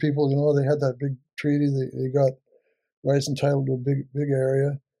Silcotin people, they had that big treaty. They got rights and title to a big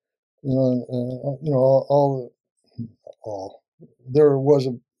area. There was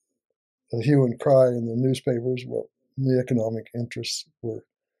a hue and cry in the newspapers. Well, the economic interests were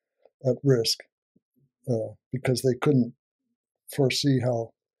at risk because they couldn't foresee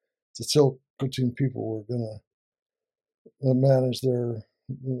how the Silcotin people were going to manage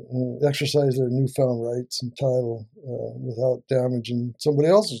exercise their newfound rights and title without damaging somebody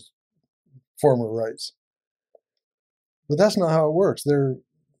else's former rights. But that's not how it works.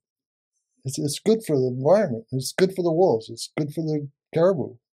 It's good for the environment. It's good for the wolves. It's good for the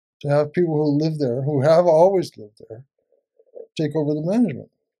caribou to have people who live there, who have always lived there, take over the management.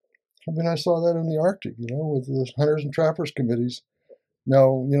 I mean, I saw that in the Arctic, with the hunters and trappers committees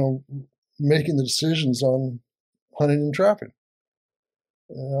now, making the decisions on hunting and trapping.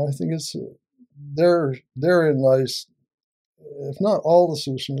 I think it's therein lies, if not all the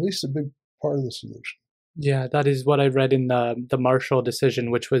solution, at least a big part of the solution. Yeah, that is what I read in the Marshall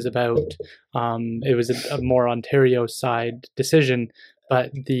decision, which was about it was a more Ontario side decision,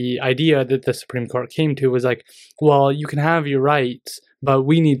 but the idea that the Supreme Court came to was like, well, you can have your rights, but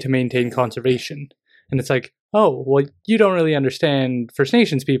we need to maintain conservation. And it's like, oh, well, you don't really understand First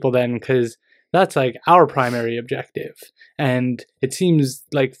Nations people then, because that's like our primary objective. And it seems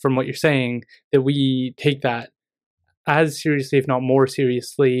like from what you're saying that we take that as seriously, if not more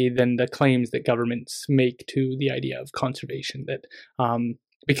seriously, than the claims that governments make to the idea of conservation. That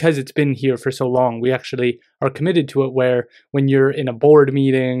because it's been here for so long, we actually are committed to it. Where when you're in a board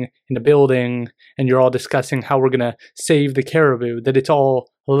meeting in a building and you're all discussing how we're going to save the caribou, that it's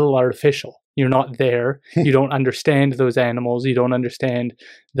all a little artificial. You're not there. You don't understand those animals. You don't understand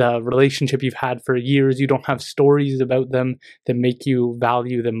the relationship you've had for years. You don't have stories about them that make you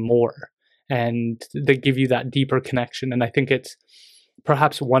value them more and that give you that deeper connection. And I think it's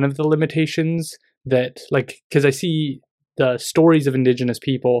perhaps one of the limitations that, like, because I see the stories of Indigenous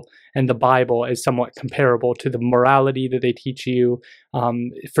people and the Bible as somewhat comparable to the morality that they teach you.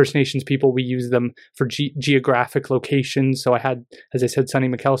 First Nations people, we use them for geographic locations. So I had, as I said, Sonny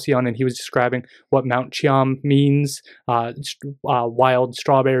McKelsey on, and he was describing what Mount Chiam means, wild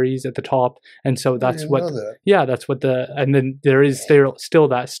strawberries at the top. And so that's what, that's what and then there is still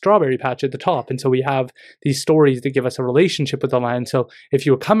that strawberry patch at the top. And so we have these stories that give us a relationship with the land. So if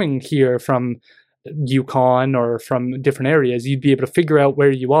you were coming here from Yukon or from different areas, you'd be able to figure out where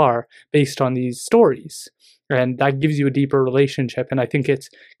you are based on these stories. And that gives you a deeper relationship. And I think it's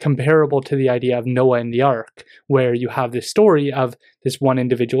comparable to the idea of Noah and the Ark, where you have this story of this one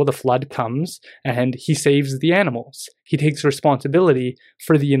individual, the flood comes, and he saves the animals. He takes responsibility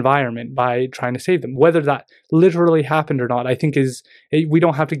for the environment by trying to save them. Whether that literally happened or not, I think we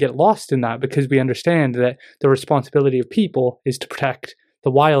don't have to get lost in that, because we understand that the responsibility of people is to protect the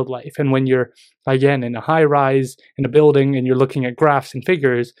wildlife. And when you're, again, in a high rise in a building and you're looking at graphs and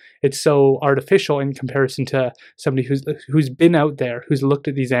figures, it's so artificial in comparison to somebody who's been out there, who's looked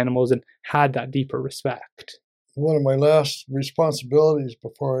at these animals and had that deeper respect. One of my last responsibilities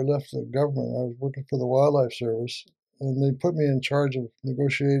before I left the government, I was working for the Wildlife Service, and they put me in charge of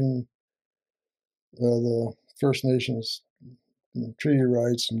negotiating the First Nations treaty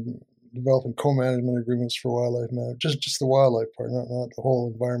rights and developing co-management agreements for wildlife management, just the wildlife part, not the whole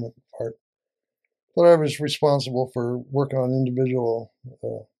environment part. But I was responsible for working on individual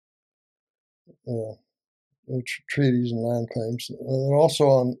treaties and land claims, and also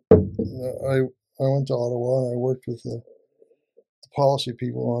on. I went to Ottawa and I worked with the policy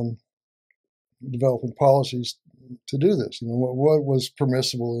people on developing policies to do this. What was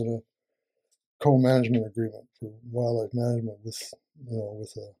permissible in a co-management agreement for wildlife management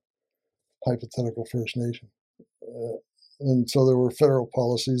with a hypothetical First Nation. And so there were federal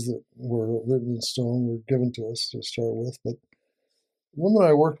policies that were written in stone, were given to us to start with. But the woman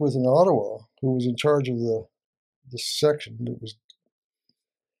I worked with in Ottawa, who was in charge of the section, that was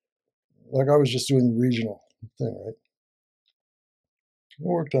like I was just doing the regional thing, right? I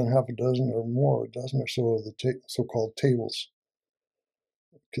worked on half a dozen or more, a dozen or so of the so-called tables,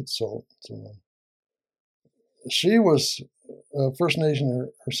 Kitsalt, and so on. She was First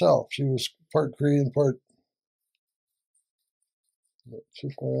Nation herself. She was part Cree and part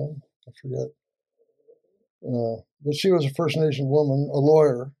Chippewa, I forget. But she was a First Nation woman, a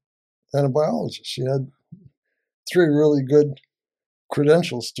lawyer, and a biologist. She had 3 really good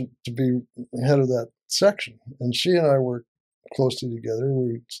credentials to be head of that section. And she and I worked closely together.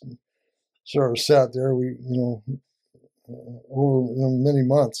 We sort of sat there. We, over many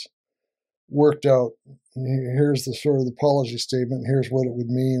months, worked out. Here's the sort of the policy statement. Here's what it would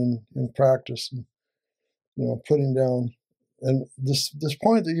mean in practice. And, putting down. And this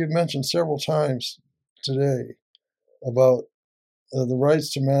point that you've mentioned several times today about the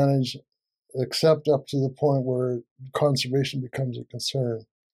rights to manage, except up to the point where conservation becomes a concern.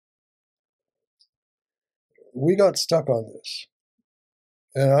 We got stuck on this,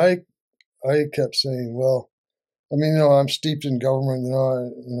 and I kept saying, well, I mean, I'm steeped in government.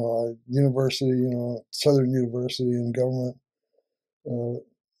 I university, Southern University in government.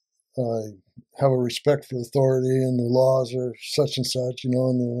 I have a respect for authority, and the laws are such and such, and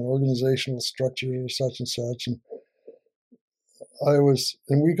the organizational structure is such and such. And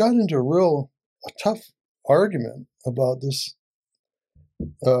we got into a tough argument about this.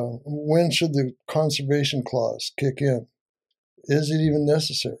 When should the conservation clause kick in? Is it even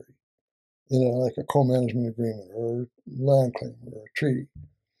necessary? like a co-management agreement or land claim or a treaty.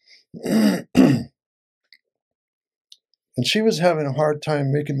 And she was having a hard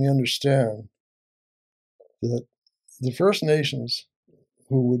time making me understand that the First Nations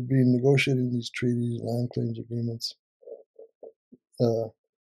who would be negotiating these treaties, land claims agreements,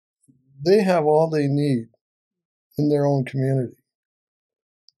 they have all they need in their own community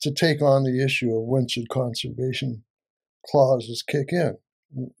to take on the issue of when should conservation clauses kick in.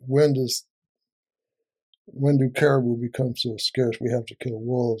 When do caribou become so scarce we have to kill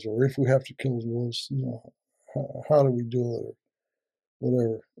wolves, or if we have to kill wolves, how do we do it, or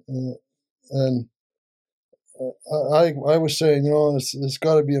whatever. And I was saying, it's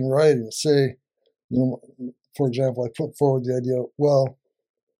got to be in writing. Say, for example, I put forward the idea, well,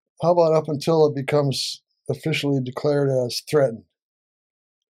 how about up until it becomes officially declared as threatened?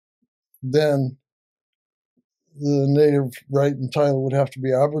 Then the native right and title would have to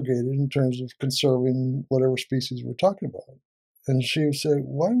be abrogated in terms of conserving whatever species we're talking about. And she would say,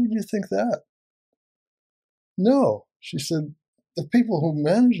 why would you think that? No, she said, the people who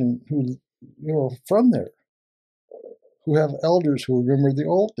managing, who are from there, who have elders who remember the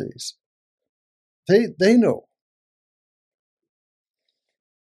old days, they know.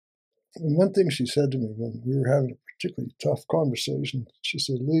 And one thing she said to me when we were having a particularly tough conversation, she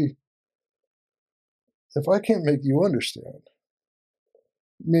said, Lee, if I can't make you understand,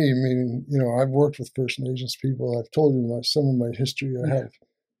 me, meaning, I've worked with First Nations people. I've told you some of my history. I have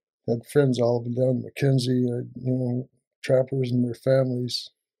had friends all up and down Mackenzie, trappers and their families.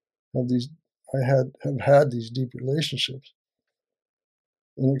 Have had these deep relationships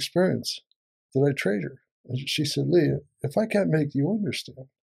and experience that I treasure. And she said, Lee, if I can't make you understand,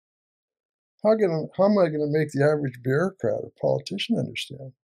 how am I going to make the average bureaucrat or politician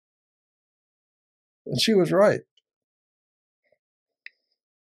understand? And she was right.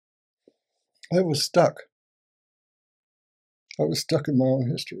 I was stuck. I was stuck in my own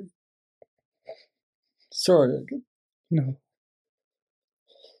history. Sorry. No.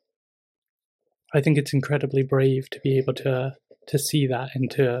 I think it's incredibly brave to be able to see that and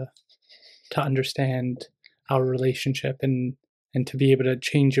to understand our relationship and to be able to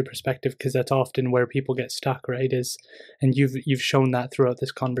change your perspective, because that's often where people get stuck, right? And you've shown that throughout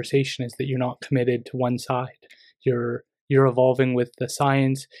this conversation, is that you're not committed to one side. You're evolving with the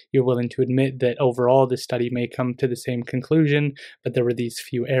science. You're willing to admit that overall the study may come to the same conclusion, but there were these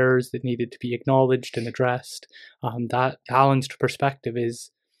few errors that needed to be acknowledged and addressed. That balanced perspective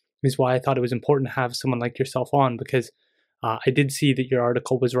is why I thought it was important to have someone like yourself on, because I did see that your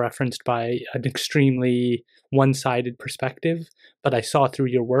article was referenced by an extremely one-sided perspective, but I saw through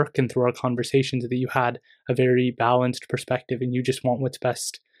your work and through our conversations that you had a very balanced perspective, and you just want what's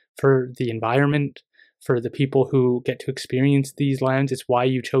best for the environment, for the people who get to experience these lands. It's why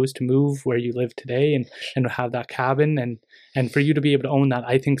you chose to move where you live today and have that cabin, and for you to be able to own that,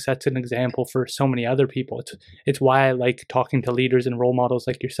 I think sets an example for so many other people. It's why I like talking to leaders and role models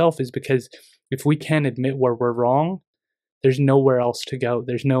like yourself, is because if we can't admit where we're wrong, there's nowhere else to go.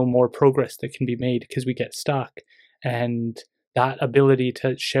 There's no more progress that can be made because we get stuck. And that ability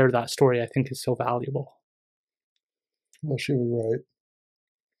to share that story, I think, is so valuable. Well, she was right.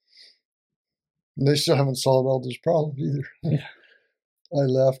 And they still haven't solved all those problems either. Yeah. I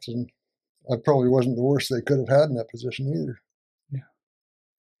left, and I probably wasn't the worst they could have had in that position either.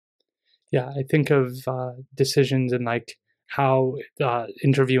 Yeah, I think of decisions and how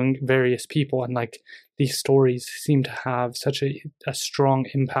interviewing various people, and these stories seem to have such a strong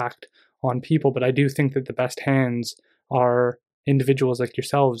impact on people. But I do think that the best hands are individuals like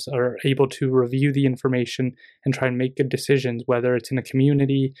yourselves, are able to review the information and try and make good decisions, whether it's in a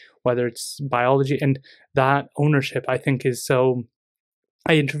community, whether it's biology. And that ownership, I think, is so...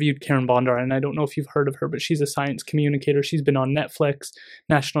 I interviewed Karen Bondar, and I don't know if you've heard of her, but she's a science communicator. She's been on Netflix,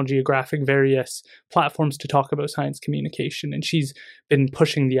 National Geographic, various platforms to talk about science communication. And she's been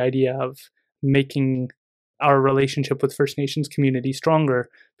pushing the idea of making our relationship with First Nations community stronger,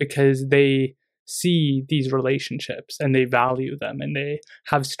 because they see these relationships and they value them, and they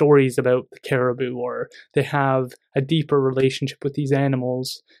have stories about the caribou, or they have a deeper relationship with these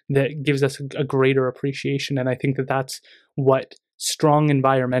animals that gives us a greater appreciation. And I think that that's what strong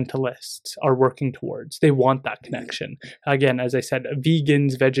environmentalists are working towards. They want that connection. Again, as I said,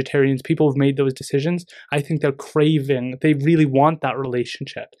 vegans, vegetarians, people who've made those decisions, I think they're craving, they really want that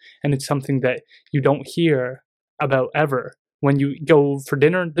relationship. And it's something that you don't hear about ever. When you go for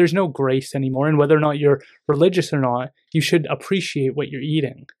dinner, there's no grace anymore. And whether or not you're religious or not, you should appreciate what you're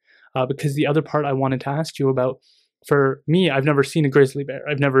eating. Because the other part I wanted to ask you about for me, I've never seen a grizzly bear.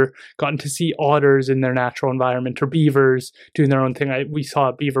 I've never gotten to see otters in their natural environment or beavers doing their own thing. We saw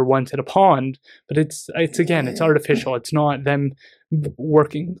a beaver once at a pond, but it's again, it's artificial. It's not them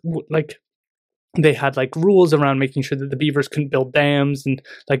working like they had like rules around making sure that the beavers couldn't build dams. And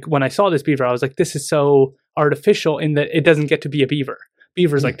like when I saw this beaver, I was like, this is so artificial in that it doesn't get to be a beaver.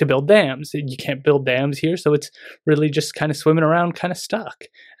 Beavers like to build dams. You can't build dams here, so it's really just kind of swimming around, kind of stuck.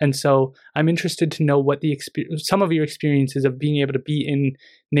 And so I'm interested to know what some of your experiences of being able to be in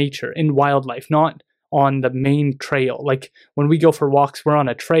nature, in wildlife, not on the main trail. Like when we go for walks, we're on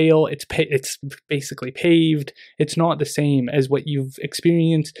a trail. It's basically paved. It's not the same as what you've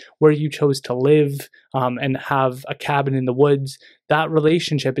experienced where you chose to live and have a cabin in the woods. That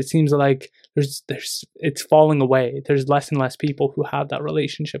relationship, it seems like it's falling away. There's less and less people who have that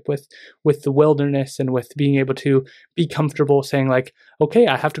relationship with the wilderness and with being able to be comfortable saying like, okay,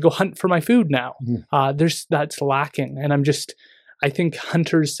 I have to go hunt for my food now. That's lacking, and I think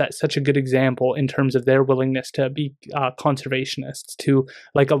hunters set such a good example in terms of their willingness to be conservationists. To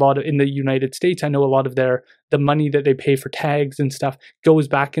like a lot of in the United States, I know a lot of the money that they pay for tags and stuff goes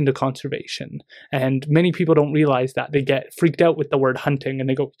back into conservation, and many people don't realize that. They get freaked out with the word hunting and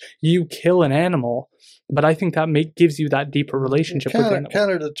they go, "You kill an animal," but I think that gives you that deeper relationship with animals.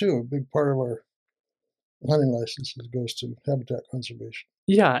 Canada too. A big part of our hunting licenses goes to habitat conservation.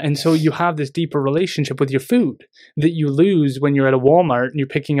 Yeah, and so you have this deeper relationship with your food that you lose when you're at a Walmart and you're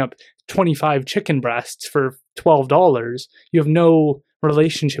picking up 25 chicken breasts for $12. You have no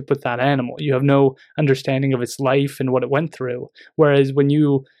relationship with that animal. You have no understanding of its life and what it went through. Whereas when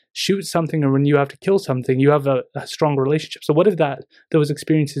you shoot something or when you have to kill something, you have a strong relationship. So what have those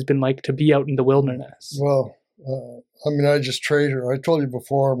experiences been like to be out in the wilderness? Well, I just treasure. I told you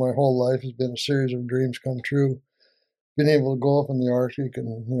before, my whole life has been a series of dreams come true. Being able to go up in the Arctic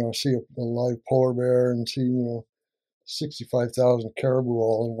and see a live polar bear and see 65,000 caribou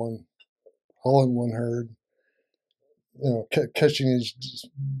all in one herd. Catching these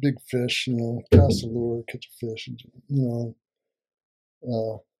big fish. Cast a lure, catch a fish.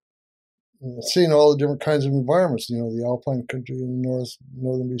 Seeing all the different kinds of environments. The alpine country in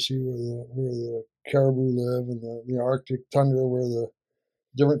northern BC where the caribou live, and the Arctic tundra where the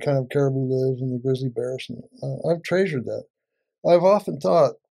different kind of caribou lives, and the grizzly bears. I've treasured that. I've often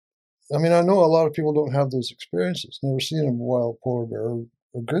thought, I know a lot of people don't have those experiences, never seen a wild polar bear or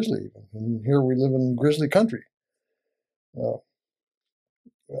grizzly even. And here we live in grizzly country. I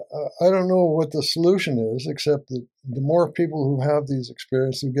don't know what the solution is, except that the more people who have these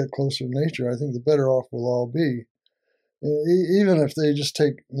experiences and get closer to nature, I think the better off we'll all be. Even if they just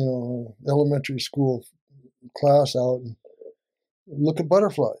take, elementary school class out and look at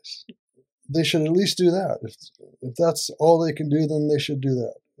butterflies. They should at least do that. If that's all they can do, then they should do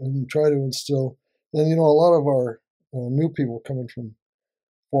that and try to instill. And a lot of our new people coming from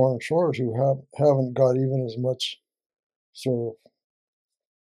foreign shores who haven't got even as much sort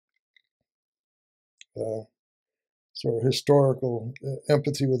of historical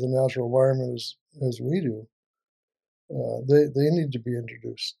empathy with the natural environment as we do. They need to be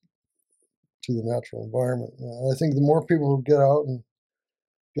introduced to the natural environment. I think the more people who get out and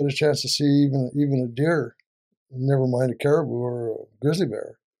get a chance to see even a deer, never mind a caribou or a grizzly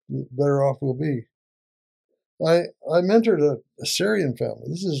bear, the better off we'll be. I mentored a Syrian family.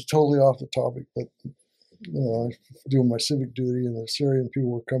 This is totally off the topic, but I was doing my civic duty, and the Syrian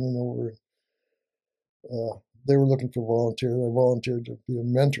people were coming over. They were looking for volunteers. I volunteered to be a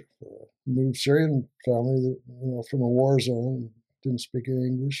mentor for a new Syrian family that from a war zone, didn't speak any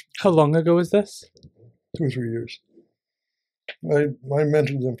English. How long ago was this? 2 or 3 years. I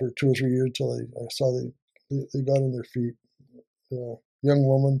mentored them for 2 or 3 years until I saw they got on their feet. Young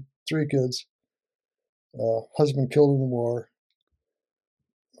woman, 3 kids, husband killed in the war.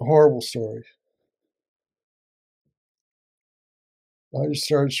 A horrible story. I just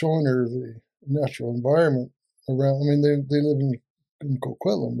started showing her the natural environment around. They live in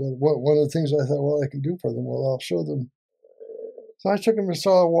Coquitlam, but one of the things I thought, well, I can do for them, well, I'll show them. So I took them and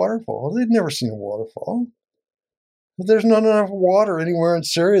saw a waterfall. They'd never seen a waterfall. There's not enough water anywhere in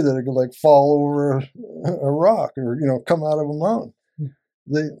Syria that it could fall over a rock or come out of a mountain.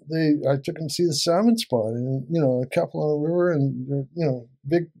 I took them to see the salmon spawn and a Capilano River and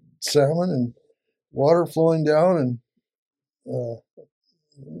big salmon and water flowing down and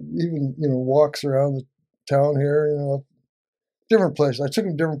even walks around the town here. Different place. I took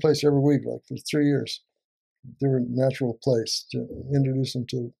them to different place every week, like for 3 years. Different natural place to introduce them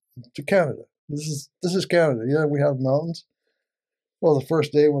to Canada. This is Canada. Yeah, we have mountains. Well, the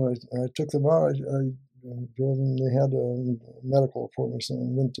first day when I took them out, I drove them. They had medical appointments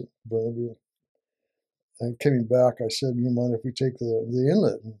and went to Burnaby. and coming back, I said, "You mind if we take the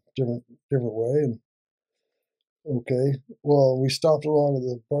inlet in different way?" And okay, well, we stopped along at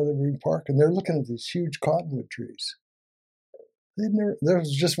the Bartley Marine Park, and they're looking at these huge cottonwood trees. They'd never. There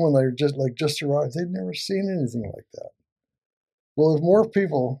was just when they just arrived. They'd never seen anything like that. Well, if more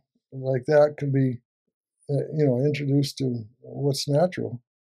people like that can be, introduced to what's natural,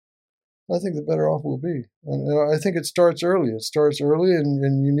 I think the better off we'll be. And I think it starts early. It starts early,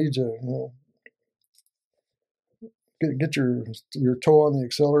 and you need to, get your toe on the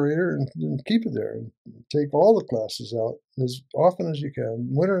accelerator and keep it there. And take all the classes out as often as you can,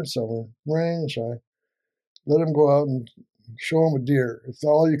 winter and summer, rain and shine. Let them go out and show them a deer. If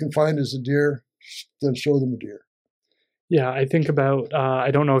all you can find is a deer, then show them a deer. Yeah, I think about,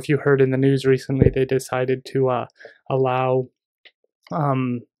 I don't know if you heard in the news recently, they decided to allow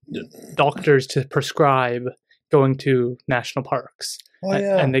doctors to prescribe going to national parks. Oh,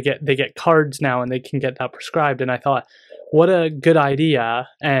 yeah. And they get cards now, and they can get that prescribed. And I thought, what a good idea.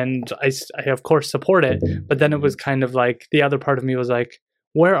 And I of course support it. But then it was kind of like, the other part of me was like,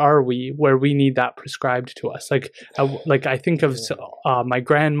 where are we where we need that prescribed to us? Like I think of my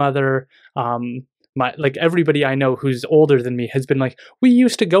grandmother, everybody I know who's older than me has been like, we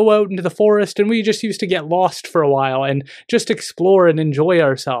used to go out into the forest and we just used to get lost for a while and just explore and enjoy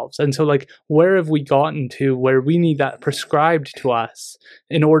ourselves. And so like, where have we gotten to where we need that prescribed to us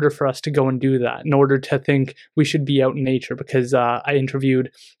in order for us to go and do that, in order to think we should be out in nature? Because I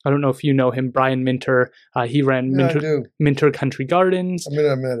interviewed, I don't know if you know him, Brian Minter. He ran Minter Country Gardens. I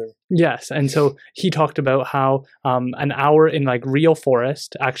met him. Yes, and so he talked about how an hour in like real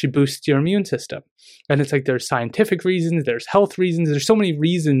forest actually boosts your immune system. And it's like, there's scientific reasons, there's health reasons, there's so many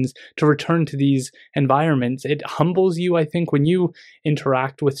reasons to return to these environments. It humbles you, I think, when you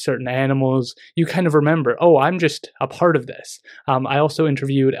interact with certain animals, you kind of remember, oh, I'm just a part of this. I also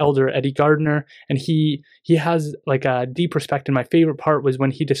interviewed Elder Eddie Gardner, and he has like a deep respect. And my favorite part was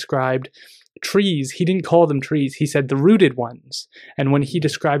when he described trees. He didn't call them trees. He said the rooted ones. And when he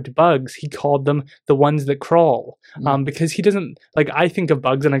described bugs, he called them the ones that crawl. Because he doesn't, like, I think of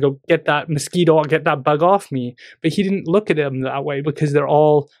bugs and I go, get that mosquito, I'll get that bug off me. But he didn't look at them that way, because they're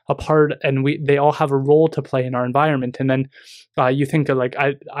all a part, and they all have a role to play in our environment. And then you think of like,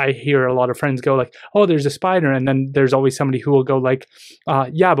 I hear a lot of friends go like, oh, there's a spider. And then there's always somebody who will go like,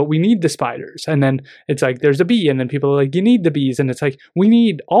 yeah, but we need the spiders. And then it's like, there's a bee. And then people are like, you need the bees. And it's like, we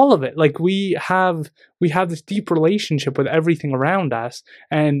need all of it. Like we have this deep relationship with everything around us.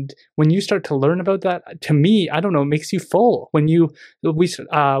 And when you start to learn about that, to me, I don't know, it makes you full.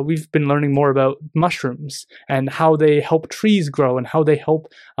 We've been learning more about mushrooms and how they help trees grow and how they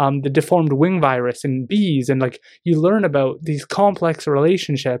help the deformed wing virus in bees. And like, you learn about these complex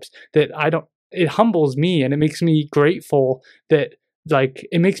relationships that it humbles me, and it makes me grateful that, like,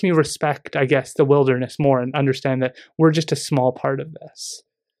 it makes me respect, I guess, the wilderness more and understand that we're just a small part of this.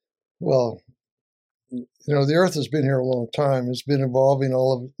 Well, the earth has been here a long time. It's been evolving,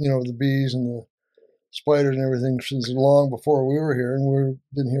 all of, the bees and the spiders and everything since long before we were here, and we've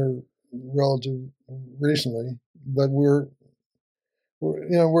been here relatively recently. But we are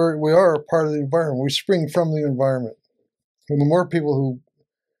a part of the environment. We spring from the environment. And the more people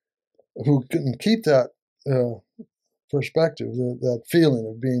who can keep that perspective, that feeling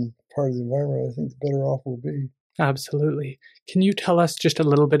of being part of the environment, I think the better off we'll be. Absolutely. Can you tell us just a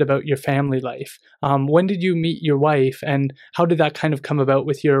little bit about your family life? When did you meet your wife, and how did that kind of come about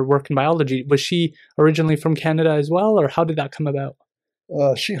with your work in biology? Was she originally from Canada as well, or how did that come about?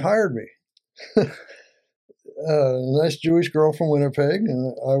 She hired me. A nice Jewish girl from Winnipeg,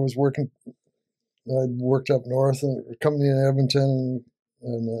 and I'd worked up north in a company in Edmonton,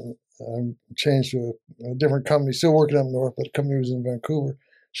 and I changed to a different company, still working up north, but the company was in Vancouver.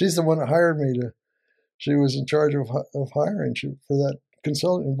 She's the one that hired me she was in charge of hiring for that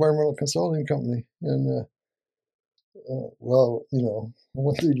environmental consulting company. And,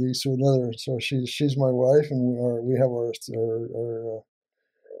 one thing leads to another. So she's my wife, and we have our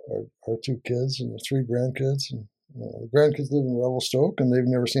two kids and 3 grandkids. And the grandkids live in Revelstoke, and they've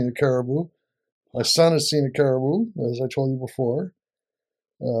never seen a caribou. My son has seen a caribou, as I told you before.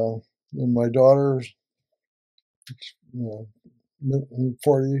 And my daughter,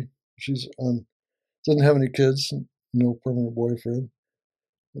 40, she's doesn't have any kids, no permanent boyfriend.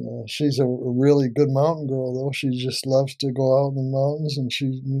 She's a really good mountain girl, though. She just loves to go out in the mountains, and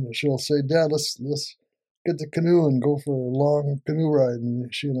she'll say, "Dad, let's get the canoe and go for a long canoe ride."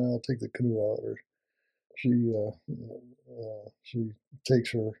 And she and I will take the canoe out, or she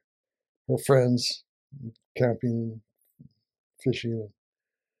takes her friends camping and fishing and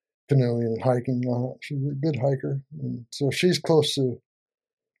canoeing and hiking. She's a good hiker, and so she's close to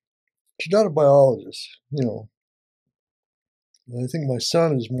she's not a biologist, you know. And I think my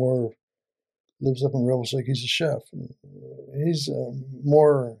son is more lives up in Rebels Lake. He's a chef. He's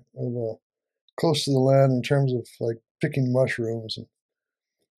more of a close to the land in terms of like picking mushrooms, and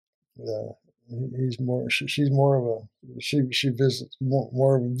he's more. She's more of a she visits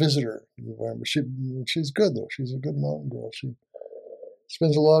more of a visitor environment. She's good though. She's a good mountain girl. She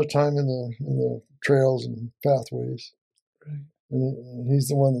spends a lot of time in the trails and pathways. Right. And he's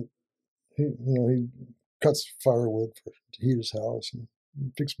the one that he cuts firewood to heat his house and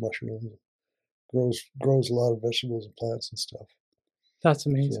picks mushrooms, and grows a lot of vegetables and plants and stuff. That's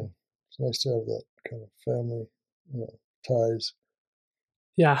amazing. So it's nice to have that kind of family ties.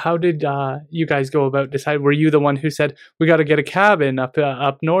 Yeah, how did you guys go about decide? Were you the one who said we got to get a cabin up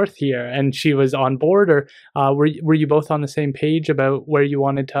north here, and she was on board, or were you both on the same page about where you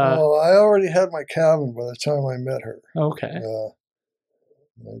wanted to? Oh, I already had my cabin by the time I met her. Okay.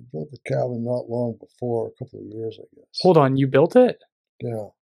 I built the cabin not long before, a couple of years, I guess. Hold on, you built it? Yeah.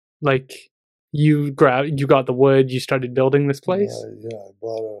 Like you got the wood, you started building this place? Yeah,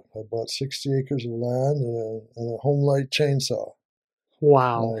 I bought 60 acres of land and a home light chainsaw.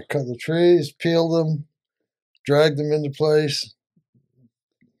 Wow. I cut the trees, peeled them, dragged them into place,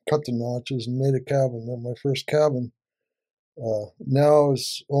 cut the notches, and made a cabin. Then my first cabin now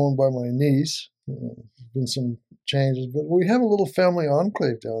is owned by my niece. There's been some changes, but we have a little family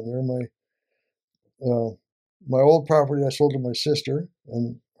enclave down there. My old property I sold to my sister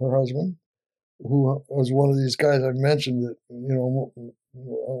and her husband, who was one of these guys I mentioned that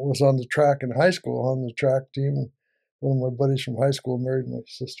was on the track in high school, on the track team. And one of my buddies from high school married my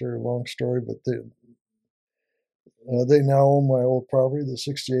sister. Long story, but they now own my old property, the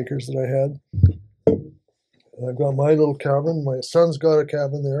 60 acres that I had. And I've got my little cabin. My son's got a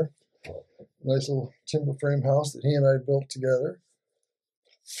cabin there. Nice little timber frame house that he and I built together.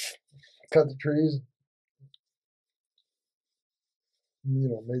 Cut the trees,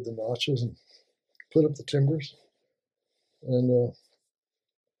 made the notches and put up the timbers. And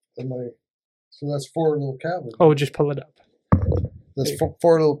so that's 4 little cabins. Oh, just pull it up. That's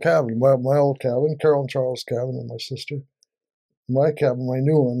 4 little cabins. My old cabin, Carol and Charles' cabin, and my sister. My cabin, my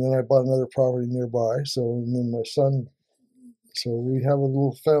new one. Then I bought another property nearby. And then my son. So we have a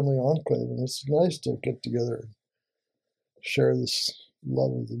little family enclave, and it's nice to get together and share this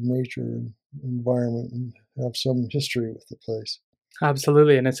love of the nature and environment and have some history with the place.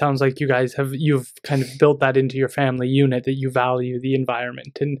 Absolutely, and it sounds like you've kind of built that into your family unit, that you value the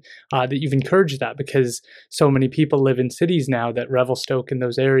environment and that you've encouraged that, because so many people live in cities now that Revelstoke and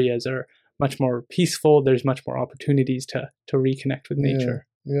those areas are much more peaceful. There's much more opportunities to reconnect with nature.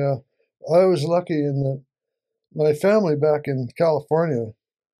 Yeah. I was lucky in that my family back in California,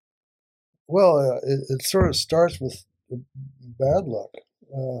 well, it sort of starts with bad luck.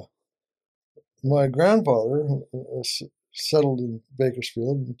 My grandfather settled in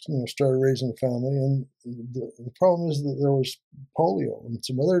Bakersfield, started raising a family, and the problem is that there was polio and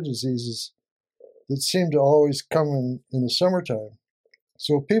some other diseases that seemed to always come in the summertime.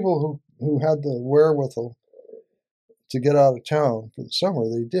 So people who had the wherewithal to get out of town for the summer,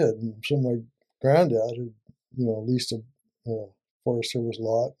 they did. And so my granddad had, leased a Forest Service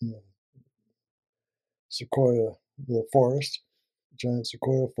lot in the giant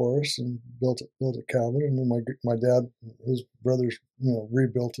sequoia forest, and built a cabin. And then my dad, his brothers,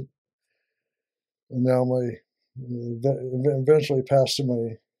 rebuilt it. And now eventually passed to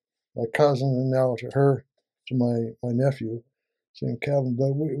my cousin, and now to my nephew, same cabin.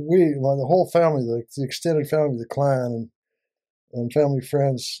 But the whole family, the extended family, the clan, and family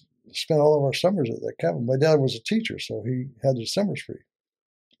friends, spent all of our summers at that cabin. My dad was a teacher, so he had his summers free.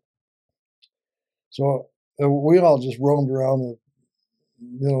 So we all just roamed around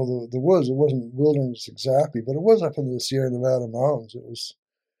the woods. It wasn't wilderness exactly, but it was up in the Sierra Nevada mountains. It was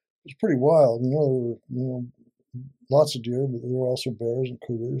pretty wild. There were lots of deer, but there were also bears and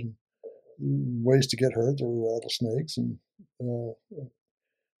cougars and ways to get hurt. There were rattlesnakes, and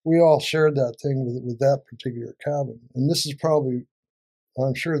we all shared that thing with that particular cabin. And this is probably,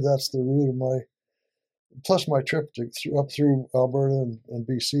 I'm sure that's the root of plus my trip up through Alberta and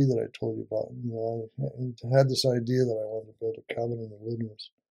BC that I told you about. I had this idea that I wanted to build a cabin in the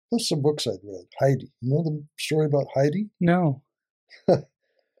wilderness. Plus some books I'd read. Heidi. You know the story about Heidi? No.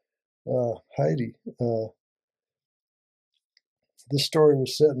 Heidi. This story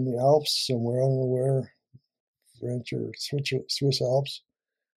was set in the Alps somewhere. I don't know where, French or Swiss Alps.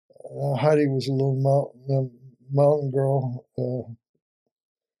 Heidi was a little mountain girl.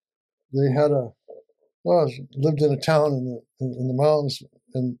 They had lived in a town in the mountains,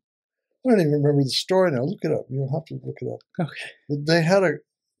 and I don't even remember the story now. Look it up. You'll have to look it up. Okay. But they had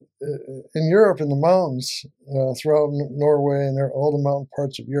in Europe, in the mountains, throughout Norway and all the mountain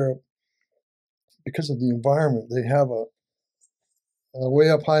parts of Europe, because of the environment, they have way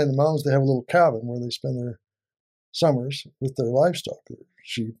up high in the mountains, they have a little cabin where they spend their summers with their livestock, their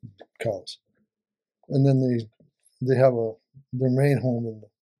sheep, cows, and then they have their main home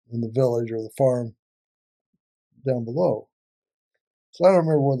in the village or the farm down below. So I don't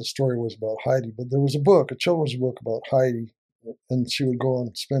remember what the story was about Heidi, but there was a children's book about Heidi, and she would go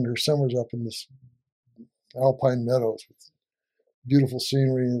and spend her summers up in this alpine meadows with beautiful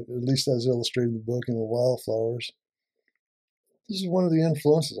scenery, at least as illustrated in the book, and the wildflowers. This is one of the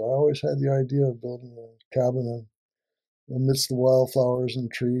influences. I always had the idea of building a cabin amidst the wildflowers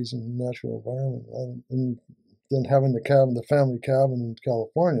and trees and natural environment. And then having the family cabin in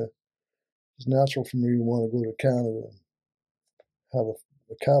California, it's natural for me to want to go to Canada and have a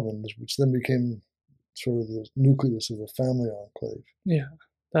cabin, which then became sort of the nucleus of a family enclave. Yeah,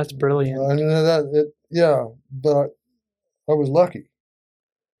 that's brilliant. But I was lucky.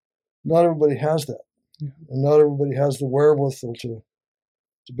 Not everybody has that. Yeah. And not everybody has the wherewithal to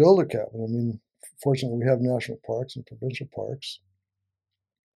build a cabin. I mean, fortunately, we have national parks and provincial parks.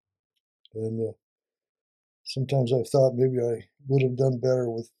 And sometimes I thought maybe I would have done better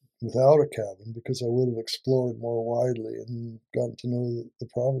without a cabin, because I would have explored more widely and gotten to know the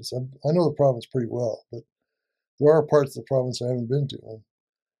province. I know the province pretty well, but there are parts of the province I haven't been to. And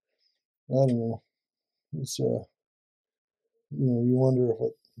I don't know. It's you wonder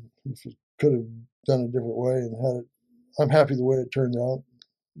if it could have done a different way and had it. I'm happy the way it turned out.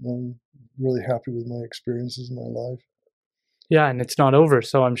 I'm really happy with my experiences in my life. Yeah, and it's not over,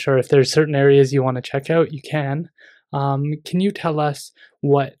 so I'm sure if there's certain areas you want to check out, you can. Can you tell us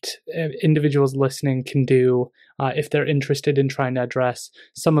what individuals listening can do if they're interested in trying to address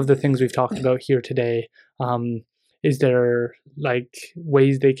some of the things we've talked about here today? Is there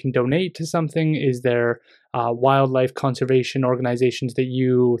ways they can donate to something? Is there wildlife conservation organizations that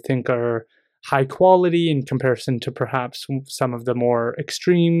you think are high quality in comparison to perhaps some of the more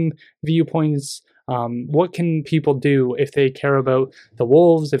extreme viewpoints? What can people do if they care about the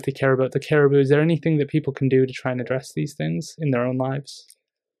wolves, if they care about the caribou? Is there anything that people can do to try and address these things in their own lives?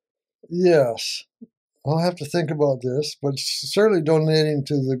 Yes. I'll have to think about this, but certainly donating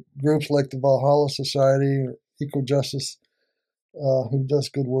to the groups like the Valhalla Society or Eco Justice, who does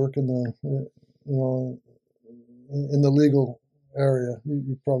good work in the legal area.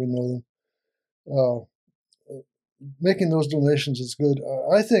 You probably know them. Making those donations is good.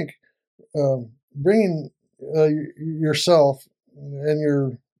 I think bringing yourself and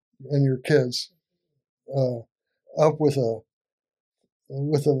your kids up with a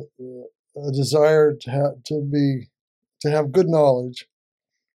desire to have good knowledge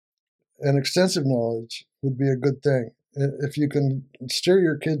and extensive knowledge would be a good thing. If you can steer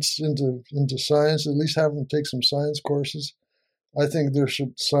your kids into science, at least have them take some science courses. I think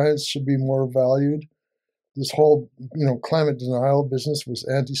science should be more valued. This whole climate denial business was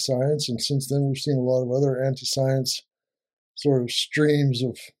anti-science, and since then we've seen a lot of other anti-science sort of streams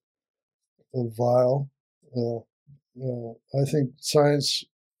of vile. I think science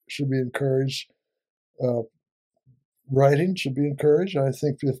should be encouraged. Writing should be encouraged. I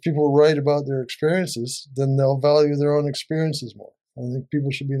think if people write about their experiences, then they'll value their own experiences more. I think people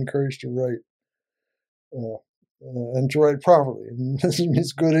should be encouraged to write and to write properly. And this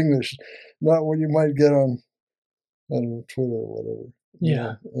means good English, not what you might get on, I don't know, Twitter or whatever.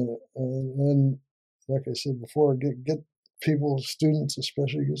 Yeah. And like I said before, get people, students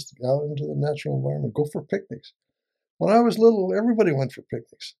especially, just out into the natural environment. Go for picnics. When I was little, everybody went for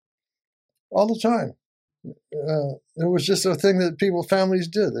picnics all the time. It was just a thing that families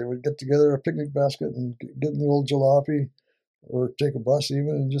did. They would get together a picnic basket and get in the old jalopy or take a bus even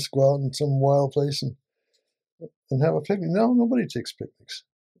and just go out in some wild place and have a picnic. No, nobody takes picnics.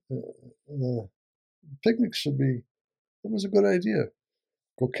 Picnics should be, it was a good idea.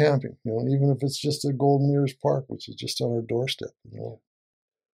 Go camping, even if it's just at Golden Ears Park, which is just on our doorstep,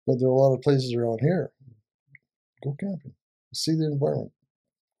 But there are a lot of places around here. Go camping, see the environment,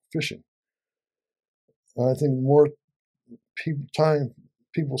 fishing. I think the more time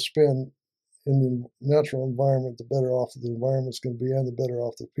people spend in the natural environment, the better off the environment's going to be, and the better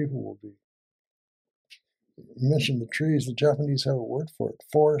off the people will be. You mentioned the trees. The Japanese have a word for it.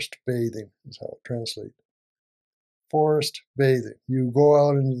 Forest bathing is how it translates. Forest bathing. You go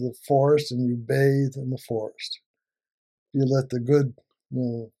out into the forest and you bathe in the forest. You let the good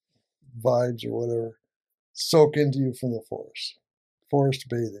vibes or whatever soak into you from the forest. Forest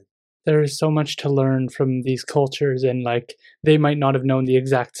bathing. There is so much to learn from these cultures, and like they might not have known the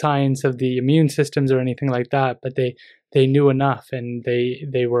exact science of the immune systems or anything like that, but they knew enough, and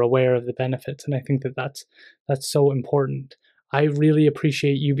they were aware of the benefits, and I think that that's so important. I really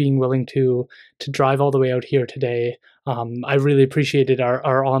appreciate you being willing to drive all the way out here today. I really appreciated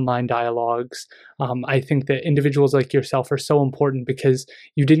our online dialogues. I think that individuals like yourself are so important because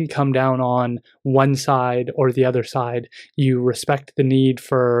you didn't come down on one side or the other side. You respect the need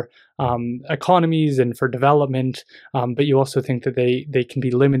for economies and for development, but you also think that they can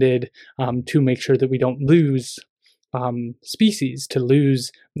be limited to make sure that we don't lose species, to lose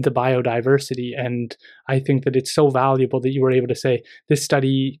the biodiversity. And I think that it's so valuable that you were able to say this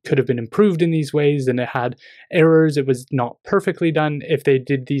study could have been improved in these ways, and it had errors. It was not perfectly done. If they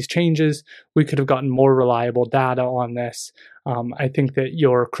did these changes, we could have gotten more reliable data on this. I think that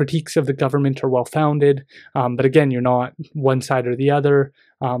your critiques of the government are well founded, but again, you're not one side or the other.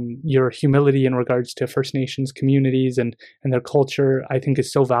 Your humility in regards to First Nations communities and their culture, I think,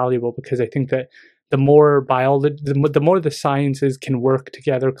 is so valuable, because I think that the more biology, the more the sciences can work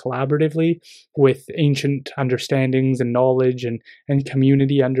together collaboratively with ancient understandings and knowledge and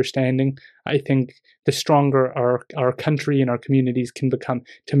community understanding, I think the stronger our country and our communities can become.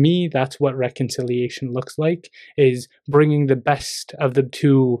 To me, that's what reconciliation looks like, is bringing the best of the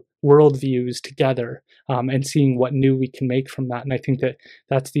two worldviews together, and seeing what new we can make from that. And I think that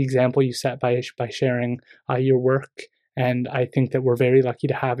that's the example you set by sharing your work. And I think that we're very lucky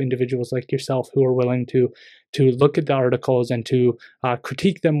to have individuals like yourself who are willing to look at the articles and to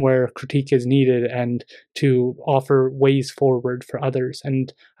critique them where critique is needed, and to offer ways forward for others.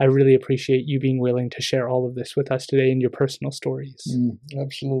 And I really appreciate you being willing to share all of this with us today in your personal stories.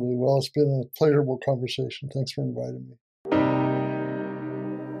 Absolutely. Well, it's been a pleasurable conversation. Thanks for inviting me.